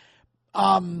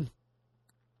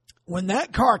 When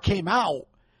that car came out,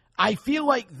 I feel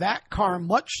like that car,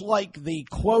 much like the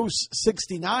close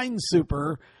 69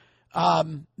 Super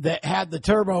that had the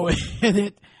turbo in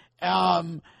it,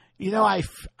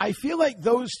 I feel like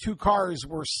those two cars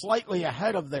were slightly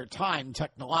ahead of their time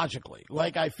technologically.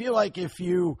 Like, I feel like if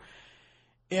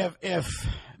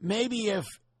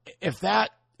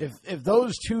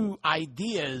those two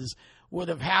ideas would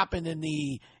have happened in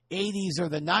the 80s or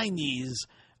the 90s,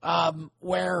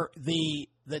 where the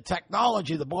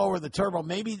technology, the blower, the turbo,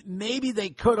 maybe they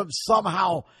could have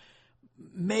somehow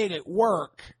made it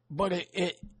work, but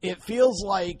it feels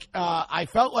like I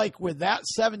felt like with that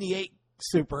 78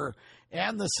 Super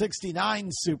and the 69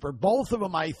 Super, both of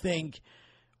them I think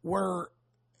were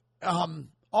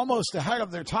almost ahead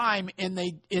of their time, and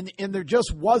there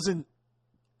just wasn't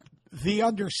the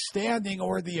understanding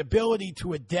or the ability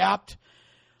to adapt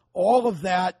all of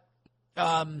that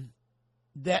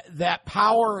that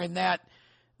power and that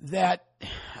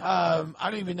I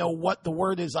don't even know what the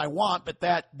word is I want, but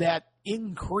that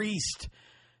increased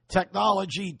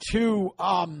technology to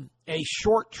a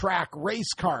short track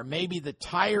race car. Maybe the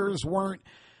tires weren't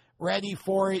ready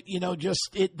for it,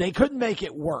 they couldn't make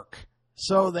it work.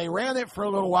 So they ran it for a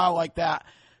little while like that,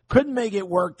 couldn't make it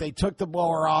work. They took the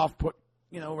blower off, put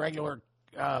regular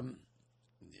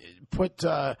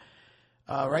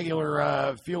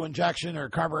fuel injection or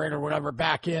carburetor or whatever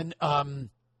back in,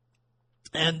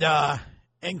 and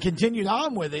continued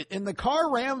on with it. And the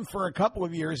car ran for a couple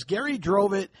of years. Gary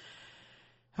drove it.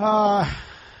 I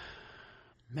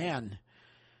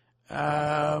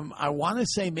want to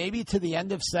say maybe to the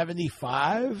end of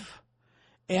 75,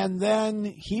 and then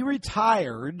he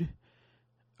retired.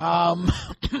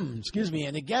 Excuse me.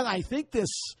 And again, I think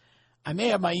I may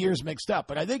have my years mixed up,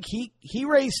 but I think he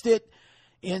raced it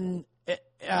in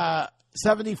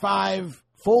 75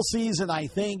 full season, I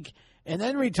think, and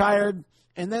then retired.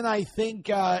 And then I think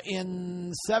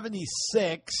in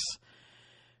 76,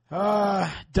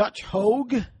 Dutch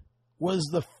Hogue was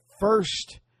the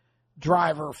first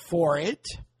driver for it.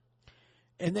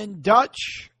 And then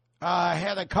Dutch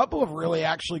had a couple of really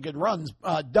actually good runs.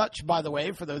 Dutch, by the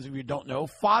way, for those of you who don't know,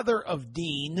 father of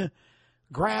Dean,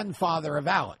 grandfather of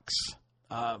Alex.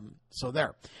 So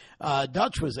there.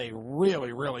 Dutch was a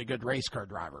really, really good race car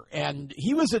driver. And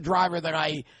he was a driver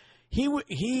that he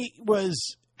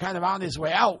was kind of on his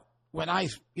way out when I,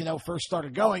 first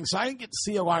started going. So I didn't get to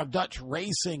see a lot of Dutch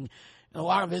racing in a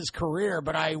lot of his career,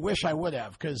 but I wish I would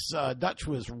have, because Dutch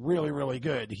was really, really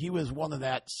good. He was one of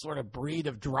that sort of breed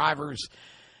of drivers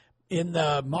in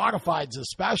the modifieds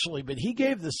especially, but he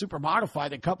gave the super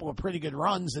modified a couple of pretty good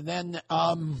runs. And then,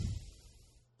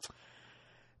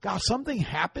 something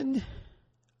happened.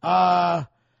 I'm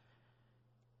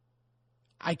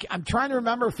trying to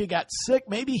remember if he got sick.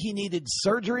 Maybe he needed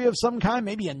surgery of some kind,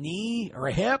 maybe a knee or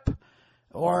a hip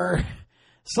or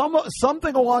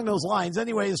something along those lines.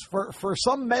 Anyways, for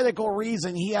some medical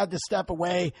reason, he had to step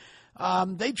away.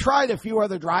 They tried a few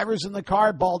other drivers in the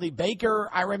car. Baldy Baker,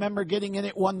 I remember getting in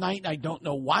it one night. I don't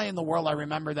know why in the world I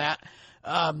remember that.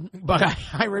 But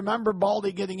I remember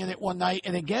Baldy getting in it one night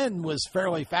and again was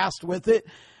fairly fast with it.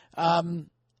 And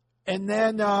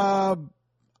then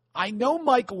I know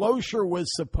Mike Loescher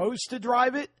was supposed to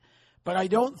drive it, but I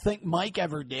don't think Mike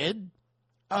ever did.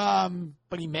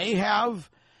 But he may have.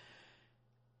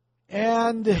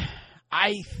 And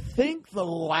I think the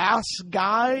last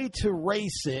guy to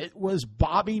race it was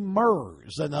Bobby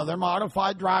Mers, another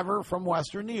modified driver from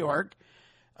Western New York.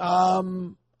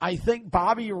 I think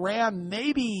Bobby ran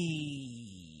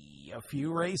maybe a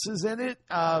few races in it.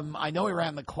 I know he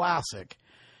ran the Classic.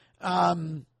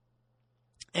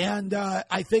 And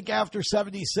I think after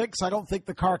 76, I don't think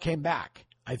the car came back.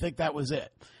 I think that was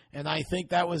it. And I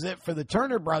think that was it for the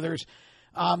Turner brothers.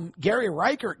 Gary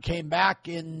Reichert came back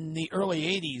in the early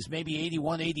 80s, maybe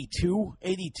 81, 82.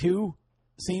 82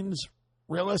 seems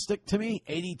realistic to me,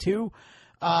 82.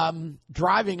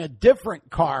 driving a different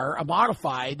car, a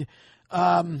modified,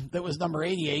 that was number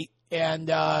 88, and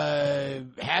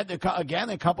had, a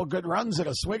couple good runs at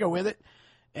Oswego with it,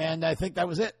 and I think that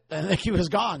was it. I think he was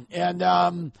gone.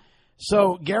 And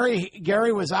so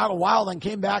Gary was out a while, then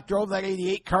came back, drove that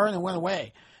 88 car, and then went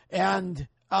away. And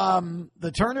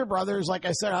the Turner brothers, like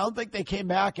I said, I don't think they came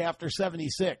back after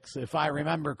 76, if I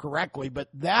remember correctly. But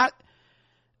that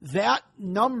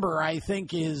number, I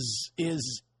think, is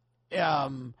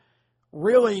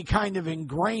really kind of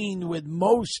ingrained with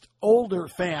most older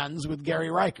fans with Gary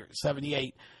Reichert,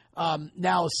 78.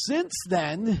 Now, since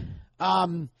then,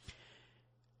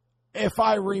 if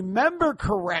I remember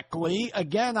correctly,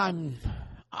 again,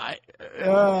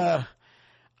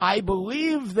 I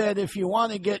believe that if you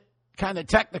want to get kind of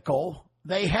technical,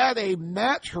 they had a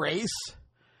match race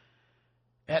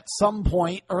at some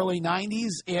point, early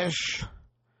 90s-ish,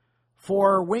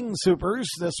 for wing supers.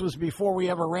 This was before we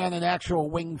ever ran an actual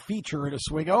wing feature at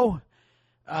Oswego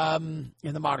in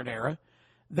the modern era.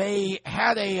 They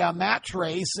had a match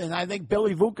race, and I think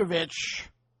Billy Vukovic,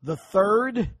 the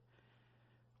third,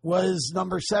 was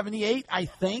number 78, I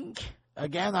think.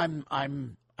 Again,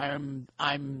 I'm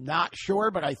not sure,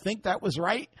 but I think that was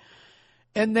right.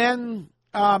 And then,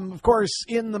 of course,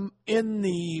 in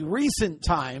the recent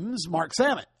times, Mark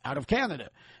Samet out of Canada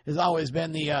has always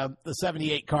been the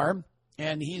 78 car,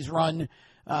 and he's run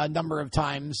a number of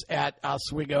times at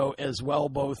Oswego as well,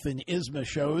 both in ISMA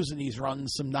shows, and he's run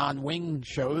some non-wing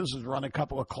shows. He's run a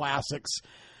couple of classics.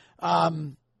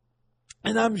 And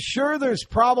I'm sure there's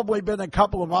probably been a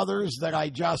couple of others that I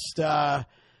just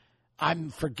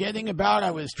I'm forgetting about. I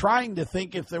was trying to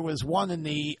think if there was one in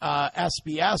the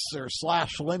SBS or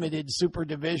 / limited super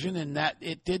division, and that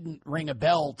it didn't ring a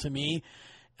bell to me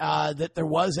that there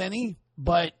was any.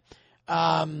 But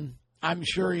I'm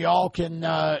sure y'all can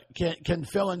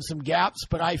fill in some gaps.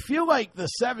 But I feel like the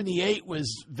 78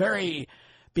 was very,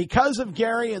 because of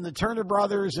Gary and the Turner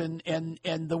brothers and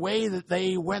the way that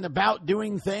they went about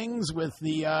doing things with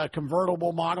the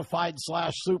convertible modified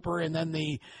 / super, and then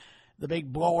the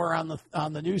big blower on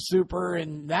the new super,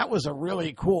 and that was a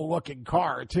really cool looking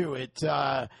car too. It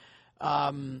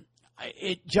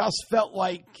just felt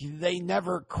like they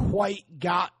never quite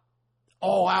got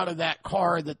all out of that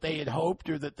car that they had hoped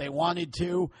or that they wanted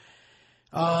to.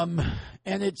 And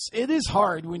it is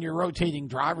hard when you're rotating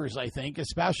drivers, I think,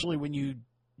 especially when you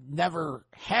never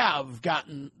have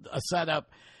gotten a setup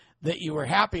that you were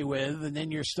happy with, and then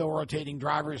you're still rotating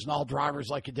drivers, and all drivers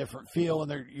like a different feel,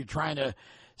 and you're trying to.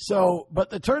 So,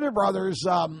 but the Turner brothers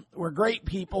were great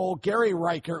people. Gary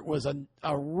Reichert was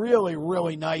a really,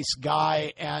 really nice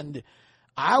guy, and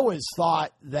I always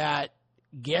thought that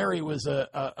Gary was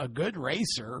a good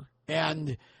racer,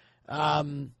 and he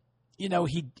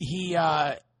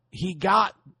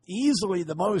got easily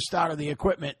the most out of the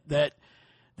equipment that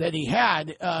he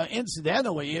had.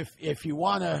 Incidentally, if you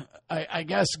want to, I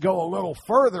guess, go a little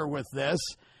further with this,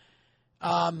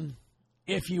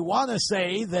 if you want to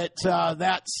say that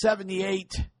that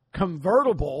 78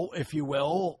 convertible, if you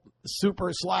will,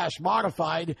 super /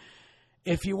 modified,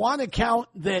 if you want to count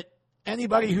that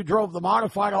anybody who drove the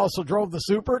modified also drove the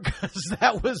super, because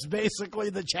that was basically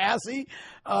the chassis,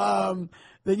 then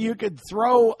you could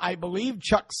throw, I believe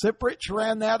Chuck Siprich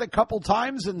ran that a couple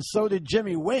times, and so did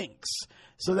Jimmy Winks.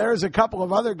 So there's a couple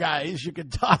of other guys you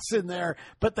could toss in there,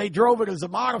 but they drove it as a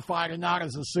modified and not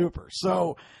as a super.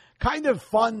 So kind of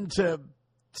fun to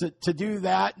do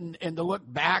that and to look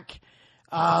back.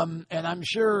 And I'm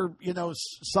sure,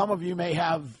 some of you may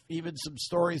have even some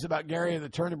stories about Gary and the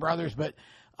Turner brothers, but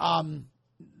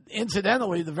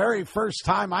incidentally, the very first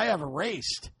time I ever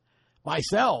raced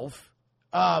myself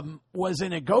was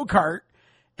in a go-kart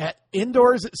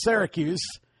indoors at Syracuse,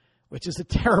 which is a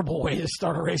terrible way to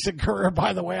start a racing career,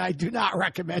 by the way. I do not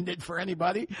recommend it for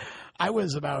anybody. I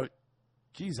was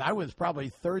probably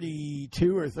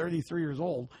 32 or 33 years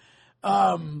old.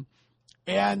 And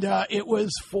it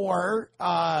was for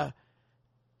a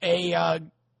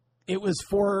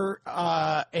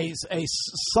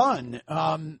son.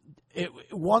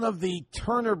 One of the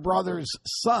Turner brothers'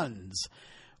 sons,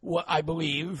 I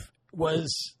believe,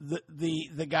 was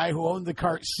the guy who owned the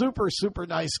kart. Super, super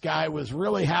nice guy, was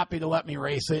really happy to let me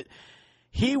race it.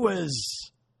 He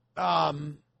was a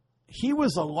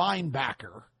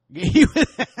linebacker.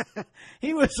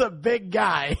 He was a big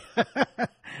guy.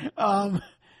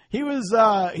 He was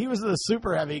in the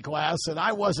super heavy class, and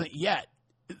I wasn't yet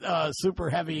super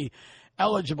heavy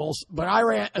eligible. But I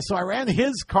ran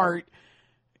his kart.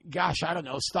 Gosh, I don't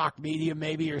know, stock medium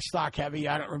maybe, or stock heavy.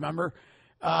 I don't remember.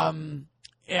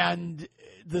 And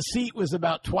the seat was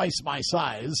about twice my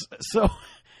size, so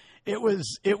it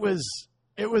was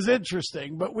It was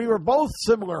interesting, but we were both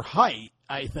similar height,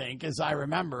 I think, as I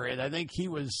remember it. I think he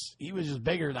was just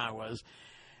bigger than I was.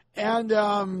 And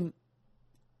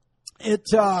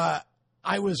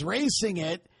I was racing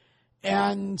it,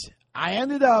 and I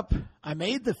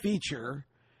made the feature,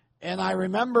 and I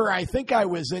remember, I think I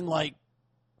was in like,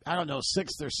 I don't know,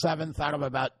 6th or 7th out of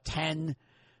about 10.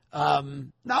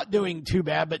 Not doing too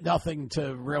bad, but nothing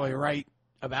to really write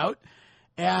about.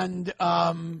 And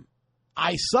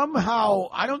I somehow,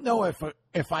 I don't know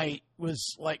if I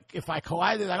was like, if I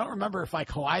collided, I don't remember if I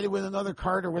collided with another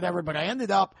kart or whatever, but I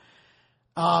ended up,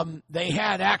 they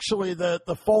had actually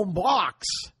the foam blocks,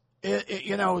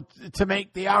 to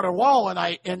make the outer wall.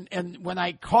 And when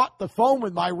I caught the foam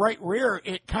with my right rear,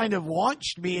 it kind of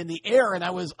launched me in the air, and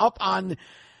I was up on,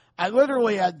 I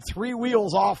literally had 3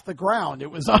 wheels off the ground. It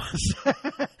was awesome.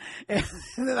 And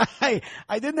then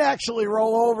I didn't actually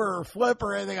roll over or flip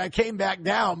or anything. I came back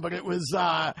down, but it was,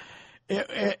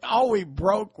 all we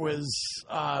broke was,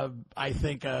 I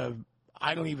think,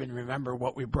 I don't even remember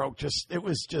what we broke. It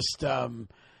was just,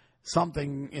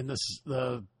 something in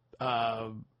the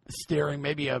steering,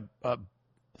 maybe a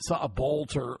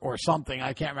bolt or something.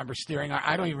 I can't remember steering.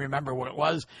 I don't even remember what it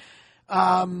was.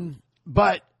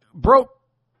 But broke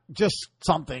just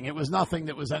something. It was nothing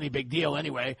that was any big deal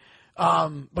anyway.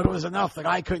 But it was enough that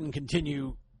I couldn't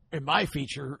continue in my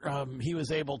feature. He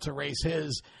was able to race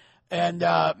his. And,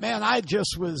 man, I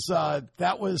just was,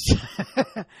 that was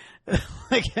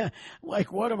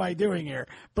like, what am I doing here?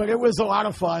 But it was a lot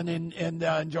of fun and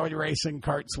enjoyed racing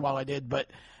karts while I did.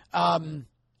 But,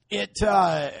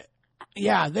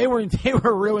 yeah, they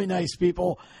were really nice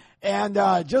people. And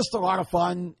just a lot of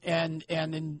fun and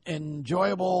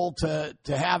enjoyable to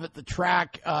have at the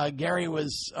track. Gary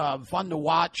was fun to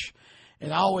watch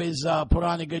and always put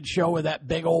on a good show with that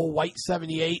big old white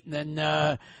 78 and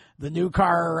then the new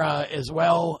car as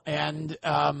well. And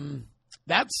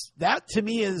that to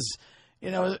me is,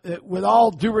 with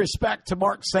all due respect to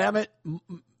Mark Samet,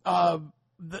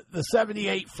 the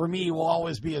 78 for me will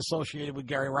always be associated with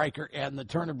Gary Reichert and the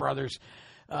Turner brothers.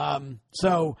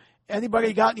 So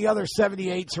anybody got any other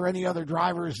 78s or any other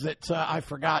drivers that I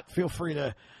forgot, feel free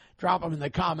to drop them in the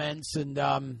comments.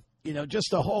 And,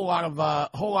 just a whole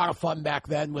lot of fun back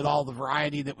then with all the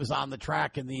variety that was on the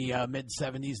track in the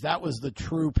mid-'70s. That was the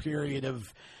true period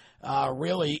of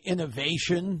really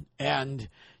innovation and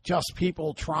just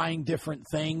people trying different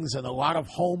things and a lot of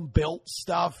home-built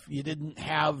stuff. You didn't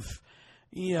have,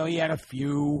 you had a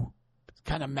few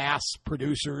kind of mass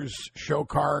producers. Show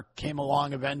car came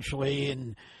along eventually,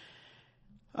 and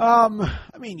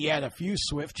you had a few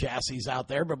Swift chassis out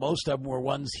there, but most of them were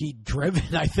ones he'd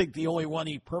driven. I think the only one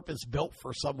he purpose-built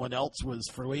for someone else was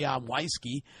for Leon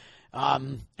Weisky.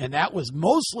 And that was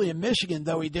mostly in Michigan,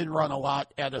 though he did run a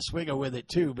lot at Oswego with it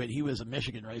too, but he was a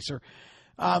Michigan racer.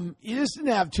 You just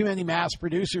didn't have too many mass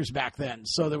producers back then.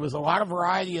 So there was a lot of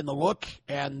variety in the look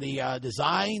and the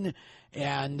design,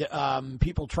 and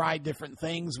people tried different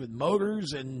things with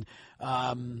motors and,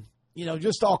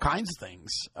 just all kinds of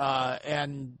things.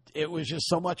 And it was just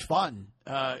so much fun.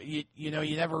 You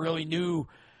never really knew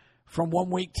from one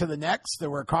week to the next. There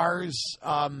were cars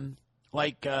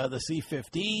like the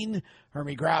C-15,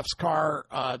 Hermie Graf's car,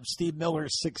 Steve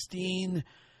Miller's 16,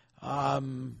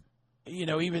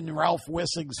 even Ralph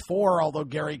Wissig's 4, although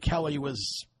Gary Kelly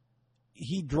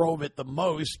he drove it the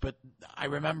most, but I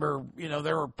remember,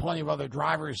 there were plenty of other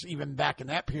drivers even back in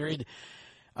that period.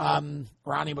 Ronnie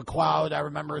McLeod, I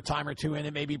remember a time or two in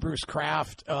it, maybe Bruce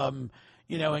Kraft, and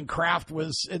Kraft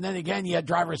and then again, you had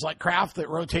drivers like Kraft that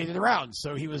rotated around.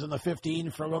 So he was in the 15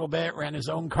 for a little bit, ran his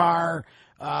own car,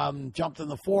 jumped in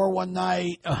the 4 one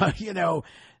night,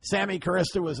 Sammy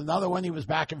Carista was another one. He was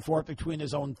back and forth between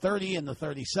his own 30 and the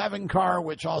 37 car,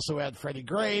 which also had Freddie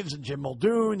Graves and Jim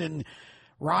Muldoon and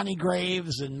Ronnie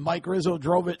Graves, and Mike Rizzo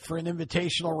drove it for an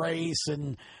invitational race.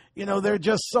 And, they're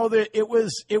just so that it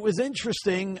was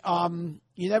interesting.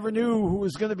 You never knew who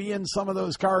was going to be in some of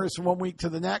those cars from one week to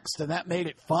the next, and that made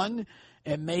it fun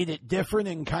and made it different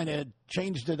and kind of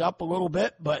changed it up a little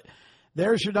bit. But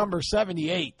there's your number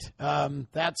 78.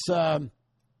 That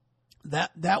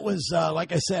was,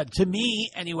 like I said, to me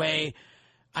anyway,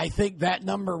 I think that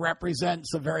number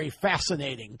represents a very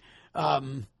fascinating,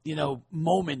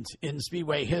 moment in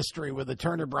Speedway history with the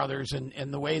Turner brothers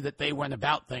and the way that they went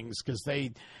about things, because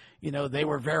they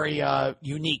were very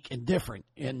unique and different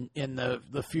in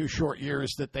the few short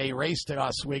years that they raced at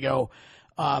Oswego.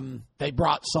 They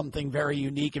brought something very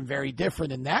unique and very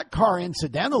different. And that car,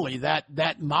 incidentally,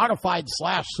 that modified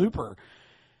 / Super,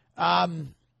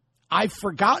 I've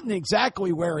forgotten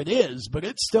exactly where it is, but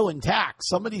it's still intact.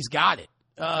 Somebody's got it.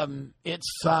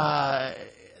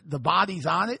 the body's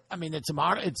on it. I mean,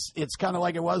 it's kind of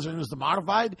like it was when it was the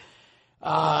modified.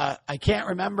 I can't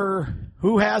remember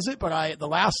who has it, but the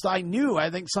last I knew, I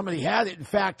think somebody had it. In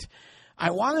fact,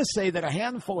 I want to say that a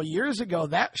handful of years ago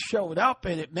that showed up,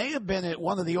 and it may have been at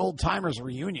one of the old timers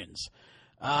reunions.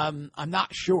 I'm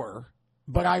not sure,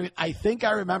 but I think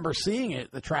I remember seeing it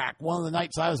at the track one of the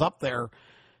nights I was up there,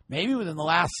 maybe within the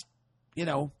last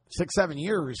 6-7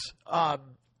 years.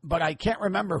 But I can't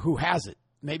remember who has it.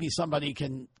 Maybe somebody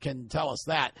can tell us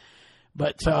that.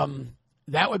 But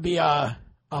that would be a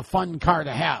fun car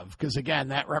to have, because again,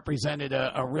 that represented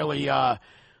a really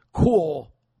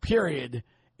cool period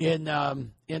in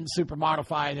super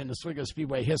modified in Oswego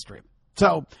Speedway history.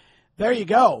 So there you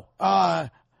go. I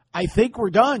think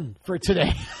we're done for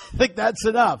today. I think that's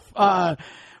enough.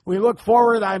 We look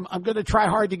forward. I'm going to try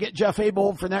hard to get Jeff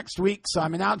Abel for next week, so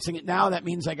I'm announcing it now. That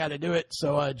means I got to do it.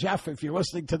 So, Jeff, if you're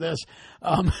listening to this,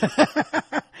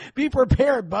 be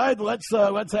prepared, bud. Let's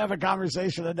have a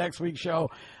conversation the next week's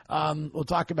show. We'll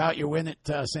talk about your win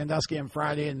at Sandusky on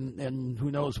Friday and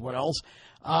who knows what else.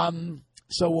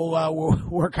 So we'll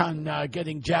work on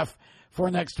getting Jeff for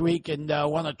next week, and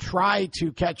want to try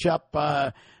to catch up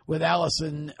with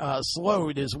Allison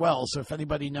Slode as well. So if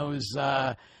anybody knows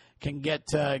can get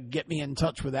me in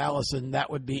touch with Allison, that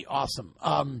would be awesome.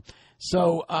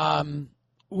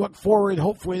 Look forward,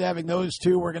 hopefully, to having those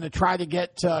two. We're going to try to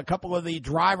get a couple of the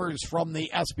drivers from the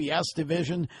SBS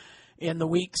division in the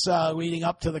weeks leading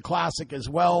up to the Classic as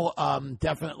well.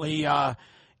 Definitely,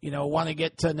 want to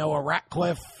get to Noah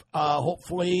Ratcliffe,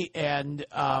 hopefully, and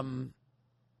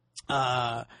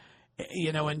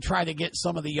and try to get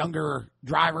some of the younger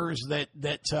drivers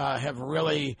that have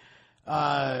really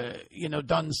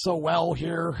done so well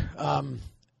here,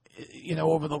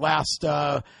 over the last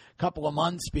couple of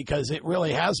months, because it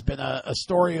really has been a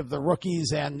story of the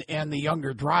rookies and the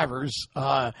younger drivers,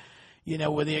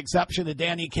 with the exception of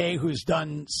Danny Kaye, who's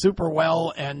done super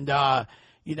well and,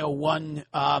 won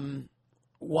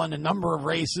a number of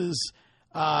races.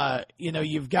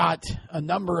 You've got a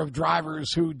number of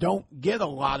drivers who don't get a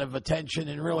lot of attention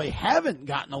and really haven't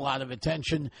gotten a lot of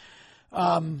attention,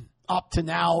 up to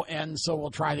now, and so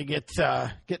we'll try to get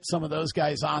some of those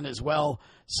guys on as well.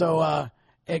 So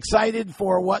excited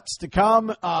for what's to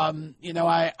come. I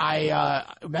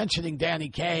mentioning Danny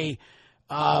Kaye,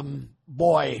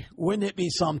 boy, wouldn't it be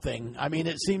something? I mean,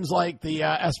 it seems like the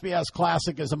SBS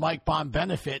Classic is a Mike Bond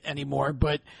benefit anymore,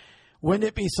 but wouldn't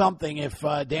it be something if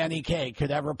Danny Kaye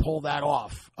could ever pull that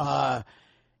off? The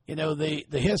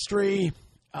history.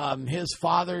 His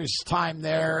father's time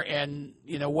there, and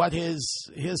what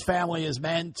his family has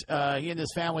meant. He and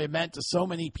his family have meant to so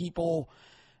many people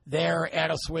there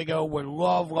at Oswego. Would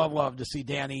love to see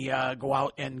Danny go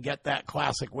out and get that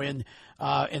Classic win.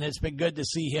 And it's been good to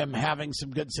see him having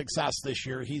some good success this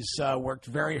year. He's worked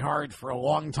very hard for a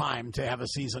long time to have a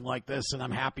season like this, and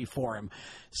I'm happy for him.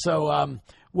 So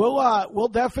we'll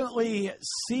definitely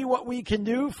see what we can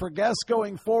do for guests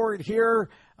going forward here.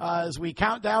 As we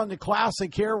count down the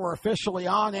Classic here, we're officially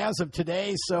on as of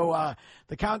today. So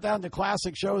the Countdown to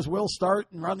Classic shows will start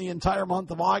and run the entire month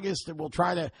of August, and we'll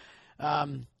try to,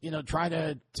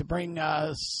 bring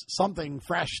something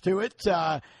fresh to it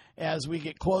as we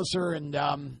get closer. And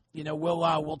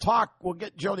we'll talk. We'll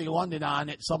get Jody London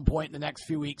on at some point in the next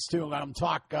few weeks too, and let him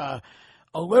talk a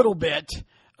little bit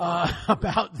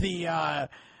about the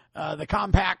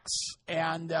compacts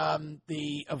and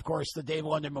of course, the Dave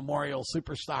London Memorial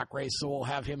Superstock race. So we'll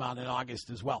have him on in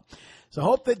August as well. So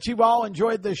hope that you've all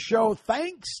enjoyed this show.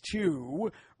 Thanks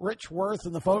to Rich Worth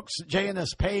and the folks at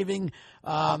J&S Paving,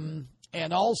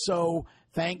 and also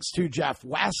thanks to Jeff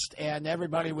West and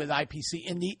everybody with IPC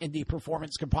Indy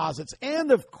Performance Composites,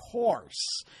 and of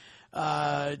course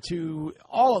to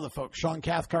all of the folks, Sean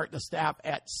Cathcart and the staff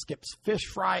at Skip's Fish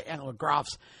Fry and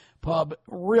LaGroff's Pub.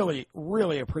 Really,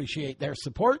 really appreciate their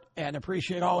support and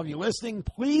appreciate all of you listening.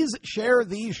 Please share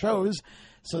these shows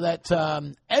so that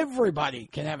everybody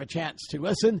can have a chance to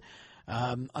listen.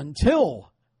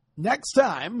 Until next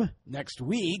time, next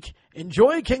week,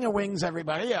 enjoy King of Wings,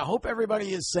 everybody. I hope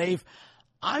everybody is safe.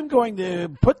 I'm going to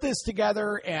put this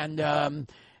together and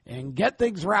get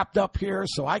things wrapped up here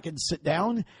so I can sit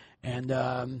down and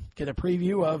get a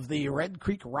preview of the Red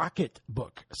Creek Rocket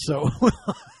book. So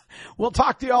we'll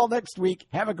talk to you all next week.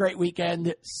 Have a great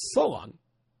weekend. So long.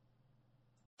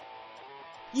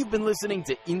 You've been listening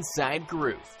to Inside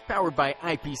Groove, powered by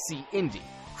IPC Indy,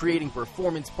 creating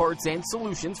performance parts and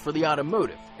solutions for the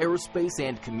automotive, aerospace,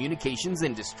 and communications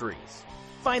industries.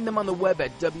 Find them on the web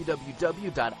at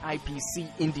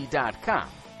www.ipcindy.com.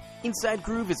 Inside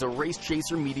Groove is a Race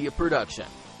Chaser media production.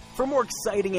 For more exciting